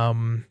yeah,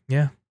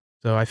 yeah.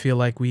 So I feel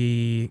like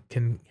we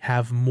can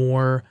have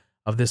more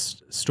of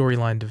this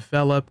storyline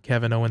develop.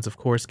 Kevin Owens, of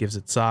course, gives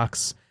it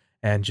socks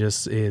and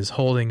just is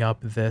holding up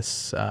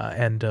this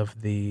end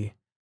of the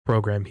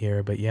program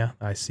here. But yeah,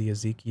 I see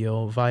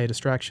Ezekiel via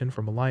distraction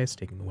from Elias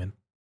taking the win.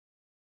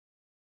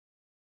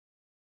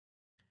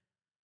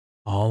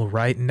 All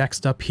right,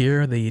 next up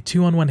here, the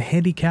 2-on-1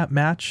 handicap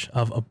match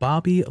of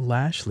Bobby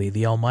Lashley,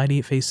 the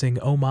Almighty, facing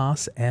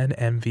Omos and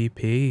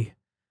MVP.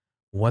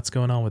 What's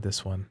going on with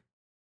this one?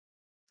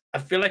 I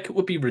feel like it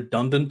would be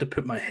redundant to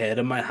put my head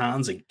in my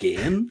hands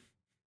again,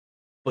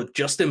 but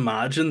just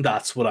imagine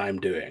that's what I'm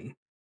doing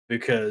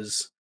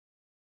because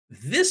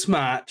this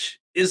match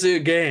is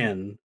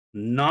again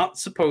not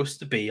supposed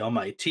to be on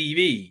my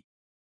TV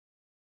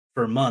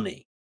for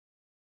money.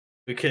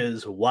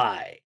 Because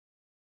why?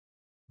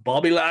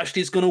 Bobby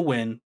Lashley's going to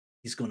win.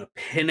 He's going to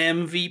pin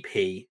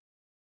MVP,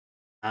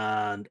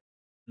 and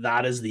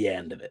that is the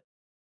end of it.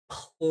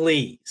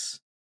 Please.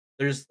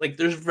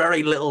 There's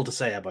very little to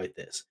say about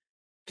this.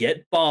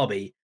 Get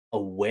Bobby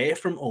away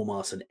from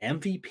Omos and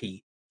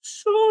MVP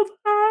so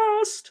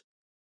fast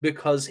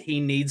because he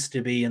needs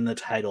to be in the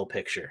title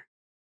picture.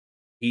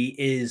 He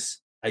is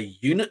a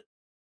unit.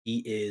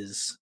 He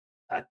is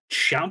a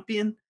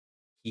champion.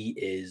 He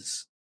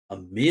is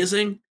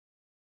amazing.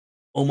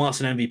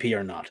 Omos and MVP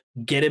are not.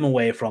 Get him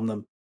away from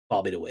them.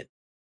 Bobby to win.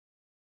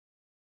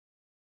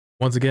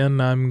 Once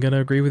again, I'm going to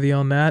agree with you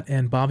on that,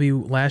 and Bobby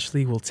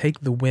Lashley will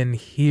take the win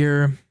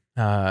here.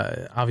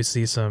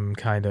 Obviously, some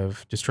kind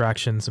of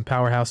distraction, some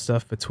powerhouse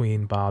stuff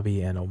between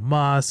Bobby and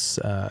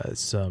Omos,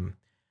 some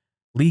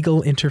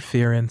legal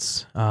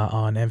interference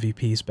on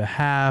MVP's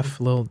behalf,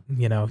 little,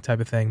 type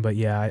of thing. But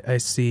yeah, I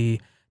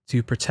see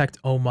to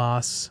protect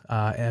Omos,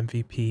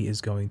 MVP is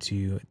going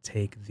to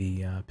take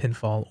the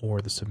pinfall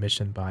or the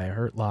submission by a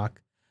hurt lock.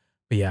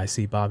 But yeah, I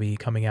see Bobby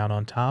coming out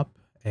on top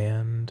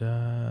and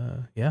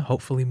yeah,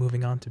 hopefully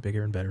moving on to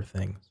bigger and better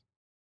things.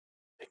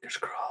 Fingers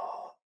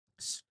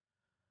crossed.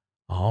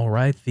 All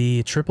right,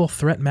 the triple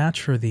threat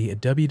match for the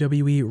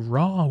WWE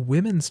Raw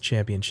Women's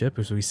Championship,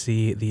 as we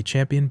see the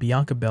champion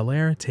Bianca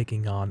Belair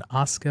taking on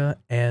Asuka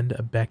and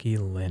Becky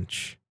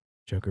Lynch.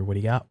 Joker, what do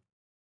you got?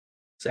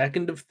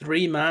 Second of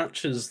 3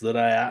 matches that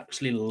I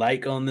actually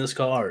like on this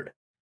card,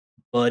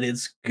 but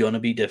it's gonna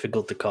be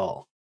difficult to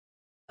call.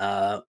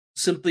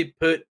 Simply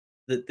put,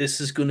 that this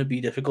is going to be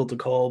difficult to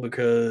call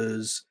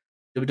because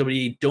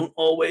WWE don't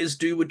always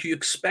do what you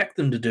expect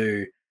them to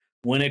do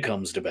when it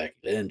comes to Becky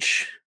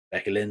Lynch.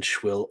 Becky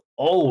Lynch will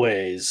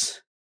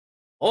always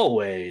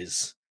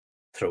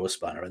throw a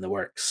spanner in the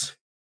works.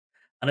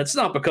 And it's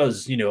not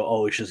because,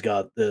 she's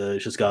got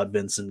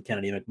Vincent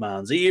Kennedy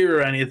McMahon's ear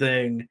or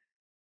anything.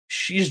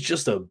 She's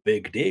just a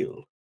big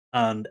deal.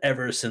 And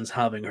ever since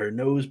having her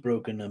nose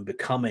broken and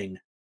becoming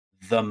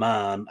the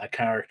man, a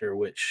character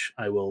which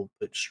I will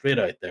put straight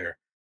out there,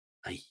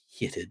 I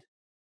hated.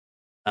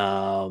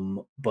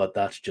 But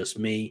that's just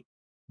me.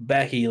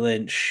 Becky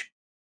Lynch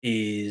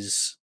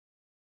is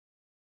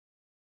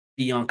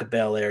Bianca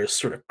Belair's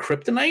sort of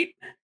kryptonite.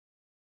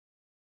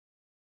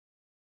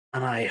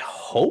 And I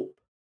hope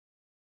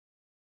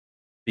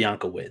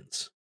Bianca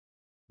wins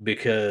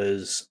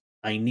because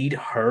I need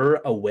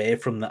her away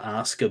from the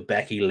Asuka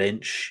Becky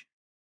Lynch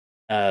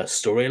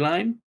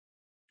storyline,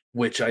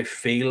 which I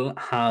feel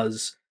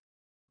has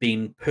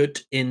been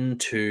put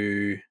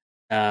into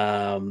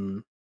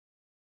the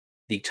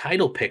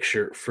title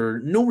picture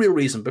for no real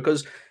reason.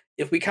 Because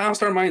if we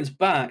cast our minds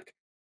back,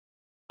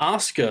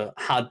 Asuka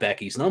had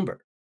Becky's number.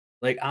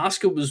 Like,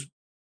 Asuka was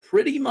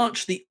pretty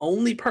much the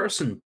only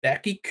person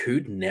Becky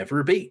could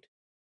never beat.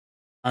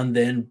 And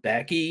then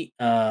Becky,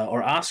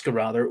 or Asuka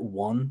rather,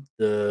 won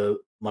the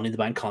Money in the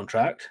Bank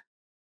contract,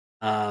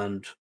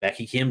 and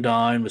Becky came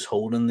down, was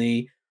holding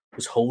the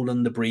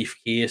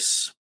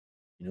briefcase,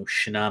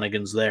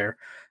 shenanigans there,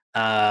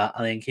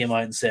 and then came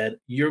out and said,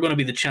 "You're going to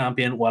be the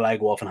champion while I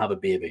go off and have a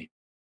baby."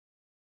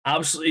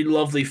 Absolutely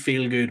lovely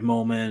feel good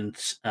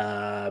moment.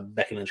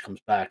 Becky Lynch comes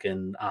back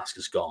and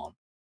Asuka's gone.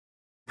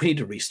 We need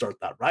to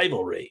restart that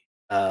rivalry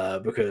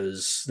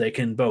because they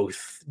can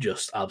both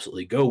just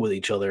absolutely go with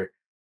each other,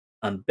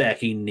 and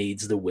Becky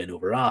needs the win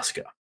over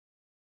Asuka.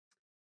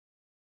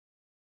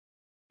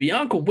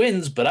 Bianca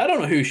wins, but I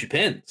don't know who she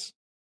pins.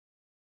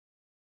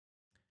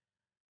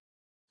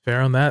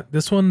 Fair on that.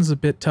 This one's a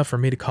bit tough for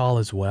me to call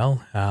as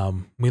well.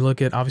 We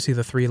look at obviously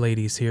the three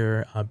ladies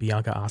here,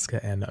 Bianca,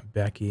 Asuka, and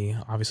Becky.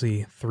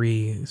 Obviously,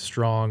 three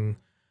strong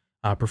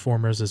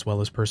performers as well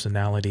as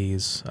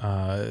personalities.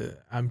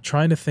 I'm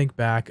trying to think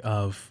back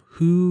of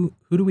who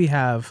do we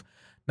have,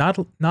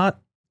 not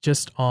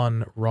just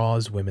on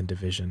Raw's women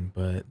division,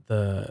 but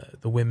the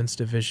women's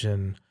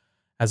division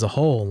as a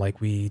whole.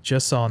 Like we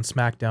just saw on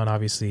SmackDown,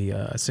 obviously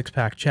a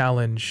 6-pack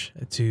challenge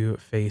to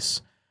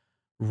face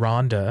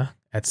Ronda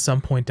at some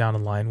point down the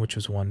line, which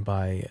was won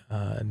by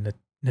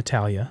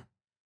Natalia.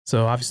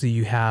 So obviously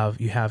you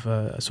have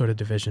a sort of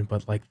division,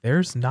 but like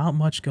there's not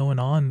much going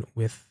on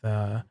with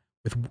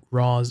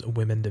Raw's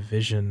women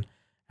division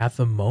at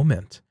the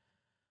moment.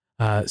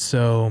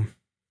 So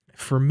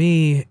for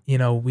me,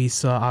 we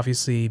saw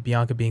obviously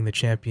Bianca being the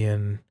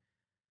champion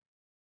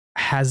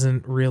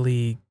hasn't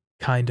really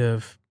kind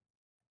of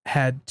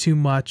had too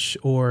much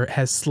or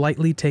has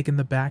slightly taken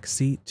the back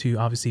seat to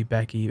obviously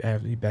Becky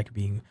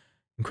being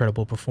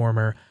incredible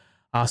performer.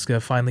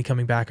 Asuka finally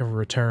coming back of a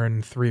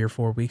return 3 or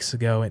 4 weeks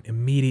ago and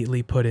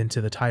immediately put into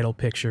the title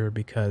picture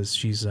because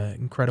she's an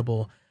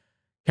incredible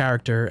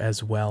character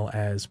as well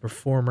as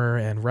performer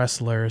and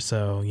wrestler.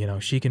 So,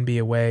 she can be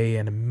away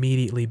and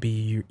immediately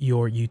be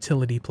your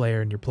utility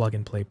player and your plug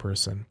and play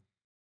person.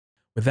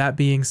 With that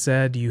being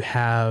said, you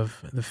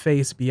have the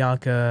face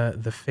Bianca,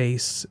 the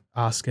face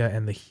Asuka,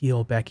 and the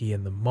heel Becky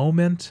in the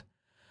moment.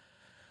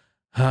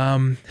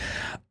 In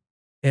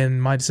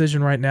my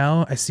decision right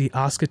now, I see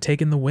Asuka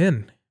taking the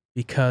win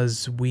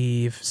because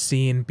we've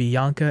seen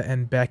Bianca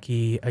and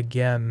Becky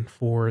again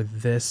for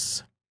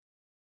this,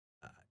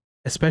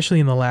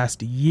 especially in the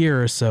last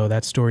year or so,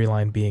 that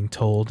storyline being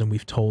told, and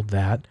we've told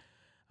that.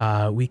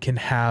 We can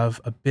have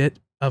a bit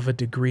of a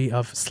degree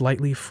of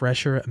slightly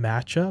fresher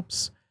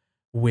matchups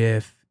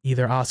with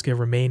either Asuka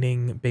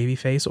remaining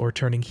babyface or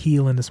turning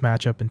heel in this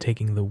matchup and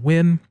taking the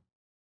win.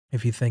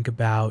 If you think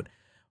about,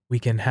 we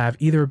can have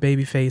either a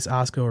babyface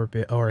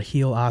Asuka or a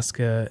heel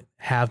Asuka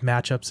have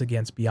matchups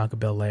against Bianca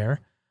Belair.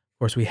 Of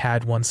course, we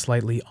had one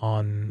slightly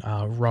on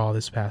Raw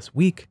this past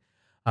week.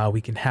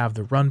 We can have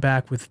the run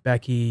back with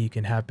Becky. You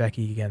can have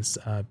Becky against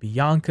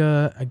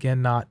Bianca.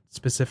 Again, not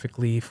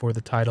specifically for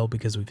the title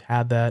because we've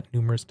had that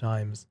numerous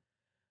times.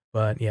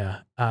 But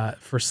yeah,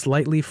 for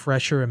slightly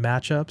fresher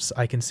matchups,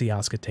 I can see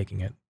Asuka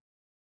taking it.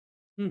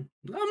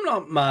 I'm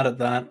not mad at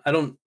that. I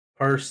don't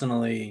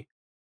personally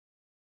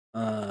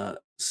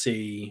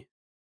see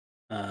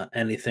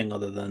anything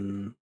other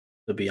than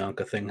the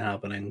Bianca thing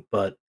happening,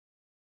 but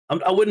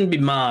I wouldn't be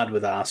mad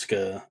with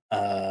Asuka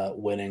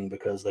winning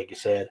because, like you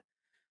said,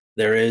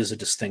 there is a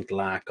distinct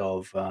lack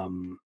of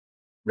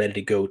ready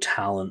to go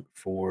talent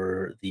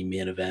for the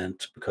main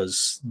event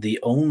because the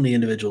only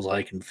individuals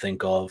I can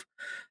think of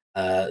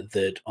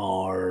that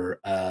are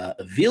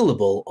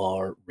available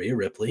are Rhea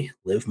Ripley,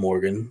 Liv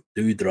Morgan,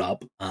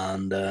 Doudrop,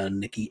 and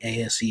Nikki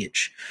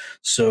ASH.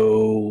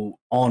 So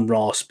on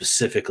Raw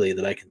specifically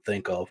that I can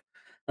think of,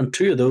 and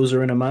two of those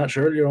are in a match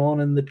earlier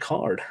on in the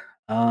card.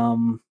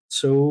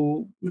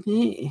 So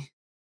yeah.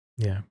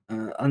 Yeah.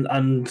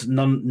 And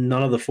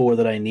none of the four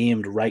that I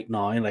named right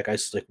now, like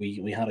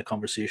we had a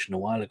conversation a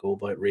while ago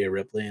about Rhea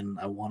Ripley, and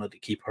I wanted to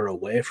keep her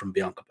away from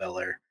Bianca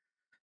Belair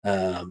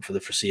for the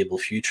foreseeable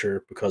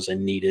future because I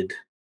needed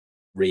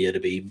Rhea to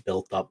be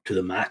built up to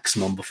the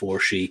maximum before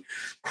she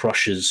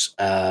crushes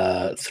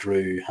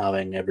through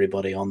having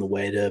everybody on the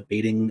way to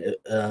beating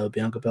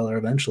Bianca Belair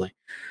eventually.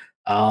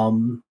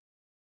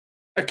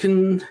 I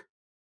can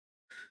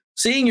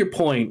seeing your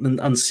point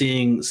and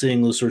seeing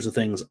those sorts of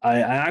things.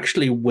 I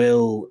actually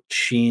will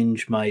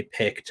change my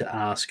pick to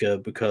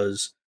Asuka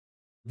because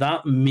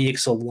that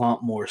makes a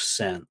lot more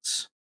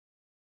sense.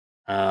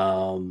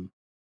 Um,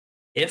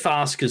 if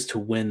Asuka's to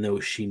win, though,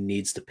 she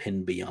needs to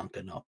pin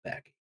Bianca, not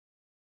Becky.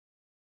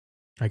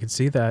 I can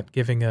see that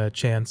giving a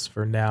chance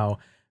for now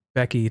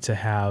Becky to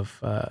have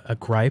a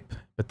gripe,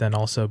 but then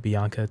also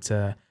Bianca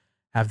to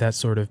have that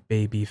sort of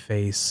baby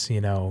face,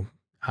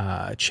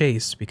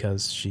 chase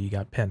because she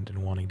got pinned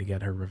and wanting to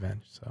get her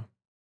revenge. So,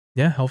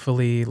 yeah,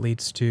 hopefully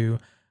leads to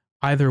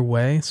either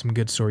way some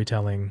good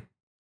storytelling.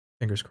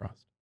 Fingers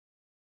crossed.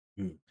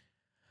 Hmm.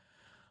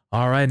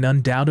 All right, and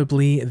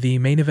undoubtedly the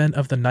main event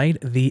of the night,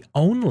 the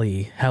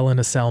only Hell in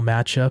a Cell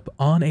matchup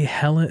on a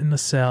Hell in a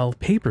Cell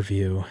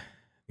pay-per-view.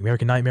 The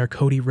American Nightmare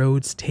Cody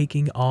Rhodes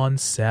taking on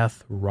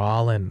Seth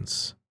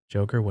Rollins.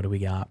 Joker, what do we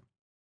got?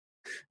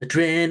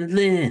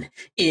 Adrenaline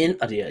in.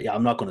 Yeah,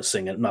 I'm not going to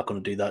sing it. I'm not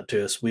going to do that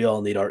to us. We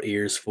all need our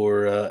ears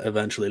for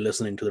eventually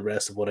listening to the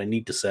rest of what I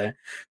need to say.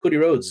 Cody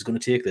Rhodes is going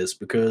to take this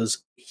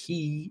because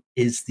he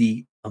is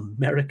the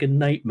American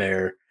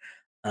Nightmare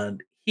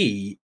and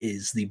he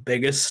is the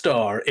biggest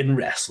star in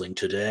wrestling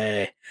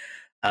today.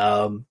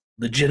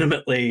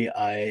 Legitimately,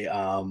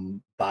 I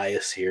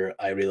bias here.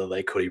 I really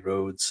like Cody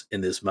Rhodes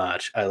in this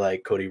match. I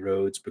like Cody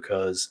Rhodes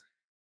because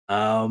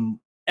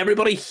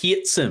everybody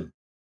hates him.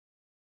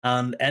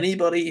 And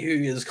anybody who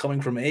is coming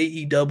from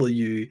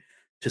AEW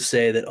to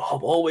say that, oh,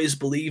 I've always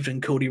believed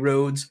in Cody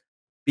Rhodes,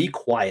 be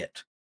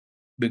quiet.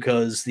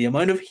 Because the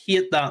amount of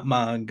hate that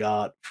man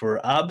got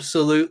for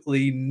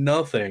absolutely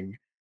nothing,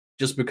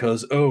 just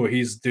because, oh,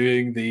 he's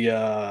doing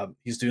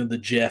the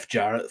Jeff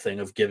Jarrett thing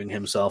of giving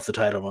himself the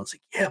title. And it's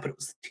like, yeah, but it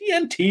was the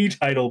TNT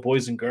title,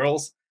 boys and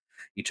girls.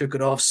 He took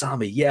it off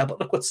Sammy. Yeah, but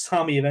look what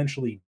Sammy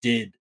eventually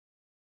did.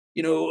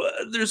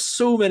 There's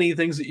so many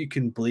things that you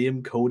can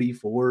blame Cody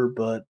for,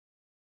 but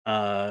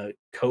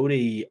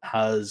Cody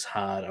has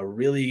had a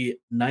really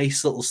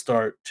nice little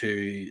start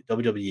to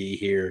WWE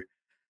here.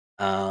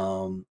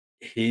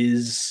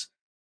 His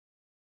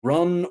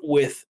run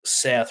with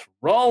Seth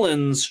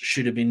Rollins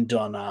should have been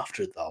done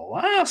after the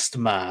last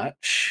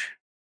match.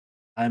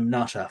 I'm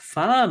not a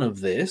fan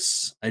of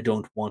this. I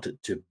don't want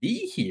it to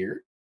be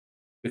here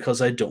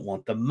because I don't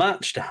want the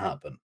match to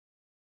happen.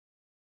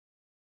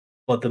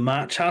 But the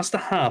match has to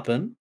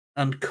happen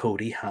and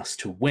Cody has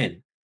to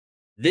win.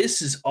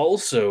 This is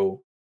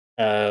also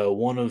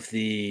one of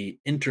the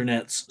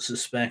internet's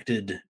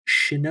suspected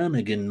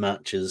shenanigan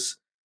matches.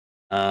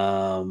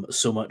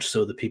 So much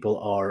so that people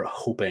are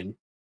hoping,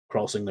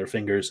 crossing their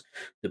fingers,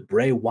 that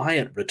Bray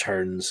Wyatt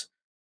returns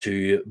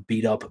to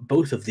beat up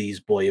both of these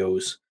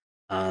boyos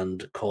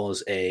and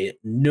cause a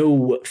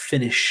no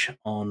finish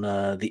on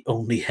the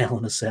only Hell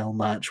in a Cell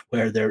match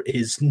where there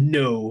is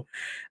no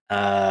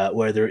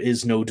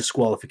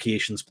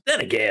disqualifications. But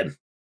then again,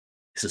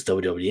 this is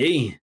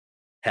WWE.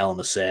 Hell in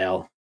a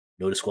Cell,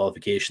 no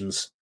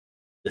disqualifications.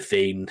 The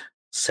Fiend,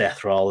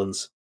 Seth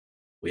Rollins.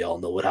 We all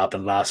know what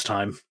happened last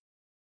time.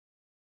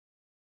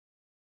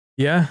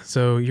 Yeah,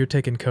 so you're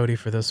taking Cody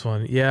for this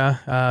one.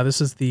 Yeah,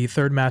 this is the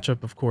third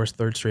matchup, of course,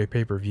 third straight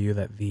pay-per-view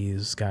that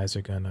these guys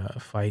are going to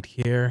fight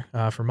here.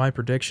 For my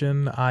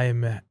prediction,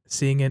 I'm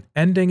seeing it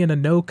ending in a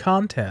no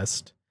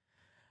contest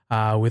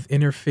with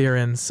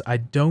interference. I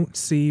don't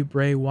see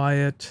Bray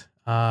Wyatt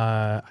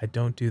I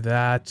don't do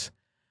that.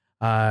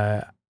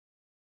 Uh,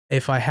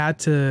 if I had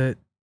to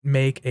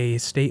make a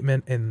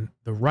statement in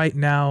the right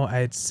now,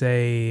 I'd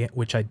say,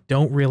 which I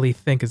don't really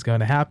think is going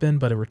to happen,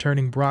 but a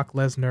returning Brock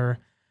Lesnar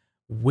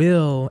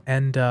will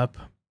end up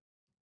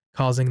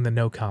causing the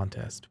no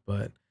contest.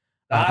 But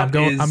That I'm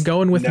is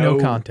going with no no,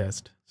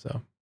 contest.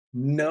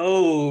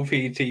 no,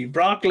 PT.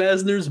 Brock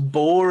Lesnar's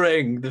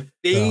boring. The So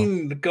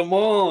Fiend, come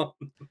on.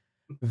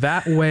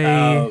 that way,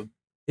 Uh,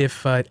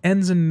 if it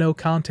ends in no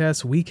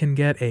contest, we can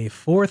get a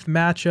fourth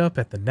matchup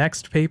at the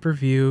next pay per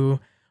view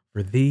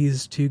for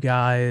these two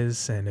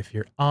guys. And if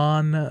you're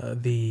on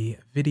the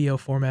video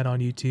format on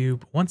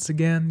YouTube, once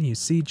again, you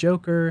see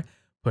Joker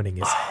putting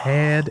his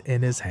head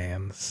in his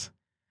hands.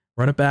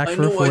 Run it back I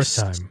for a know fourth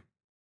time.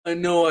 I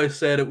know I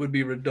said it would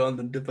be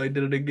redundant if I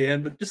did it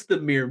again, but just the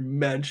mere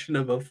mention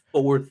of a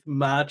fourth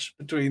match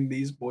between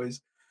these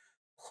boys,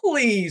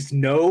 please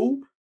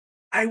no.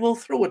 I will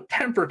throw a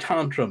temper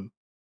tantrum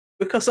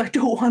because I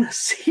don't want to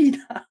see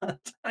that.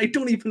 I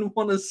don't even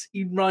want to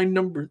see round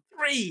number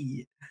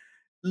 3.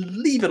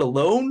 Leave it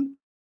alone.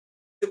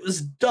 It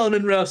was done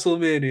in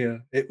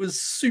WrestleMania. It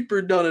was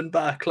super done in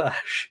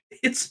Backlash.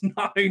 It's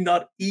now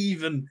not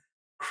even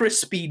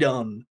crispy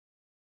done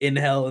in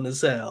Hell in a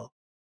Cell.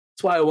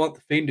 That's why I want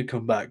the Fiend to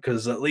come back,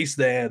 because at least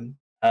then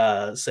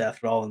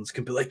Seth Rollins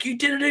can be like, "You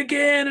did it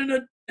again in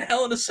a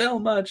Hell in a Cell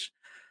match,"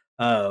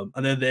 and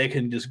then they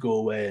can just go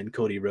away, and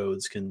Cody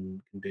Rhodes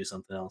can do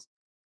something else.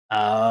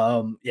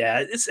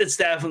 Yeah, it's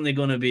definitely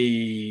going to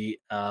be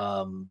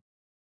a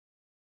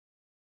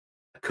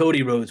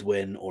Cody Rhodes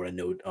win or a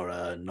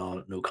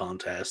no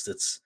contest.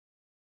 It's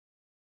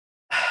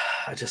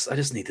I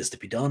just need this to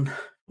be done.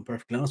 I'm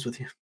perfectly honest with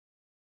you.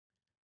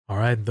 All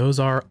right, those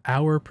are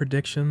our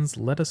predictions.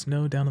 Let us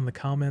know down in the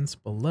comments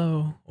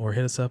below or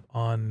hit us up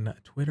on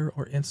Twitter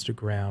or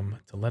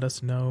Instagram to let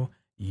us know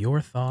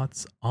your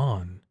thoughts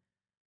on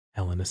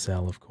Hell in a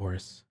Cell, of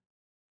course.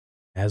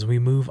 As we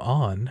move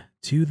on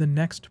to the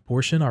next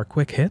portion, our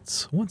quick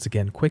hits. Once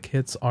again, quick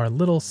hits are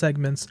little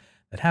segments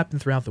that happen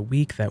throughout the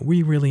week that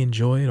we really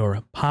enjoyed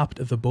or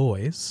popped the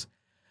boys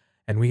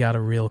and we got a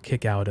real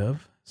kick out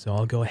of. So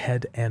I'll go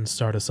ahead and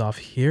start us off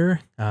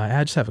here.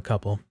 I just have a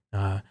couple.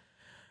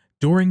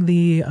 During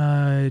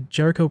the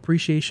Jericho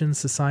Appreciation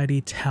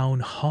Society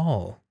Town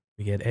Hall,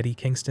 we get Eddie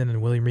Kingston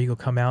and William Regal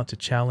come out to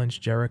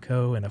challenge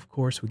Jericho. And of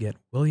course, we get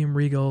William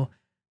Regal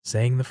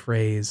saying the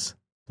phrase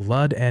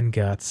blood and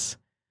guts,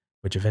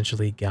 which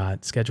eventually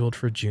got scheduled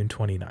for June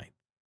 29th.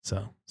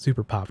 So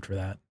super popped for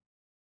that.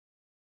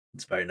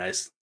 It's very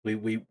nice.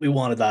 We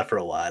wanted that for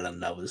a while,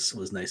 and that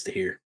was nice to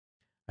hear.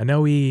 I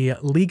know we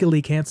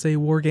legally can't say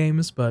war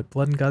games, but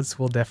blood and guts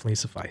will definitely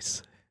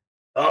suffice.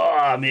 Oh,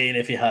 I mean,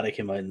 if you had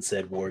come out and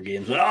said War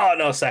Games, but oh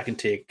no, second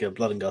take,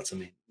 Blood and Guts. I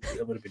mean,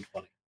 that would have been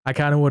funny. I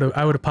kind of would have,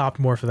 I would have popped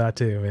more for that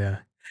too. Yeah.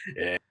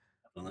 Yeah,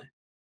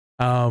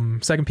 definitely.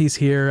 Second piece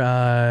here.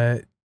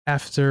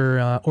 After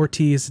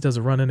Ortiz does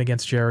a run in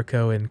against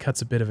Jericho and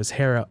cuts a bit of his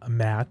hair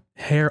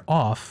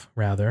off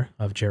rather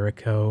of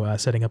Jericho,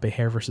 setting up a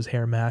hair versus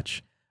hair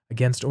match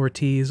against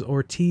Ortiz.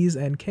 Ortiz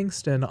and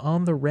Kingston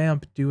on the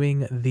ramp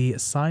doing the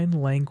sign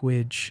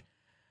language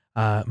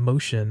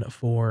motion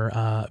for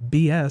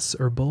BS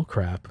or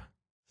bullcrap.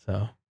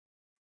 So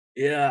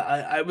Yeah,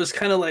 I was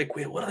kind of like,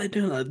 wait, what are they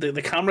doing?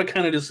 The camera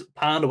kind of just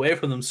panned away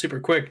from them super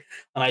quick,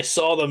 and I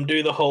saw them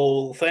do the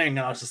whole thing, and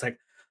I was just like,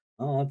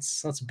 oh,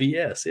 that's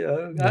BS.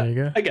 Yeah, there you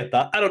go. I get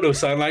that. I don't know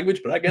sign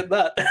language, but I get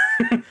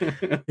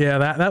that. Yeah,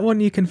 that one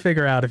you can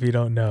figure out if you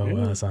don't know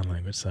Yeah. sign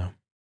language. So.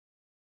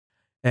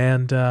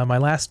 And my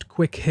last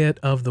quick hit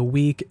of the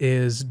week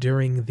is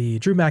during the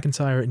Drew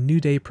McIntyre New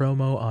Day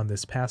promo on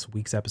this past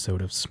week's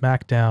episode of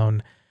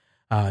SmackDown.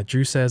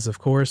 Drew says, of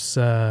course,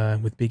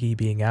 with Big E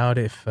being out,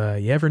 if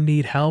you ever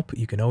need help,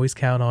 you can always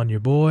count on your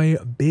boy,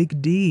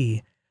 Big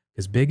D,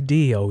 because Big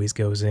D always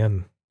goes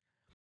in.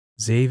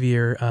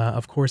 Xavier,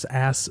 of course,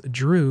 asks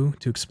Drew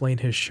to explain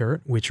his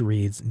shirt, which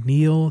reads,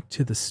 "Kneel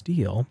to the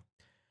steel."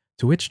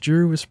 To which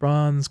Drew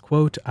responds,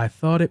 quote, "I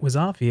thought it was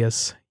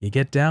obvious. You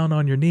get down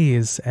on your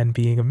knees," and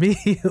being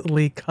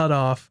immediately cut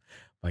off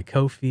by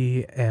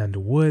Kofi and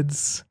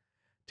Woods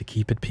to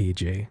keep it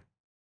PG.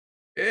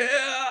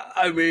 Yeah,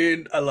 I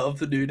mean, I love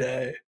the New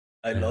Day.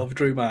 I Yeah. love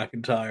Drew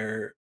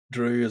McIntyre.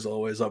 Drew is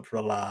always up for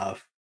a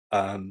laugh,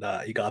 and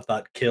he got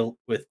that kilt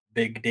with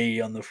Big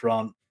D on the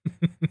front.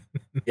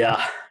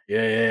 Yeah.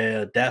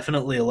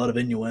 Definitely a lot of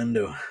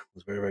innuendo. It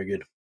was very, very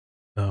good.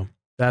 So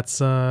that's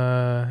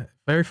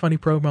very funny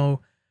promo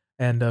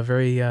and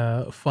very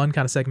fun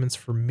kind of segments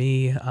for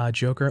me.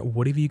 Joker,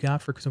 what have you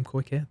got for some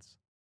quick hits?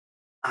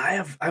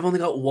 I've only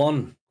got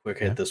one quick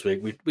Yeah. hit this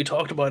week. We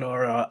talked about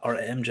our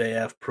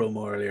MJF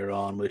promo earlier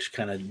on, which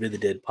kind of really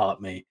did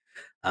pop me.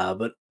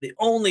 But the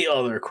only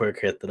other quick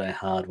hit that I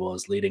had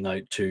was leading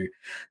out to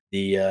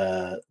the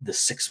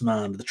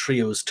the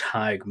trios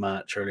tag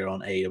match earlier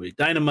on AEW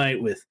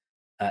Dynamite with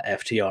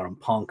FTR and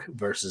Punk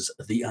versus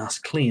the Ass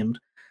Claimed.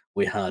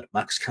 We had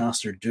Max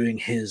Caster doing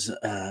his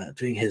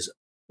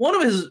one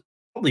of his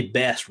probably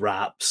best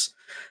raps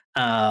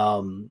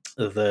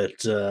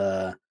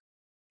that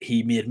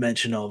he made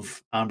mention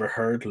of Amber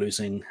Heard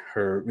losing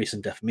her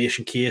recent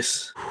defamation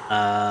case.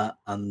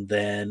 And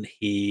then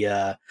he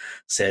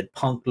said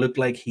Punk looked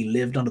like he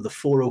lived under the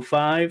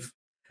 405,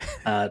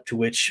 to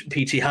which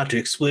PT had to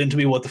explain to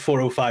me what the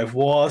 405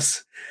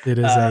 was. It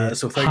is a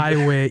So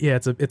highway. Yeah,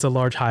 it's a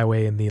large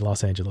highway in the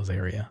Los Angeles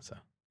area. So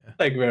yeah.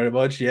 thank you very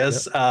much. Yep.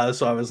 Yes.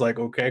 So I was like,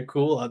 okay,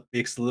 cool. That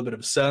makes a little bit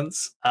of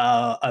sense.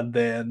 And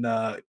then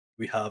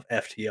we have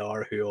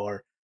FTR, who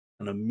are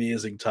an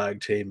amazing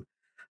tag team.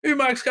 Who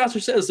Max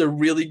Caster says they're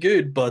really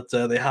good, but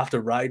they have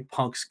to ride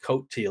Punk's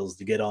coattails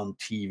to get on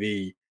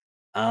TV.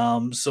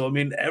 So I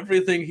mean,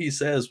 everything he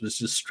says was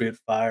just straight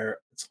fire.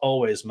 It's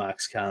always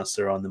Max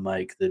Caster on the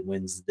mic that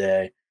wins the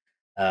day,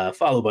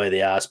 followed by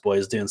the Ass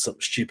Boys doing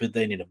something stupid.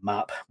 They need a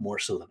map more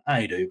so than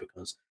I do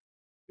because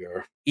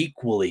you're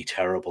equally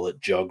terrible at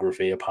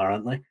geography,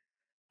 apparently.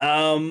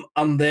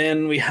 And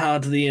then we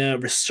had the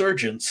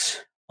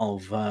resurgence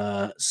of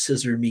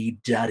Scissor Me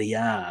Daddy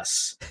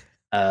Ass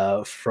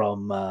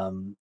from our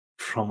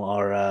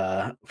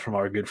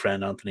good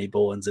friend Anthony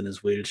Bowens in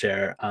his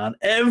wheelchair, and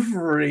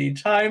every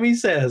time he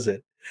says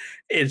it,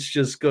 it's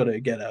just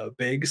gonna get a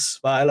big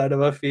smile out of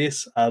my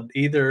face. And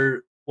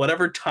either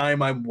whatever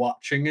time I'm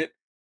watching it,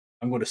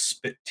 I'm gonna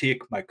spit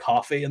take my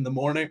coffee in the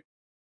morning,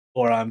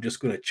 or I'm just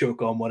going to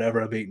choke on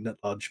whatever I'm eating at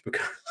lunch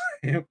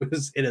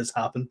because it has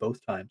happened both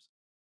times.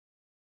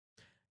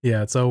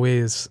 Yeah, it's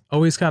always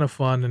kind of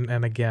fun,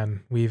 and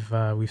again, we've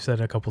said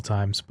it a couple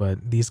times,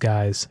 but these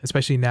guys,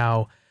 especially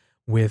now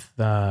with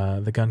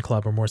the Gun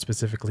Club, or more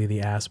specifically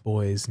the Ass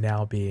Boys,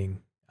 now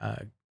being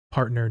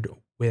partnered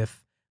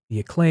with the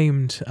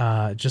Acclaimed,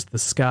 just the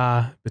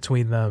ska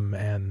between them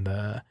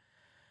and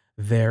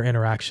their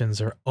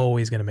interactions are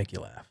always going to make you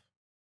laugh.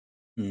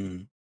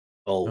 Mm,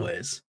 Oh,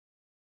 always.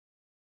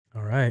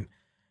 all right.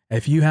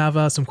 If you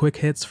have some quick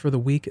hits for the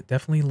week,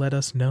 definitely let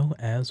us know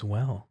as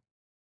well.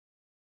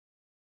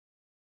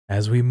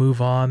 As we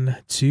move on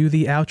to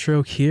the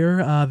outro here,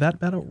 that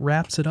about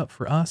wraps it up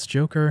for us.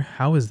 Joker,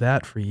 how is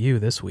that for you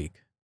this week?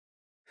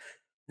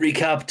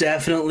 Recap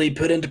definitely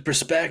put into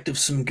perspective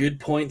some good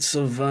points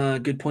of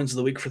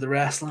the week for the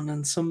wrestling,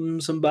 and some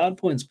bad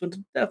points, but it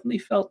definitely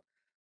felt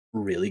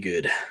really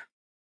good.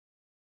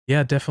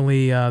 Yeah,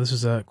 definitely. This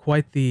was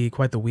quite the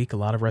week. A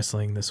lot of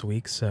wrestling this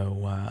week.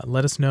 So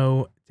let us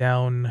know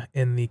down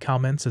in the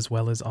comments as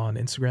well as on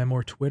Instagram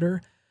or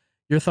Twitter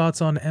your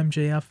thoughts on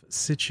MJF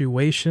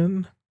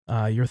situation,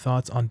 your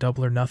thoughts on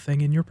Double or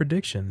Nothing, and your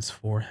predictions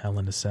for Hell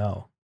in a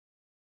Cell.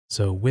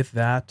 So with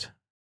that,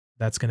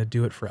 that's going to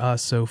do it for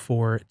us. So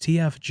for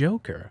TF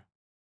Joker,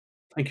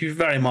 Thank you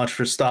very much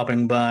for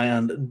stopping by,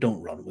 and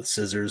don't run with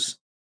scissors.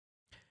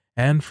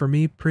 and for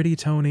me, Pretty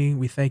Tony,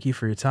 we thank you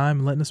for your time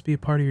and letting us be a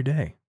part of your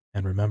day.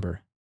 And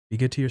remember, be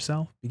good to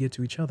yourself, be good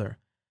to each other,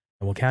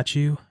 and we'll catch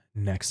you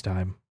next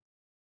time.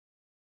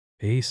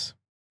 Peace.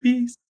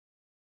 Peace.